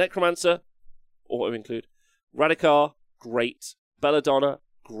 Necromancer, auto include. Radikar, great. Belladonna,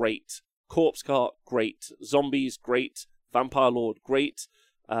 great. Corpse Cart, great. Zombies, great. Vampire Lord, great.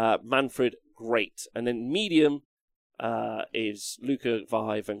 Manfred, great. And then medium is Luca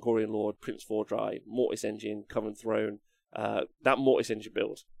Vi, Vangorian Lord, Prince Vordry, Mortis Engine, Coven Throne. That Mortis Engine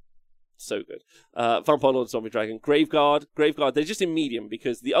build, so good. Vampire Lord, Zombie Dragon, Graveguard. They're just in medium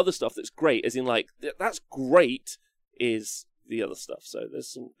because the other stuff that's great, as in like that's great, is the other stuff. So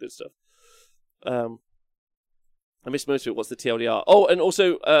there's some good stuff. I missed most of it. What's the TLDR? Oh, and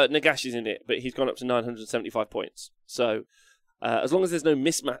also Nagash is in it, but he's gone up to 975 points. So as long as there's no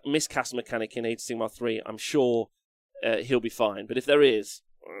miscast mechanic in Age of Sigmar 3, I'm sure he'll be fine. But if there is,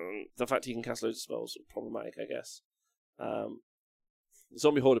 the fact he can cast loads of spells is problematic, I guess.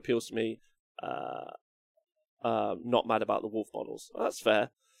 Zombie Horde appeals to me. Not mad about the wolf models. Oh, that's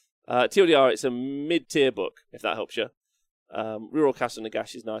fair. TLDR, it's a mid-tier book, if that helps you. Reroll Cast on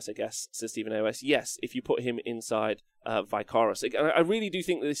Nagash is nice, I guess, says Stephen AOS. Yes, if you put him inside Vicaris. I really do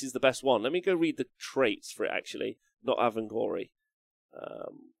think that this is the best one. Let me go read the traits for it, actually. Not Avangori.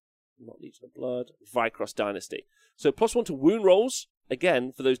 Not Legion of Blood. Vicross Dynasty. So +1 to wound rolls,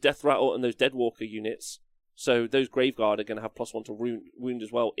 again, for those Death Rattle and those Deadwalker units. So those Graveguard are going to have +1 to wound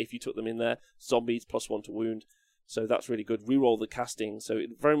as well if you took them in there. Zombies +1 to wound. So that's really good. Reroll the casting. So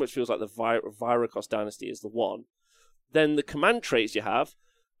it very much feels like the Viracross Dynasty is the one. Then the command traits you have.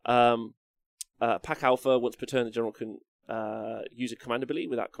 Pack Alpha, once per turn, the general can use a command ability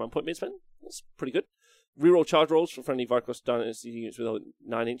without command point mid-spend. That's pretty good. Reroll charge rolls for friendly Vicross Dynasty units with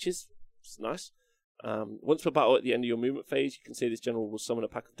 9 inches. It's nice. Once per battle at the end of your movement phase, you can say this general will summon a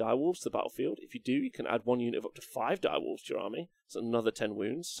pack of direwolves to the battlefield. If you do, you can add 1 unit of up to 5 direwolves to your army. So another 10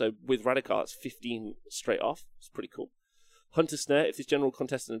 wounds. So with Radikar, it's 15 straight off. It's pretty cool. Hunter Snare, if this general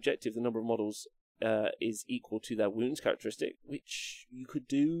contests an objective, the number of models is equal to their wounds characteristic, which you could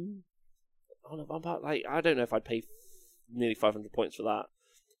do. I don't know if I'd pay nearly 500 points for that.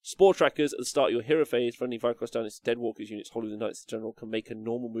 Spore Trackers, at the start of your hero phase, friendly Vicross Dynasty Deadwalkers units holding the Knights General can make a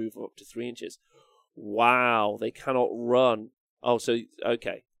normal move of up to 3 inches. Wow, they cannot run. Oh, so,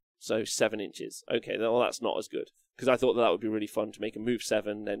 okay. So 7 inches. Okay, well, that's not as good. Because I thought that would be really fun to make a move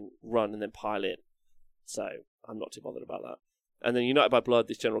 7, then run, and then pile in. So, I'm not too bothered about that. And then United by Blood,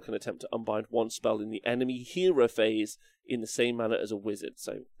 this general can attempt to unbind 1 spell in the enemy hero phase in the same manner as a wizard.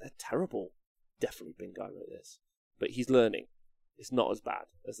 So, they're terrible. Definitely been guy wrote this. But he's learning. It's not as bad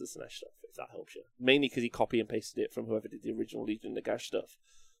as the Slanesh stuff, if that helps you. Mainly because he copy and pasted it from whoever did the original Legion Nagash stuff.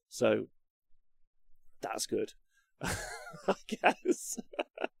 So, that's good. I guess.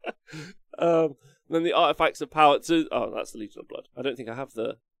 Then the Artifacts of Power. Oh, that's the Legion of Blood. I don't think I have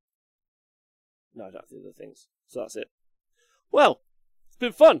the... No, I don't have the other things. So that's it. Well, it's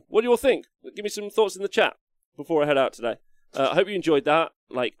been fun. What do you all think? Give me some thoughts in the chat before I head out today. I hope you enjoyed that.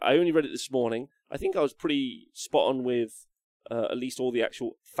 Like, I only read it this morning. I think I was pretty spot on with at least all the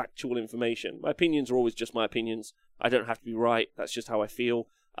actual factual information. My opinions are always just my opinions. I don't have to be right. That's just how I feel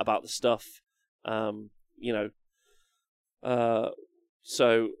about the stuff. You know.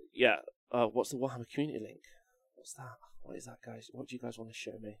 So, yeah. What's the Warhammer community link? What's that? What is that, guys? What do you guys want to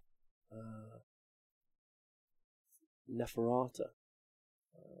show me? Neferata.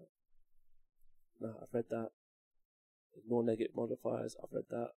 No, I've read that. Ignore negative modifiers. I've read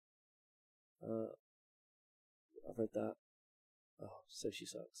that. I've read that. Oh, so she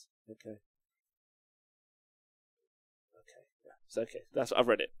sucks. Okay. Okay, yeah, it's okay. I've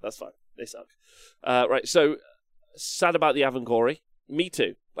read it. That's fine. They suck. Right. So sad about the Avangori. Me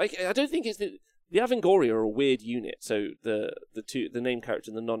too. Like, I don't think it's the Avangori are a weird unit. So the name character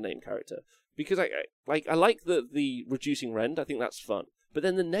and the non-name character, because I like the reducing rend. I think that's fun. But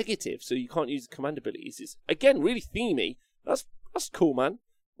then the negative, so you can't use the command abilities, is again really themey. That's cool, man.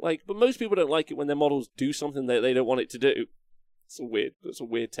 Like, but most people don't like it when their models do something that they don't want it to do. That's a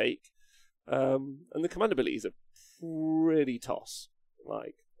weird take. And the command abilities are pretty toss.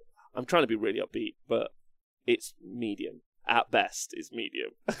 Like, I'm trying to be really upbeat, but it's medium. At best, it's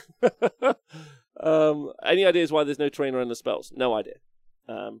medium. Any ideas why there's no terrain or endless spells? No idea.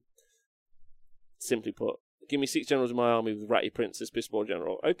 Simply put, give me 6 generals in my army with Ratty Princess, Bisbor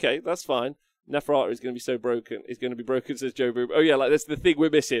General. Okay, that's fine. Neferata is going to be so broken. It's going to be broken, says Joe Boom. Oh yeah, like that's the thing we're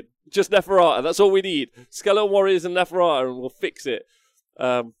missing. Just Neferata. That's all we need. Skeleton Warriors and Neferata, and we'll fix it.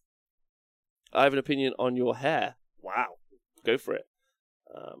 I have an opinion on your hair. Wow, go for it.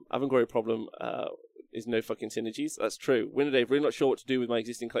 Avangori problem is no fucking synergies. That's true. Winter Dave, really not sure what to do with my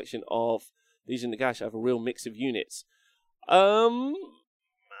existing collection of Legion Nagash. I have a real mix of units. I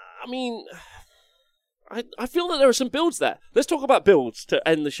mean, I feel that there are some builds there. Let's talk about builds to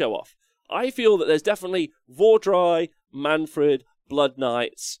end the show off. I feel that there's definitely Vordry, Manfred, Blood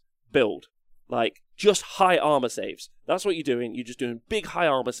Knights build. Like, just high armor saves. That's what you're doing. You're just doing big high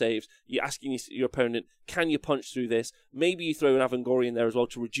armor saves. You're asking your opponent, can you punch through this? Maybe you throw an Avangori in there as well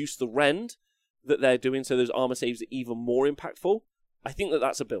to reduce the rend that they're doing, so those armor saves are even more impactful. I think that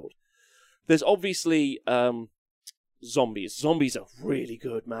that's a build. There's obviously zombies. Zombies are really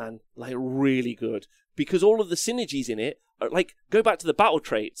good, man. Like, really good. Because all of the synergies in it are, like, go back to the battle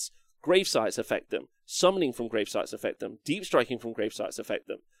traits. Grave sites affect them. Summoning from grave sites affect them. Deep striking from grave sites affect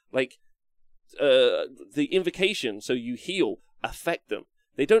them. Like, the invocation, so you heal, affect them.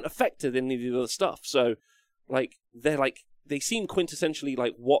 They don't affect any of the other stuff. So, like, they seem quintessentially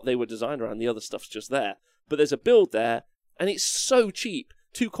like what they were designed around. The other stuff's just there. But there's a build there, and it's so cheap.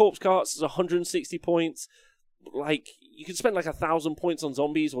 2 corpse carts is 160 points. Like, you can spend like 1,000 points on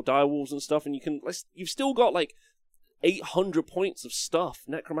zombies or direwolves and stuff, and you've still got like 800 points of stuff.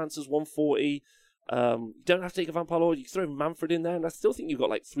 Necromancer's 140. You don't have to take a Vampire Lord. You can throw Manfred in there, and I still think you've got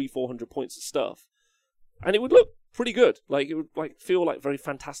like 300-400 points of stuff, and it would look pretty good. Like it would like feel like very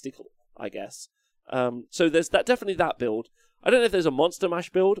fantastical, I guess. So there's definitely that build. I don't know if there's a monster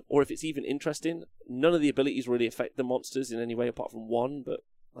mash build or if it's even interesting. None of the abilities really affect the monsters in any way apart from one, but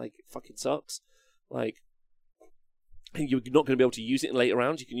like it fucking sucks. Like you're not going to be able to use it in later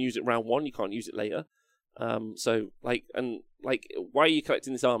rounds. You can use it round 1. You can't use it later. So like why are you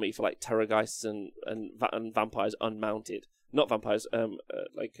collecting this army for like Terrorgeists and vampires unmounted? Not vampires,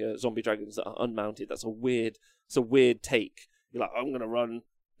 zombie dragons that are unmounted. It's a weird take. You're like, I'm gonna run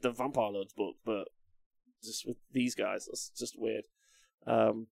the Vampire Lords book, but just with these guys, that's just weird.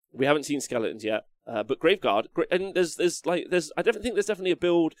 We haven't seen skeletons yet, but Graveguard, and there's I don't think there's definitely a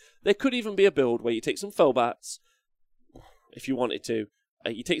build. There could even be a build where you take some Felbats, if you wanted to.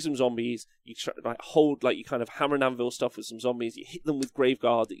 You take some zombies, you you kind of hammer and anvil stuff with some zombies, you hit them with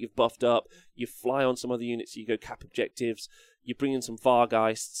Graveguard that you've buffed up, you fly on some other units, so you go cap objectives, you bring in some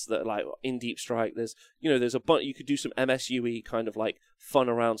Vargeists that are like in Deep Strike, there's a bunch, you could do some MSUE kind of like fun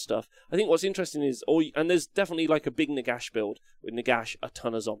around stuff. I think what's interesting is, and there's definitely like a big Nagash build, with Nagash, a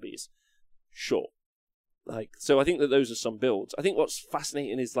ton of zombies. Sure. So I think that those are some builds. I think what's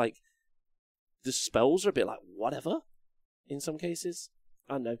fascinating is like, the spells are a bit like whatever, in some cases.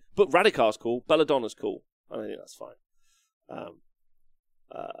 I don't know. But Radicar's cool. Belladonna's cool. I think that's fine.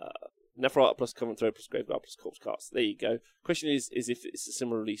 Nephrotic plus Covenant Throw plus Graveguard plus Corpse Cast. There you go. Question is if it's a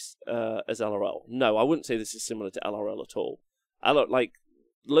similar release as LRL. No, I wouldn't say this is similar to LRL at all.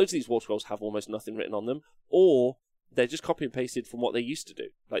 Loads of these War Scrolls have almost nothing written on them, or they're just copy and pasted from what they used to do.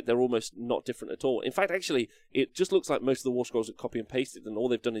 Like, they're almost not different at all. In fact, actually, it just looks like most of the War Scrolls are copy and pasted, and all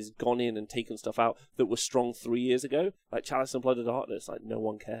they've done is gone in and taken stuff out that was strong 3 years ago. Like Chalice and Blood of Darkness, like, no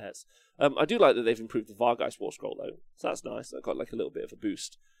one cares. I do like that they've improved the Vargeist War Scroll, though. So that's nice. That got, like, a little bit of a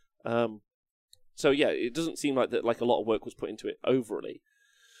boost. So, yeah, it doesn't seem like that, like, a lot of work was put into it overly.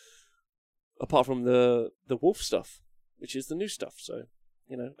 Apart from the Wolf stuff, which is the new stuff, so...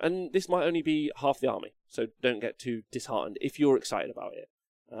 and this might only be half the army, so don't get too disheartened if you're excited about it.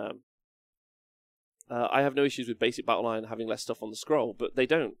 I have no issues with basic battle line having less stuff on the scroll, but they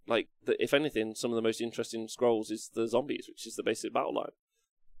don't. Like, if anything, some of the most interesting scrolls is the zombies, which is the basic battle line.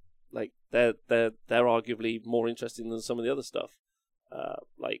 Like, they're arguably more interesting than some of the other stuff.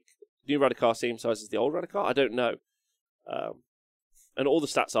 Like, new Radicar same size as the old Radicar? I don't know. And all the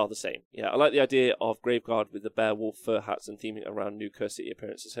stats are the same. Yeah, I like the idea of Graveguard with the bear, wolf, fur hats and theming around new Curse City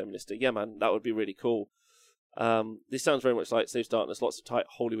appearances, Home Minister. Yeah, man, that would be really cool. This sounds very much like Saves Darkness, lots of tight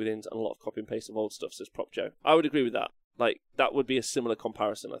Holy Withins and a lot of copy and paste of old stuff, says Prop Joe. I would agree with that. Like, that would be a similar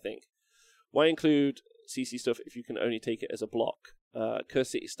comparison, I think. Why include CC stuff if you can only take it as a block?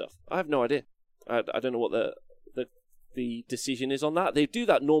 Curse City stuff. I have no idea. I don't know what the decision is on that. They do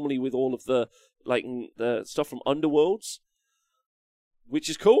that normally with all of the stuff from Underworlds, which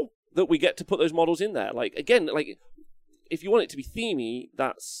is cool that we get to put those models in there. Like, again, like, if you want it to be themey,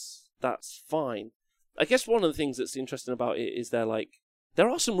 that's fine. I guess one of the things that's interesting about it is there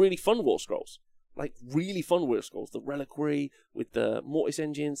are some really fun War Scrolls. Like, really fun War Scrolls. The Reliquary with the Mortis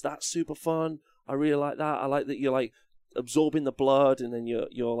engines, that's super fun. I really like that. I like that you're, like, absorbing the blood and then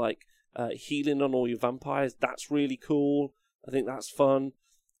you're like, healing on all your vampires. That's really cool. I think that's fun.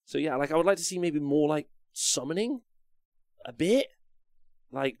 So, yeah, like, I would like to see maybe more, like, summoning a bit.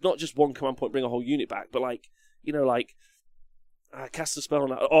 Like, not just one command point, bring a whole unit back, but cast a spell on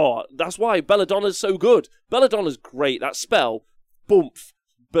that. Oh, that's why Belladonna's so good. Belladonna's great. That spell, boom,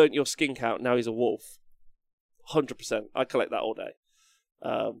 burnt your skink out. Now he's a wolf. 100%. I collect that all day.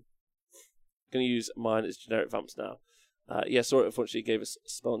 Going to use mine as generic vamps now. Yeah, Sora unfortunately gave us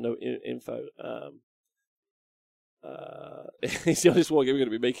spell no info. It's the honest war game. We're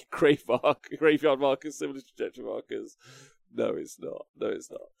going to be making graveyard markers similar to trajectory markers. No, it's not.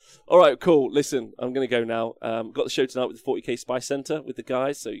 All right, cool. Listen, I'm going to go now. Got the show tonight with the 40k Spice Center with the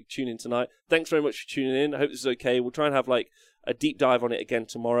guys, so you tune in tonight. Thanks very much for tuning in. I hope this is okay. We'll try and have like a deep dive on it again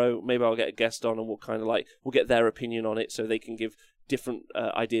tomorrow. Maybe I'll get a guest on and we'll get their opinion on it so they can give different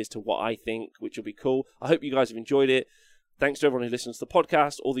ideas to what I think, which will be cool. I hope you guys have enjoyed it. Thanks to everyone who listens to the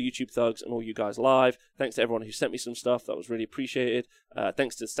podcast, all the YouTube thugs, and all you guys live. Thanks to everyone who sent me some stuff. That was really appreciated.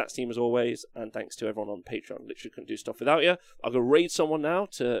 Thanks to the stats team as always, and thanks to everyone on Patreon. Literally couldn't do stuff without you. I'll go raid someone now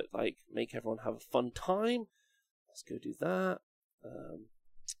to make everyone have a fun time. Let's go do that. 1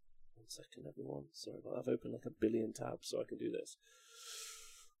 second, everyone. Sorry about that. I've opened like a billion tabs so I can do this.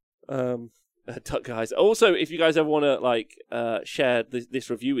 Duck guys. Also, if you guys ever want to share this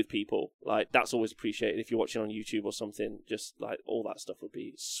review with people, that's always appreciated. If you're watching on YouTube or something, just all that stuff would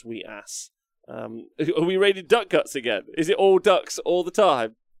be sweet ass. Are we raiding duck guts again? Is it all ducks all the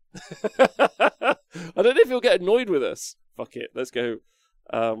time? I don't know if he'll get annoyed with us. Fuck it. Let's go.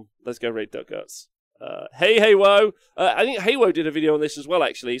 Let's go raid Duck Guts. Hey Haywo. I think Haywo did a video on this as well,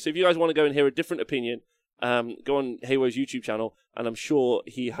 actually. So if you guys want to go and hear a different opinion, go on Haywo's YouTube channel, and I'm sure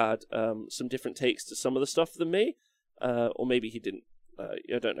he had some different takes to some of the stuff than me, or maybe he didn't.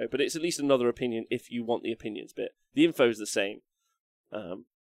 I don't know, but it's at least another opinion if you want the opinions bit. The info is the same. I'll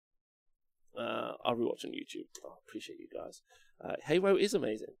rewatch on YouTube. Oh, appreciate you guys. Haywo is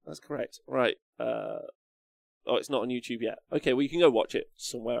amazing. That's correct. Right. Oh, it's not on YouTube yet. Okay, well, you can go watch it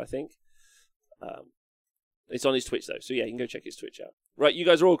somewhere, I think. It's on his Twitch, though. So, yeah, you can go check his Twitch out. Right, you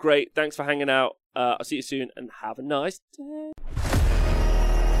guys are all great. Thanks for hanging out. I'll see you soon, and have a nice day.